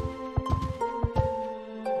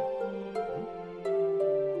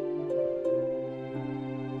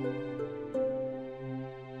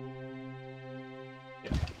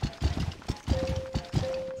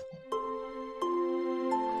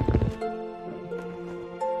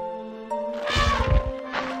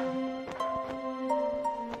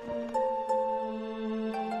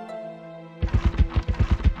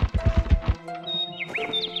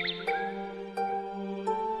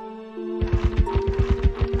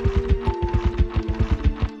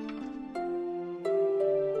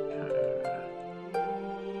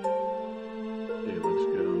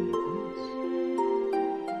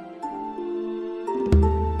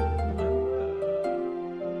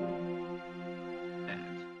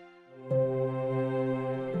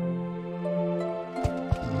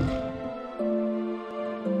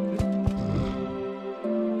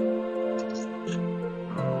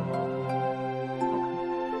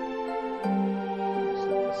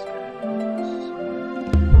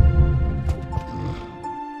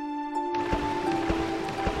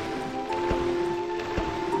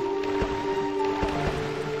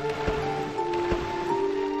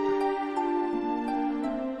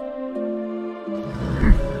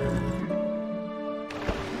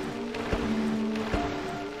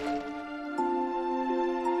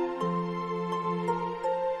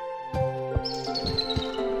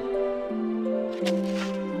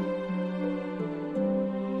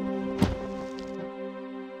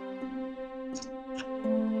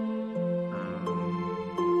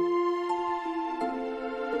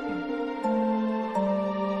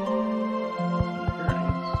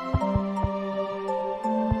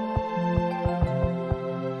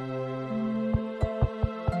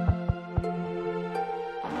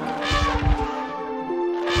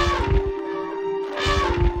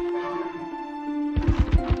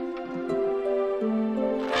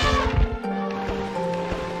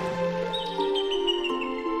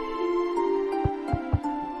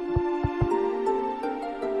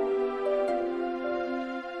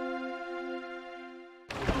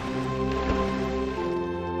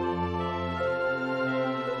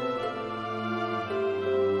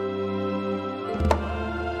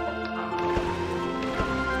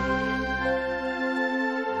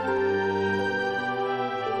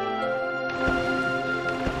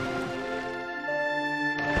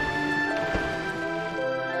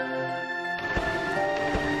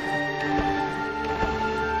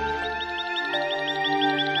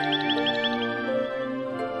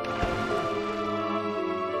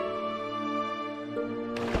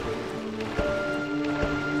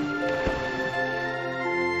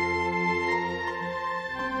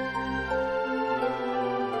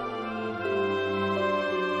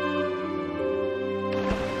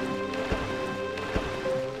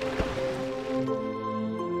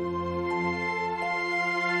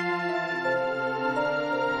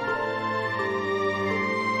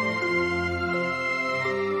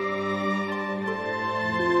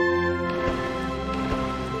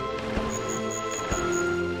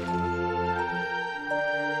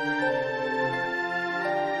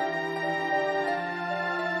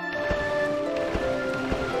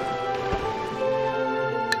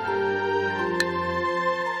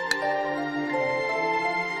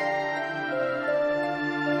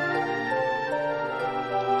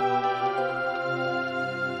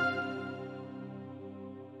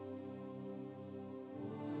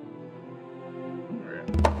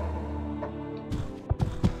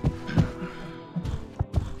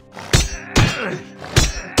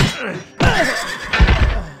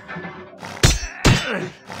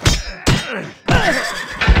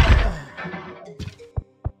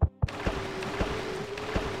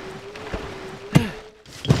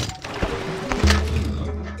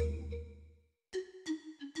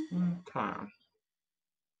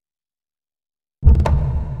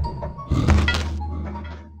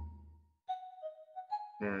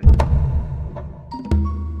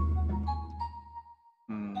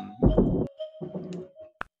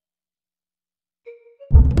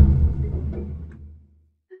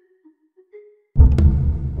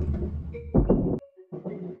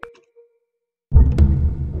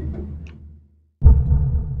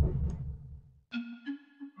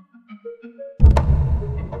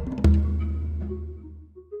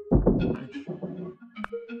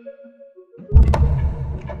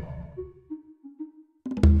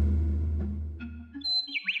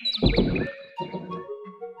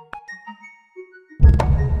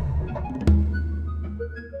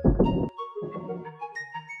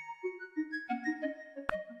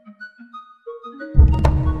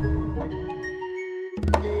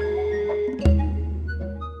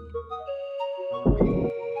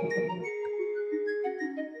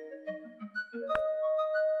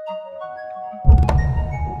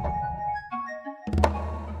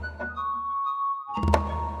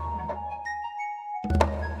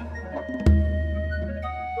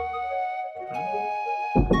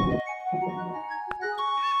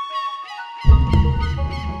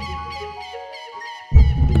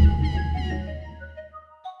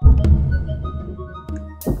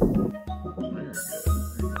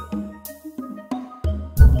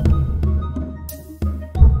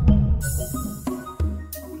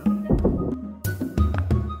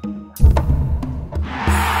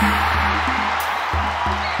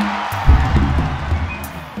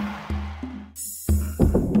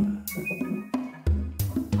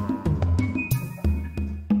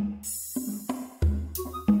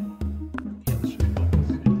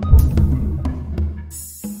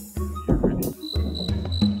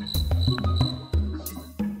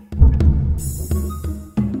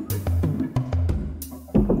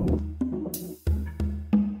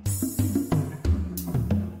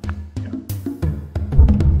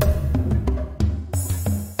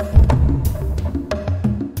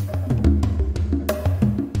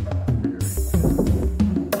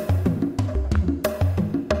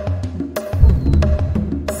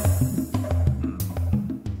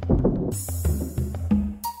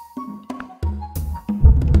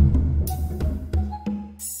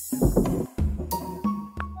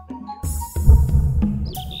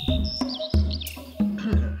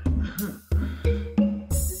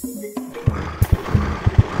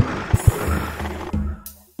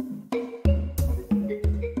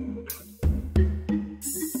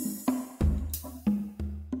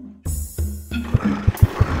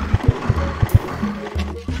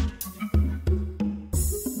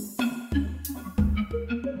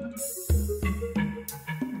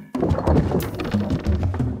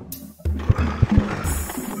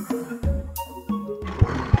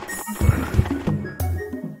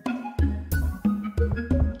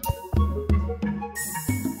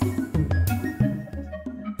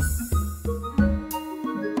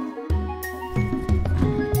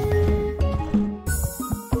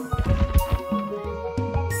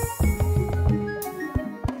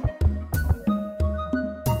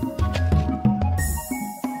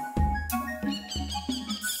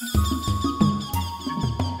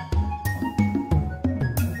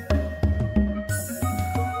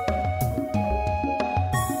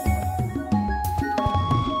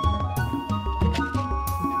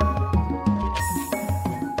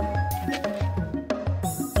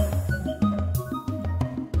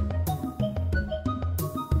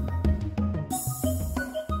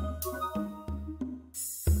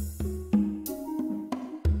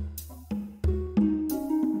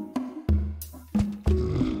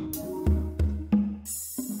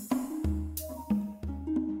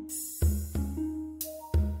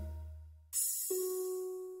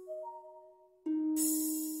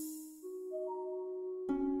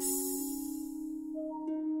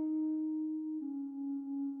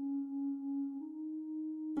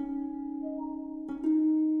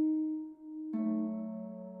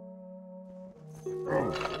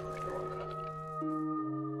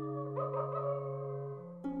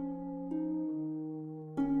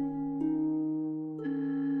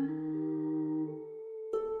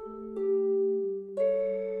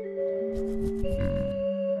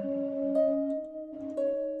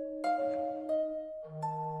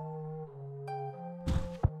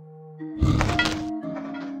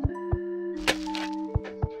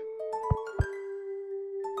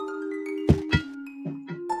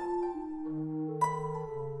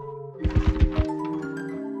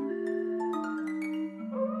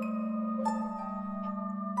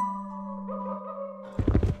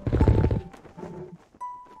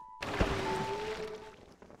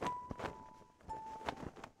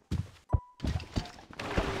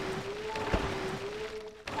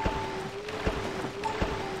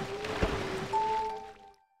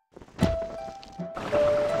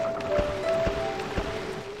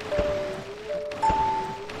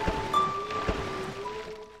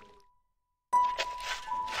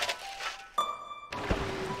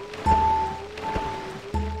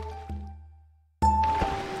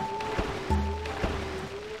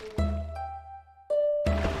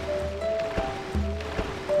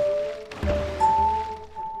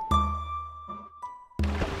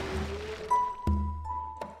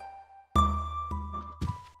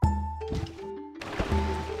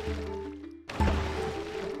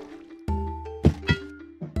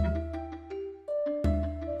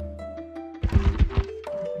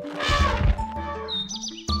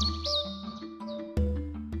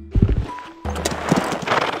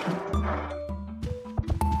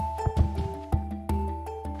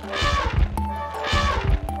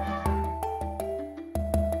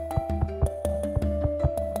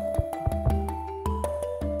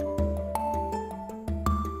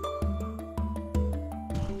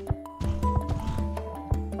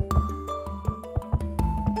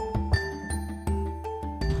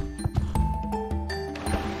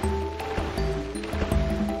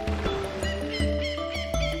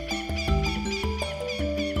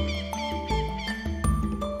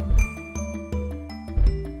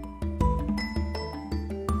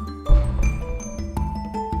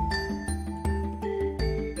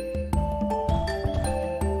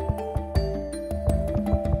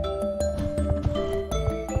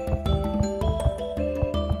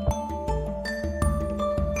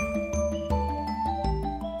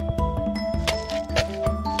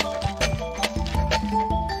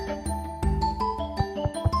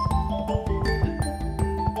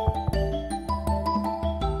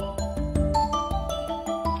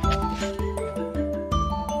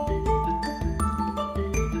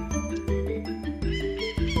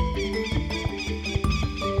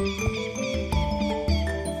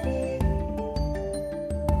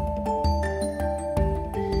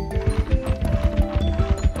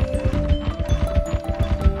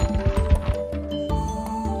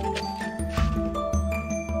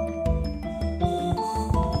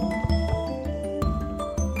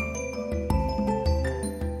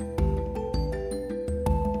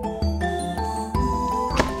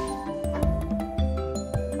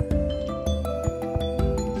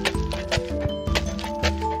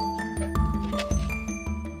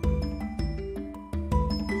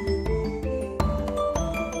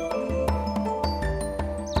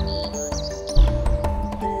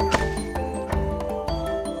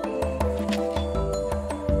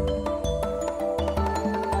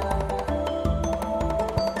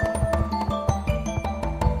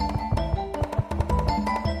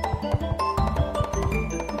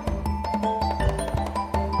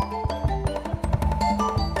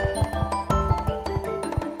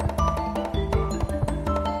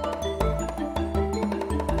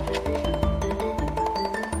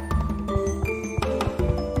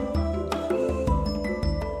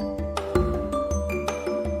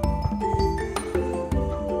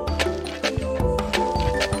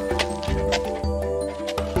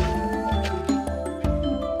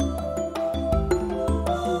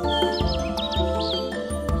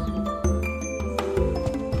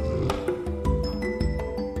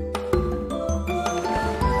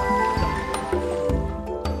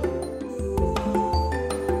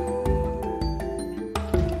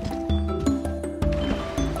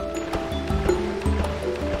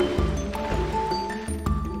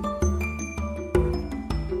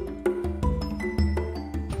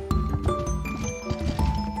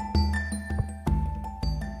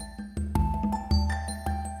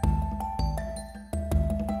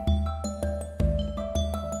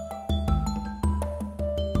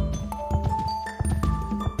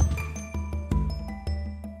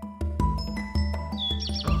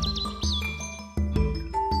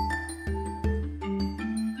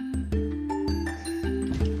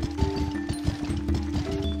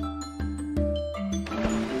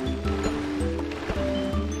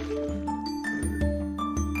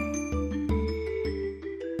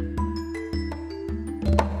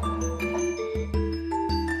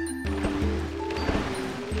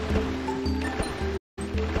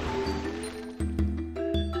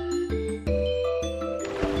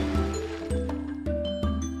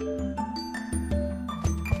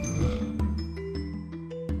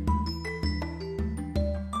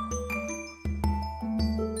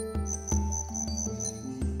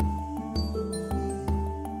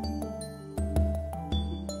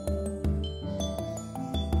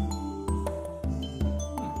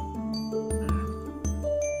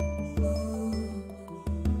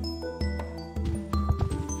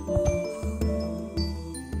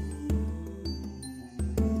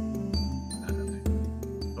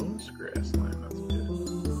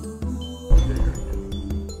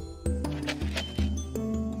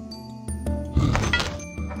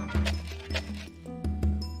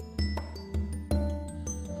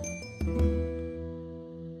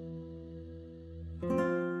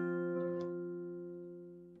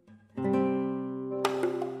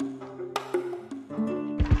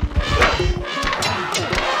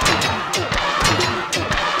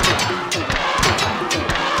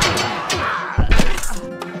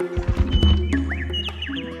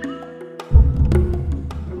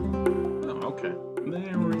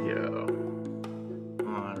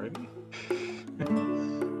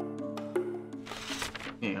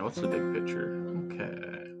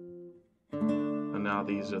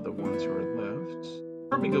 these are the ones who are left.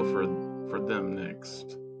 Probably go for them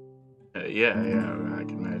next. Yeah, I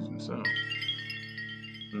can imagine so.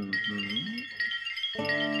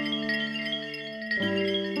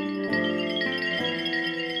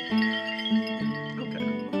 Okay.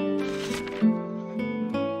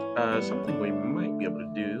 Something we might be able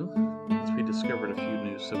to do, since we discovered a few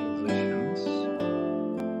new civilizations.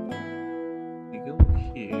 We go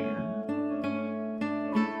here.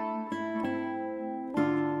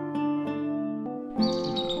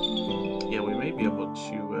 Yeah, we may be able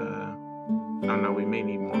to, I don't know, we may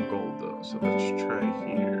need more gold though, so let's try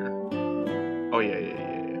here. Oh, yeah.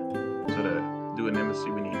 So to do an embassy,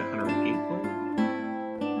 we need 108 gold?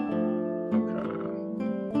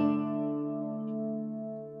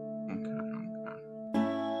 Okay.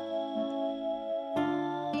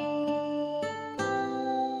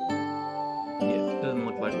 Yeah, it doesn't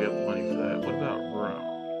look like we have money for that. What about Rome?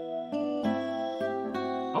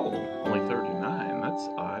 Oh, only 39. That's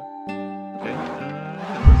odd. Okay,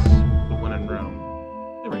 let's put one in Rome.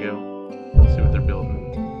 There we go. Let's see what they're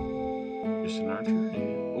building. Just an archer.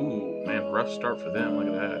 Ooh, man, rough start for them. Look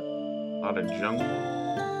at that. A lot of jungle.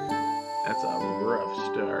 That's a rough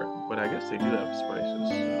start. But I guess they do have spices.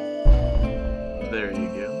 So. There you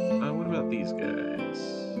go. What about these guys?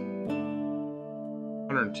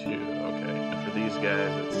 102. Okay. And for these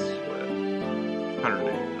guys, it's what? 108.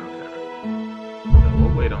 Okay. So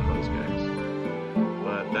we'll wait on those guys.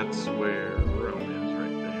 But that's where Rome is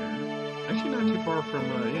right there. Actually, not too far from,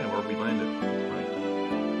 yeah, where we landed. Right.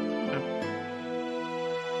 Yep.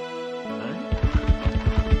 Alright.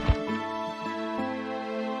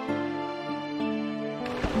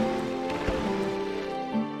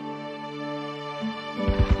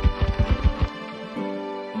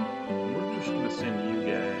 We're just going to send you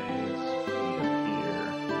guys over here.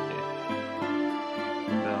 Yeah.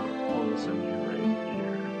 Now, we'll send you right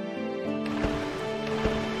here.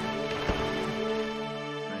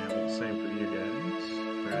 Same for you guys,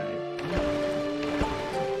 right?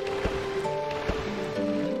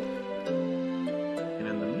 And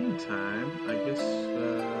in the meantime, I guess,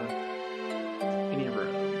 any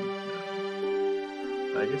room.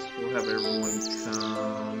 I guess we'll have everyone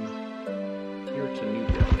come here to New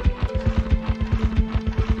Delhi.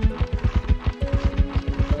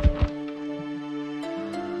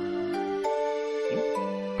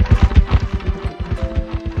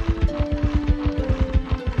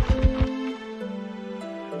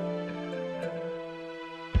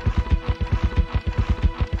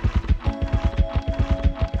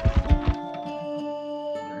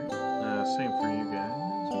 Same for you guys.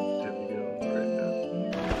 We'll have you go right down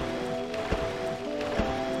here.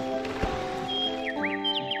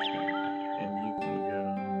 Okay. And you can go.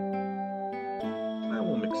 I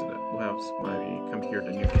will mix it up. We'll have somebody come here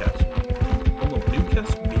to Newcastle. Oh no,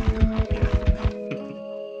 Newcastle be here. Yeah.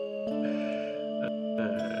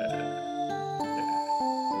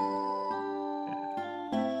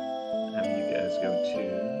 Have you guys go to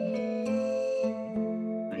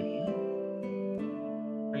right here.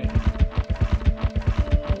 Right here.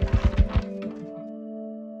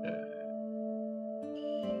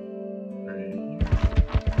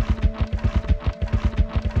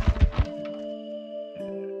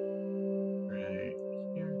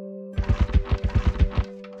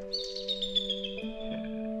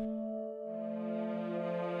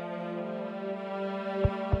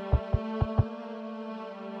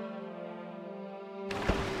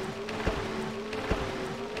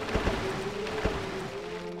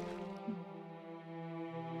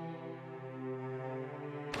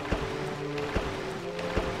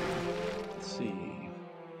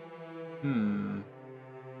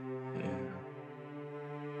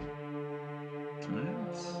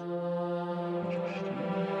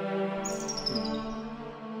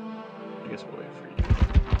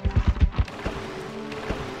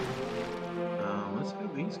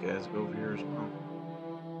 Guys go over here as well.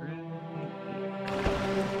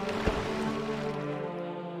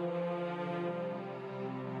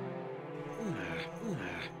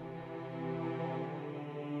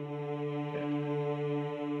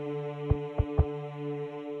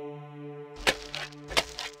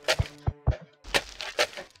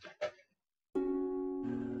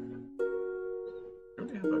 Do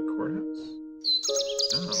we have a courthouse?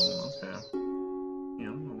 Oh, okay. Yeah,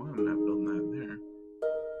 I don't know why I'm not building that there.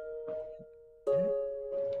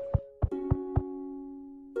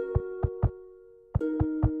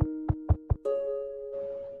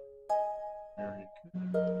 Very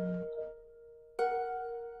good.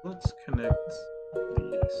 Let's connect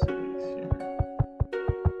these cities here.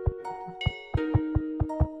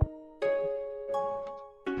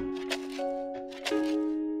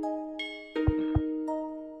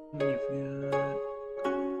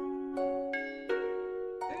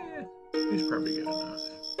 probably good enough.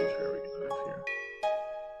 It's probably good enough here.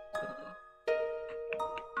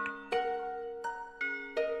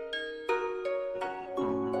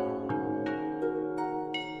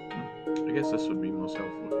 I guess this would be most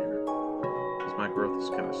helpful here, because my growth is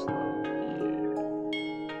kind of slow.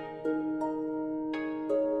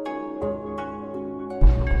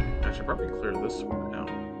 Yeah. I should probably clear this one out.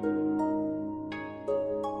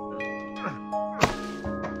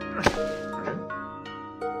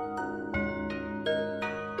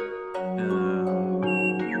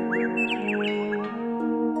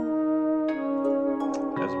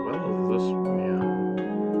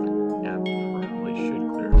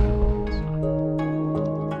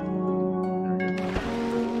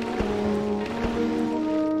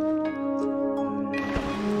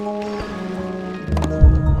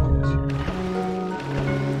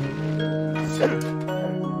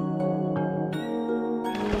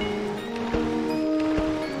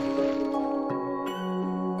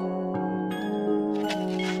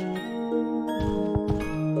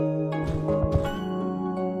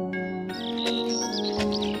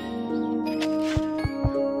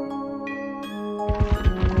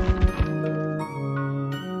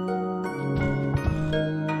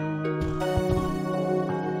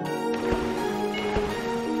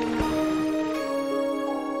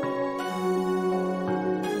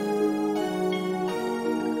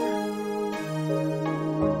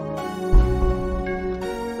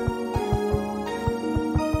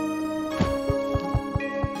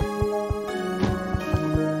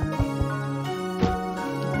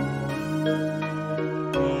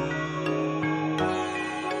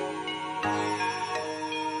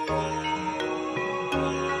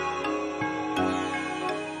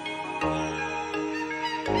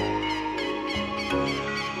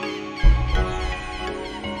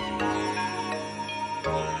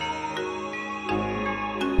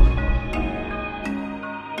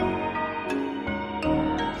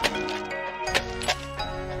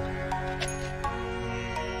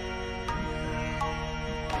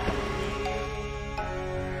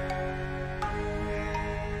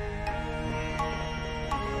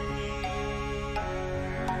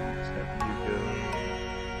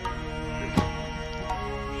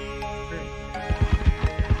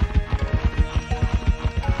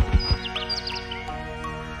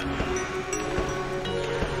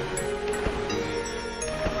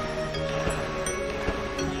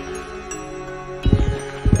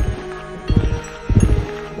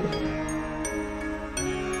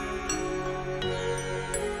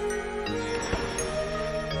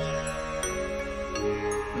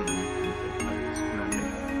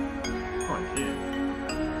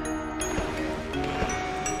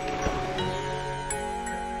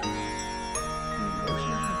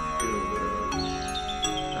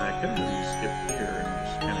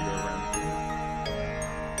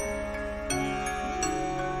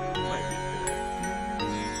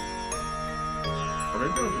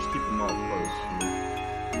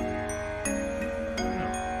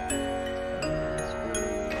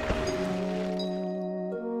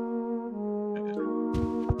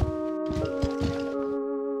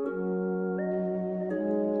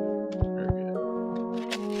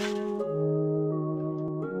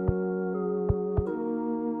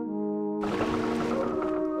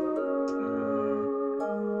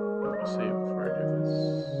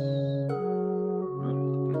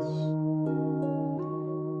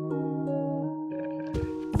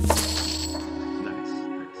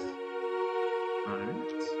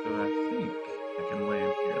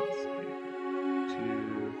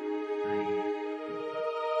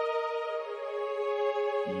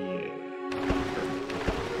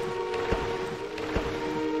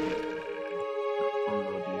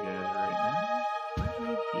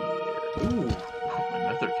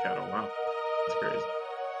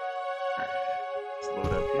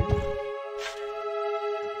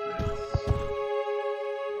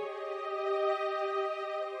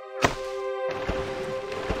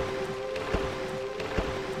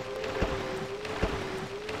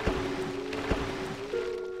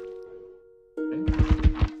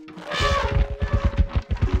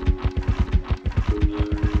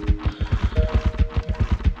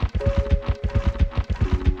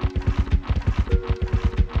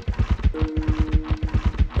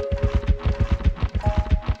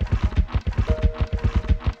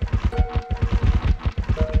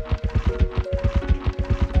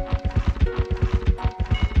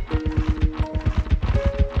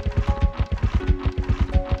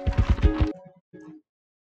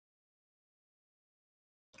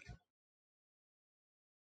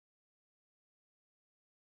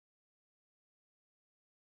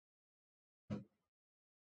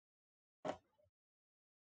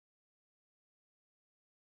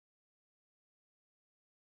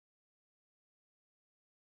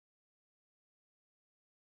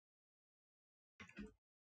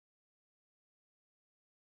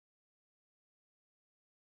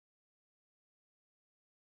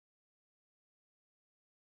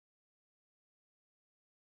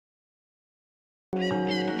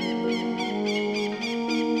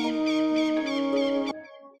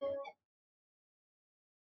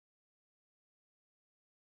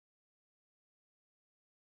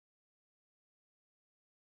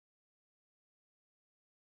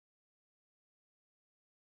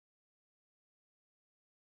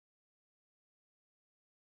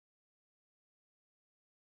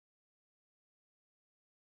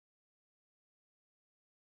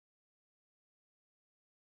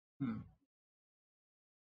 Hmm.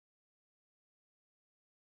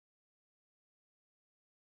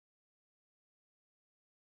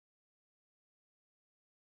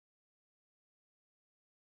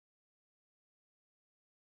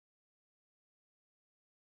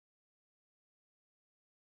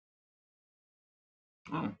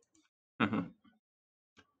 Oh.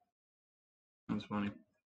 That's funny.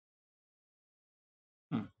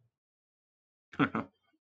 Hmm. Hmm.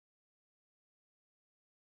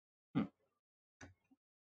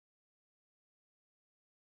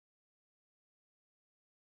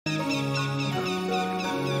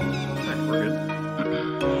 Alright, we're good.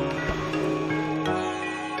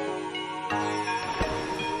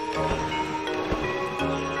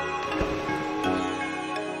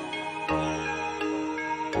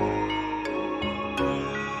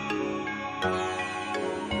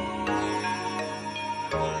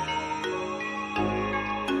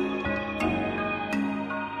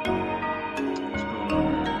 What's going on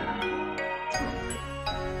here?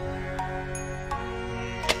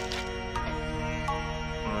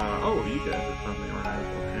 Oh, you guys are finally arrived.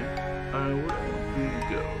 Okay. Where do we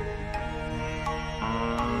go?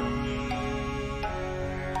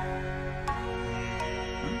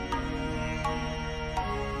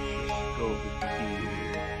 Just go over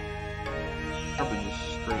here. Probably just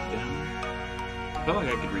straight down. I feel like I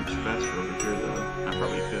could reach faster over here, though. I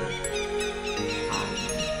probably could.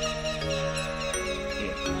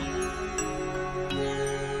 Yeah.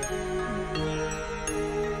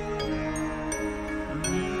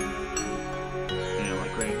 Yeah,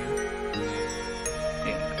 like right here.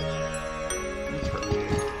 Yeah. That's right.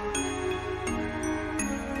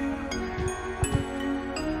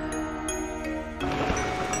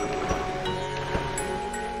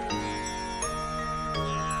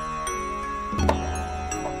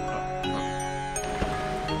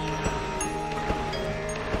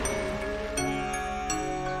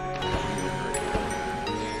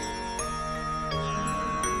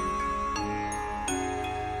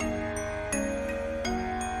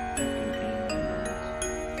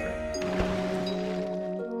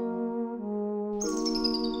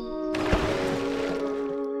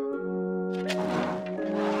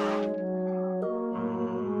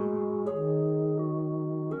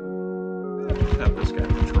 Have this guy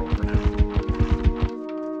control for now.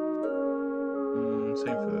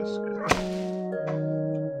 Same for this guy.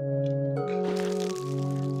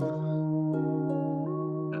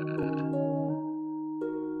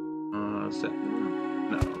 Set.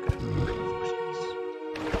 No, okay. Reinforcements.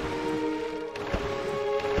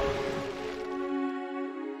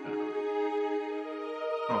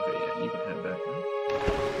 Okay, yeah, you can head back now.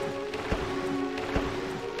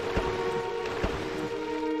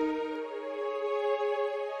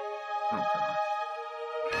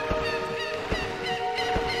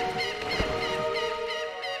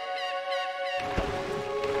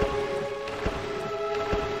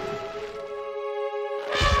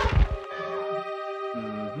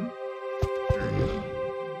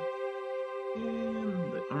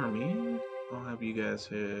 And the army, I'll have you guys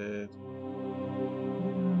head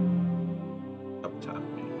up top.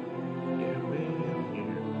 Yeah, way up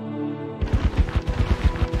here.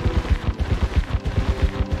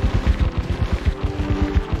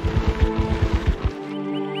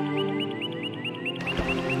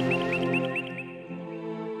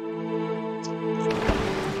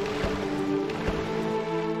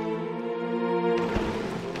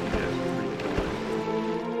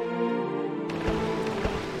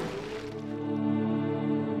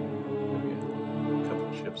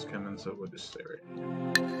 Coming, so we'll just stay right here.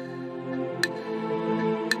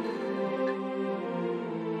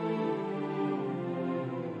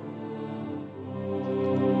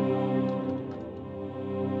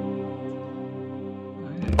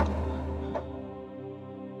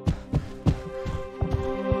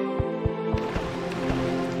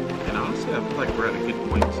 And honestly, I feel like we're at a good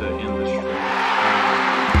point to end this stream.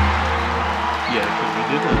 Yeah, because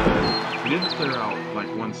we did clear out like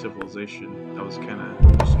one civilization that was kind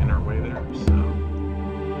of just in our way there, so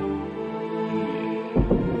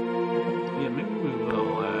yeah, maybe we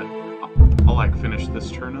will. I'll like finish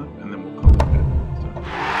this turn up and then we'll call it good. So.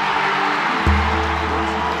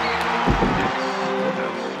 Yes.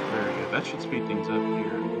 that should speed things up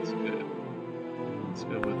here. That's good. Let's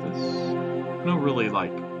go with this. No really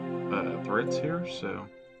like threats here, so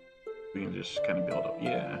we can just kind of build up.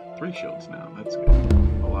 Yeah, 3 shields now. That's good.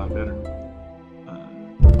 A lot better. Yeah.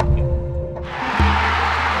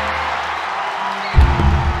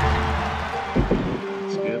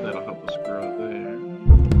 That's good. That'll help us grow there.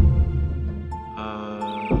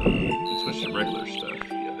 You can switch to regular stuff.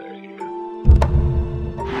 Yeah, there you go.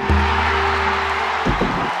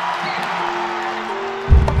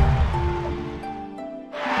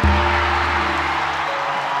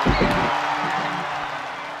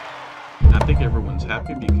 I think everyone's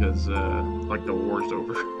happy because, like, the war's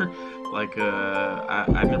over. Like,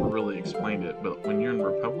 I never really explained it, but when you're in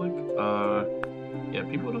Republic, yeah,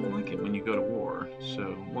 people don't like it when you go to war.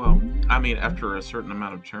 So, well, I mean, after a certain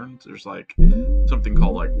amount of turns, there's, like, something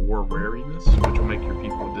called, like, war wariness, which will make your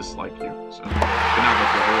people dislike you. So, but now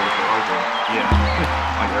that the wars are over, yeah,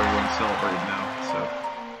 like, everyone's celebrating now, so,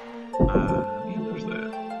 yeah, there's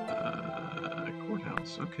that.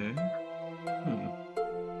 Courthouse, okay.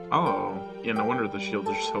 Oh, yeah, no wonder the shields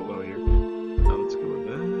are so low here. Let's go with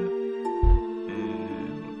that.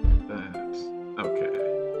 And that. Okay.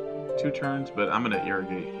 2 turns, but I'm going to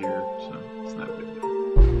irrigate here, so it's not a big deal.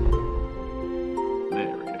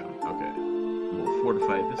 There we go. Okay. We'll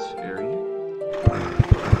fortify this area.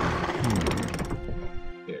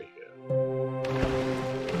 There you go.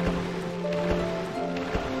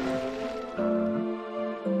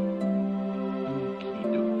 Okie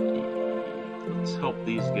dokie. Let's help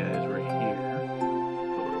these guys right here.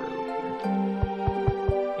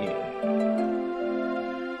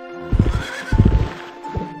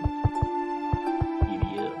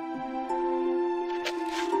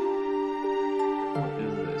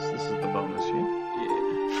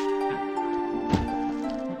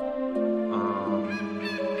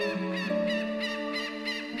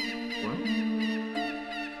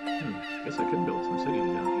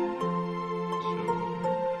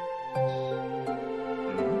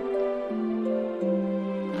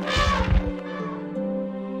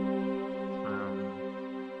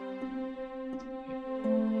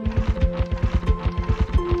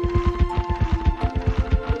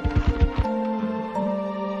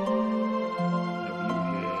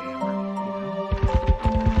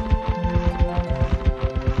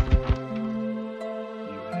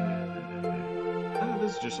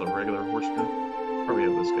 Just a regular horseman. Probably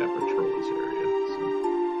have this guy patrol this area, so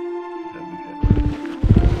that'd be good.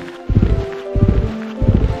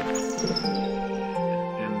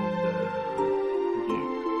 And you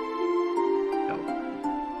help.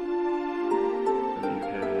 And you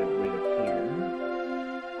head way up here.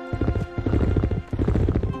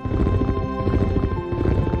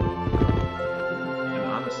 And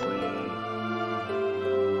honestly,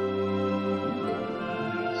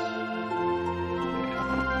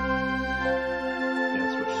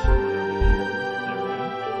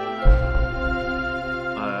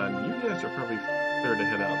 probably fair to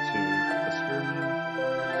head out to the Spearman,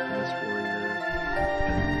 and this warrior,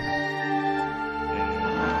 and this,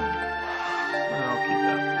 and I'll keep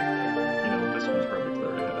that one. You know, this one's probably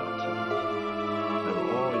clear to head out to. Have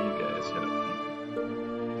all you guys head up here.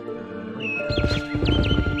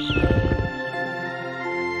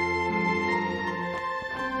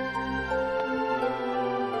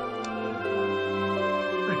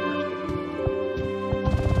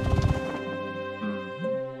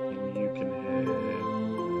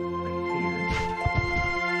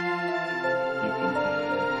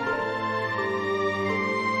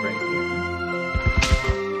 Right here.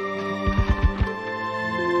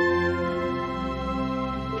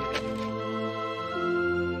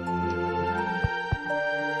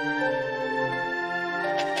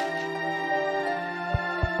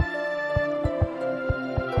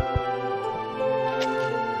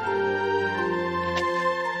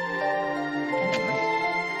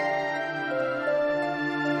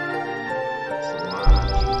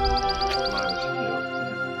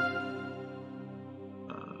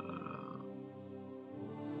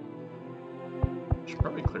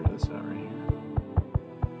 Probably clear this out right here.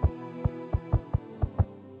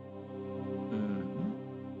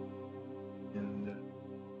 And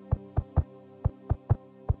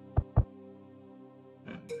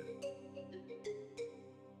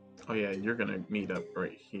oh yeah, and you're gonna meet up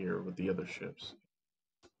right here with the other ships.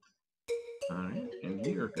 Alright, and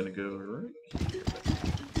you're gonna go right here.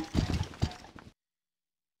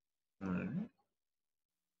 Alright.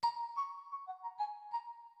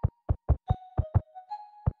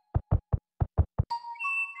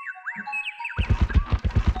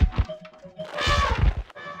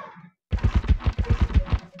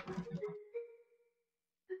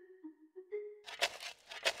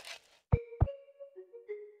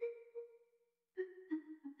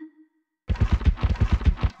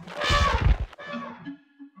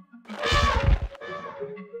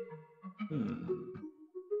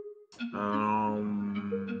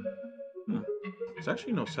 There's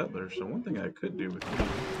actually no settlers, so one thing I could do with you,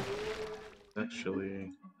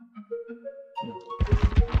 actually,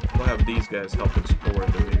 we'll have these guys help explore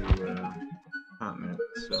the new continent.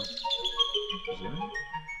 So, yeah,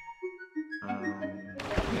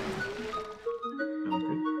 sounds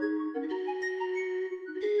good.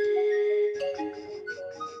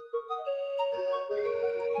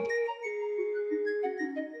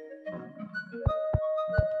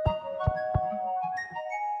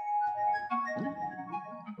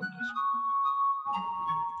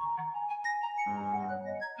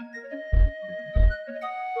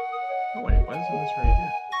 Oh wait, why isn't this right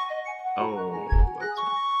here? Oh,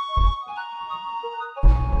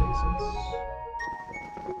 that makes sense.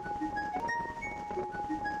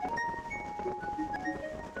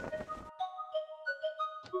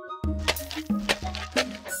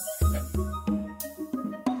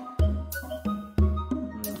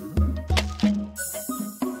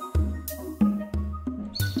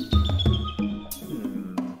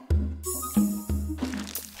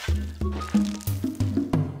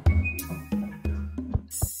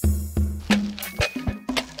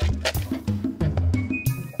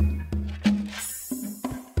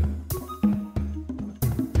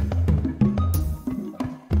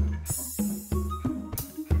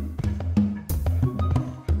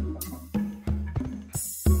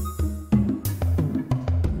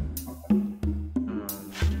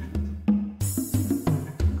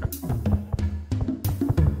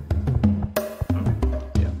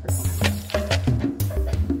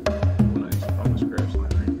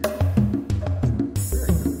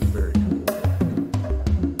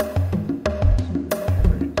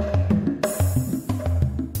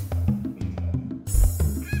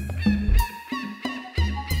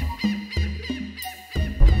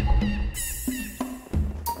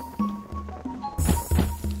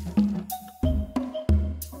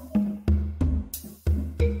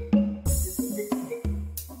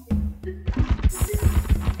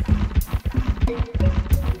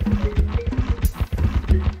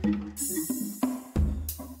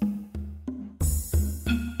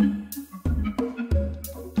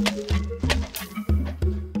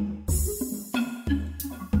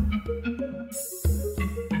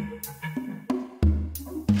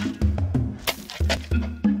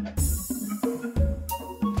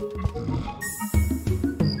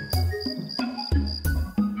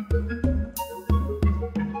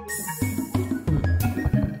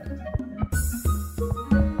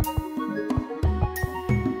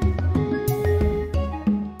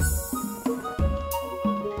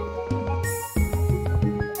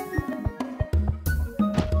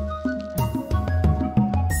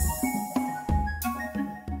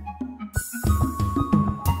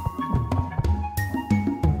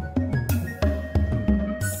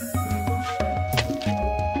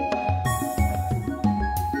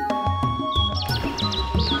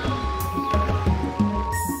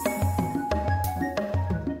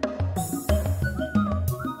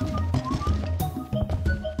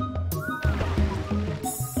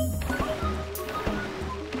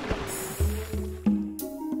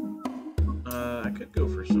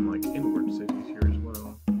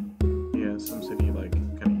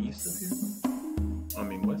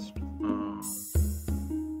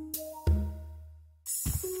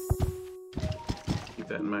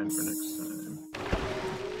 That in mind for next time.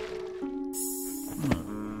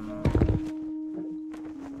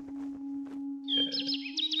 Yeah.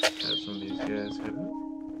 Have some of these guys head up.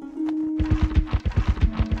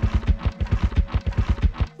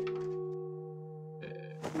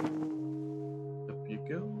 Up you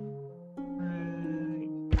go.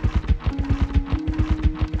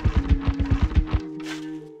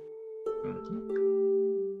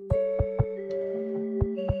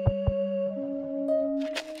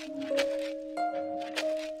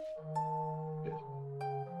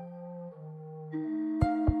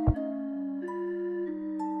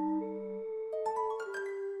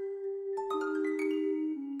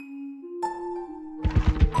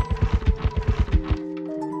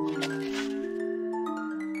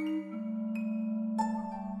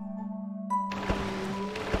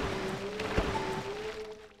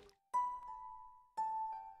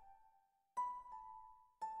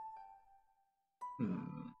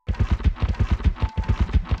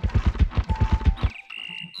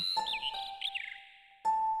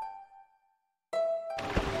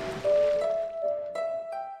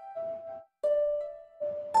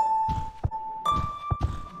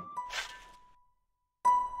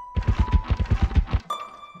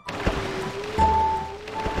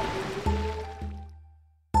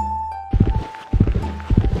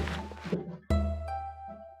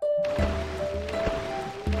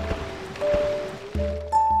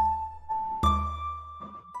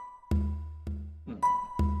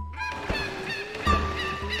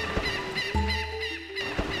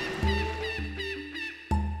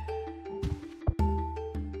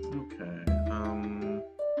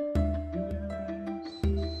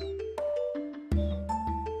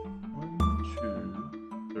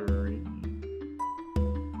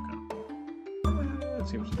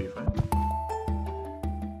 seems to be fine.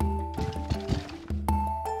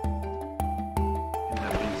 And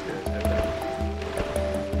have these guys head down.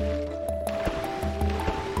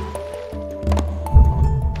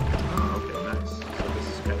 Oh, okay, nice. So this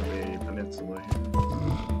is kind of a peninsula here.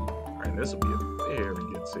 Alright, this will be a very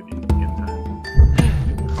good city in time.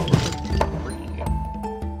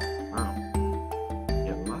 Wow.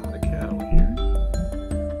 Yeah, a lot of cattle here.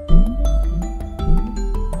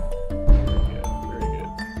 Very good.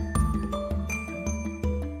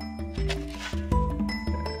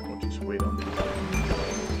 And we'll just wait on these guys.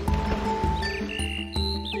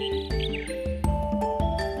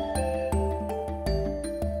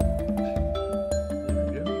 There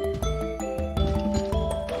we go.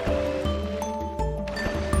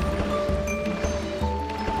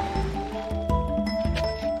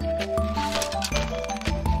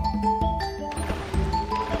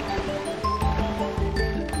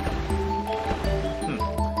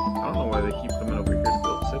 I don't know why they keep coming over here to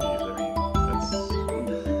build cities. I mean, that's it's gonna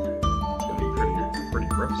be pretty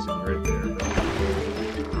rough city right there. But I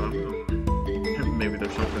don't know. Maybe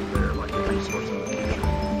there's something there, like a resource in the future.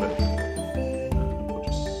 But we'll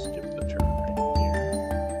just skip the turn right here.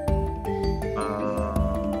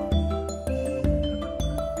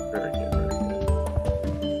 Very good, very good.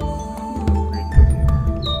 Upgrade here.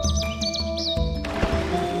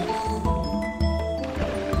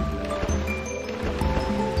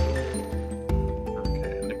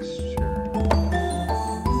 Okay, next turn.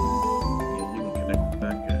 Yeah, you can connect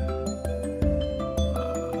back in.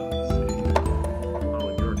 Let's see. Oh,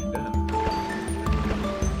 you're already done.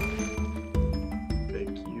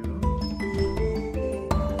 Thank you.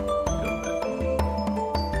 Got that.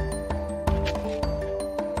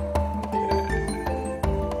 Okay.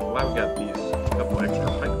 Well, I've got these couple extra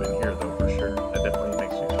pikemen here, though, for sure. That definitely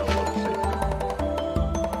makes you feel a little safer.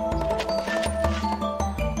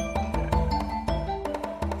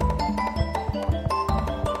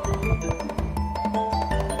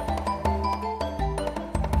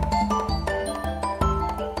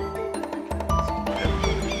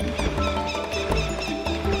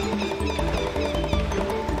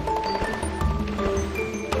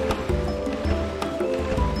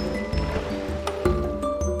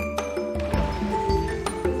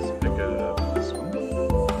 Let's pick up this one.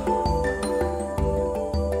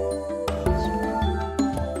 This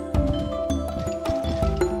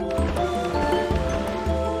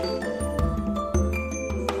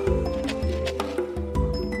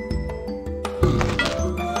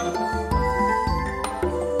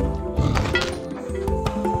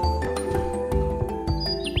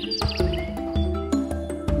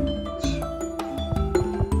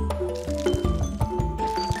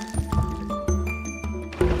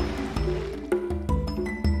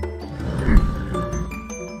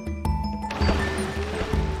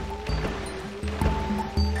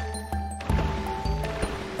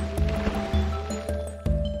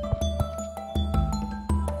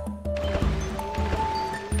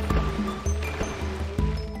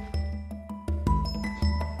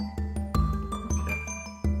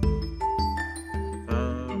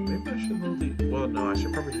maybe I should load the. Well, no, I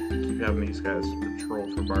should probably keep having these guys patrol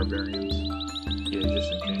for barbarians. Yeah,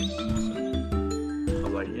 just in case. So, I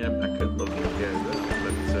was like, yeah, I could load these guys up,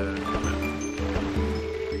 but no.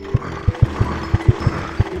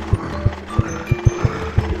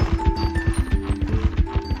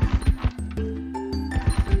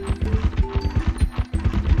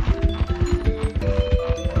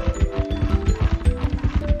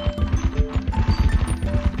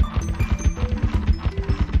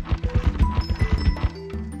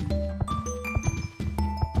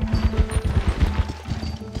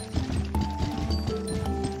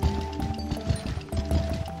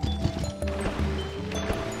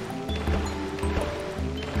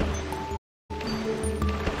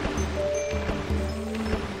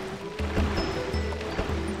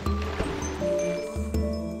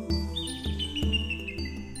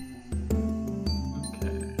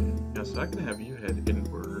 So I can have you head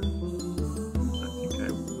inward. I think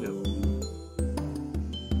I will.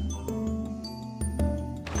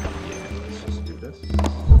 Yeah, let's just do this.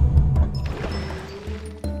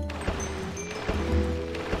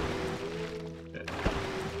 Okay.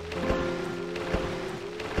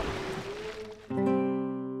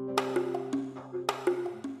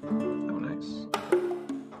 Oh, nice.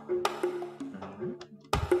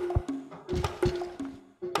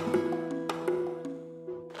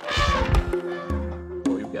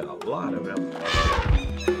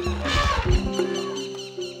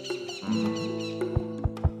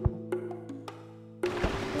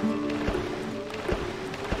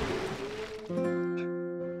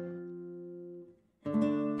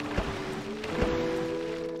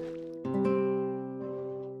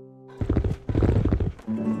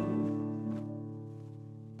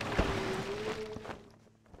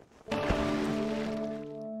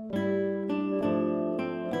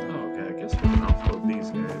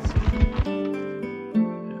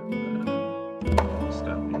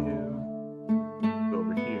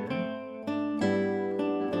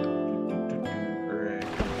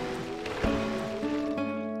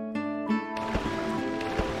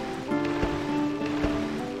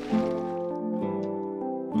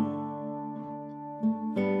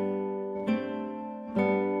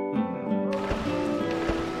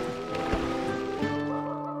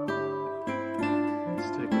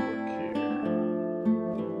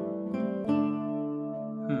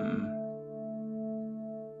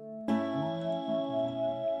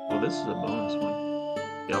 this is a bonus one.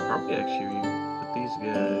 Yeah, I'll probably actually put these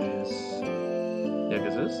guys. Yeah,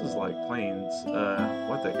 because this is like plains.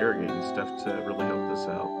 We'll have to irrigate and stuff to really help this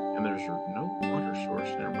out. And there's no water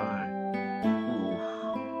source nearby. Ooh.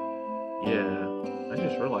 Yeah, I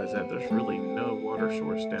just realized that there's really no water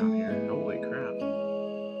source down here. Holy crap.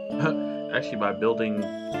 Actually, by building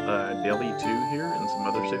Delhi 2 here and some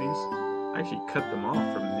other cities, I actually cut them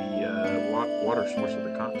off from the water source of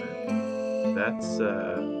the continent. That's,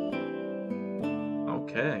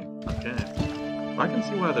 okay. Well, I can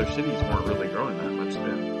see why their cities weren't really growing that much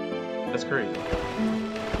then. That's crazy.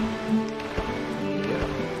 Yeah,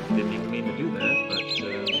 didn't even mean to do that, but,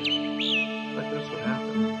 like that's what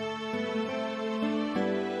happened.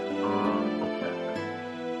 Okay.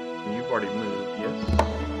 You've already moved, yes?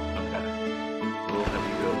 Okay. We'll have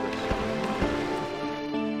you build this.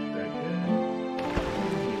 Very good.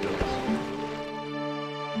 You build this.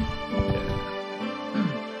 Okay.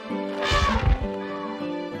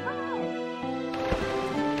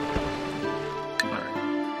 Alright.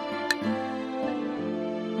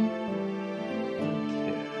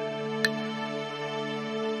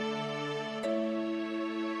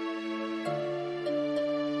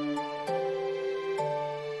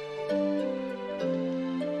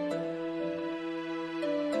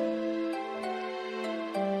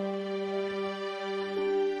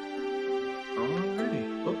 Alrighty.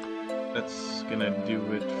 Well, that's gonna do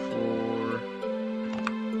it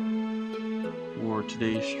for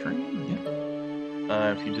today's stream.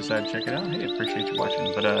 Yeah. If you decide to check it out, hey, appreciate you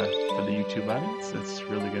watching. But for the YouTube audience, that's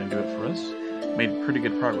really gonna do it for us. Made pretty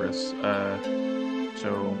good progress.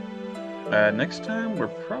 So next time we're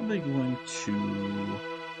probably going to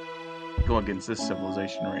go against this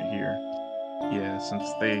civilization right here. Yeah,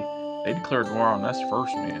 since they declared war on us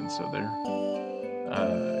first, man. So they're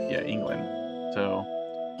yeah, England. So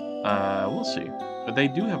we'll see. But they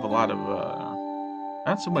do have a lot of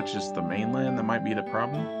not so much just the mainland that might be the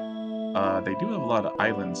problem. They do have a lot of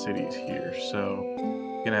island cities here, so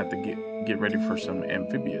you're gonna have to get ready for some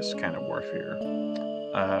amphibious kind of warfare.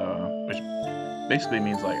 Which basically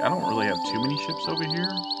means like I don't really have too many ships over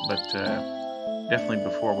here, but definitely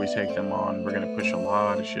before we take them on, we're gonna push a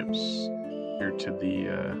lot of ships here to the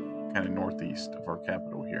kind of northeast of our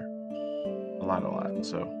capital here. A lot.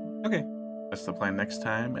 So okay, that's the plan next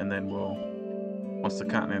time, and then once the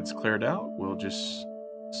continent's cleared out, we'll just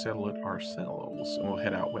settle it ourselves, and we'll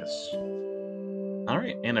head out west. All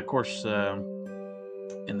right, and of course,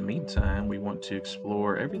 in the meantime, we want to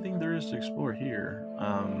explore everything there is to explore here.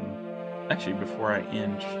 Actually, before I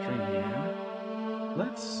end stream here,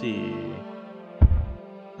 let's see.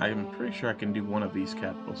 I'm pretty sure I can do one of these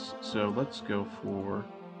capitals. So let's go for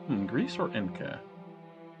Greece or Inca.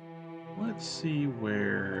 Let's see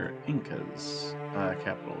where Inca's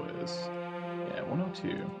capital is. Yeah, 102.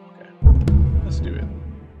 Okay, let's do it.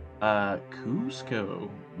 Cusco.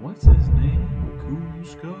 What's his name?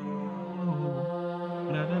 Cusco.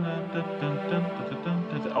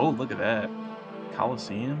 Oh, look at that.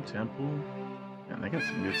 Colosseum, Temple. And they got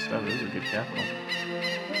some good stuff. This is a good capital.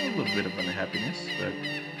 A little bit of unhappiness, but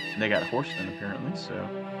they got Horston apparently, so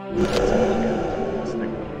let's take a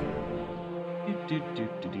look.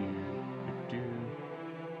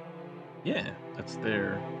 Yeah, that's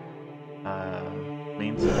their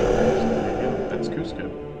main city. There you go. That's Cusco.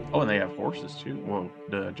 Oh, and they have horses too. Whoa,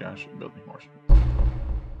 duh, Josh, building horses.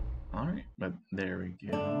 Alright, but there we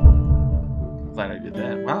go. Glad I did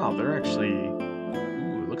that. Wow, they're actually...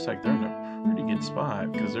 Ooh, it looks like they're in a pretty good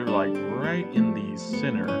spot, because they're like right in the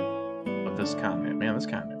center of this continent. Man, this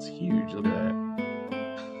continent's huge. Look at that.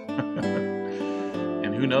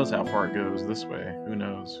 And who knows how far it goes this way. Who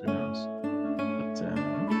knows? But,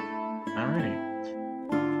 alrighty.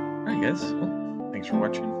 Alright, guys. Well, thanks for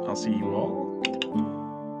watching. I'll see you all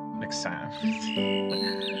next time.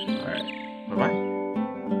 Alright. Bye-bye.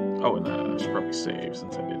 Oh, and I should probably save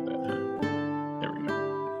since I did that. There we go.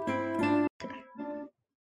 Okay.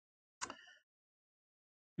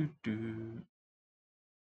 Doo-doo.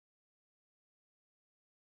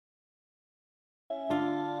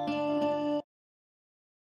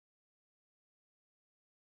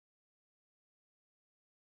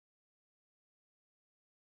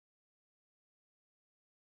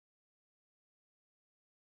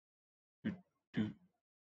 Doo-doo.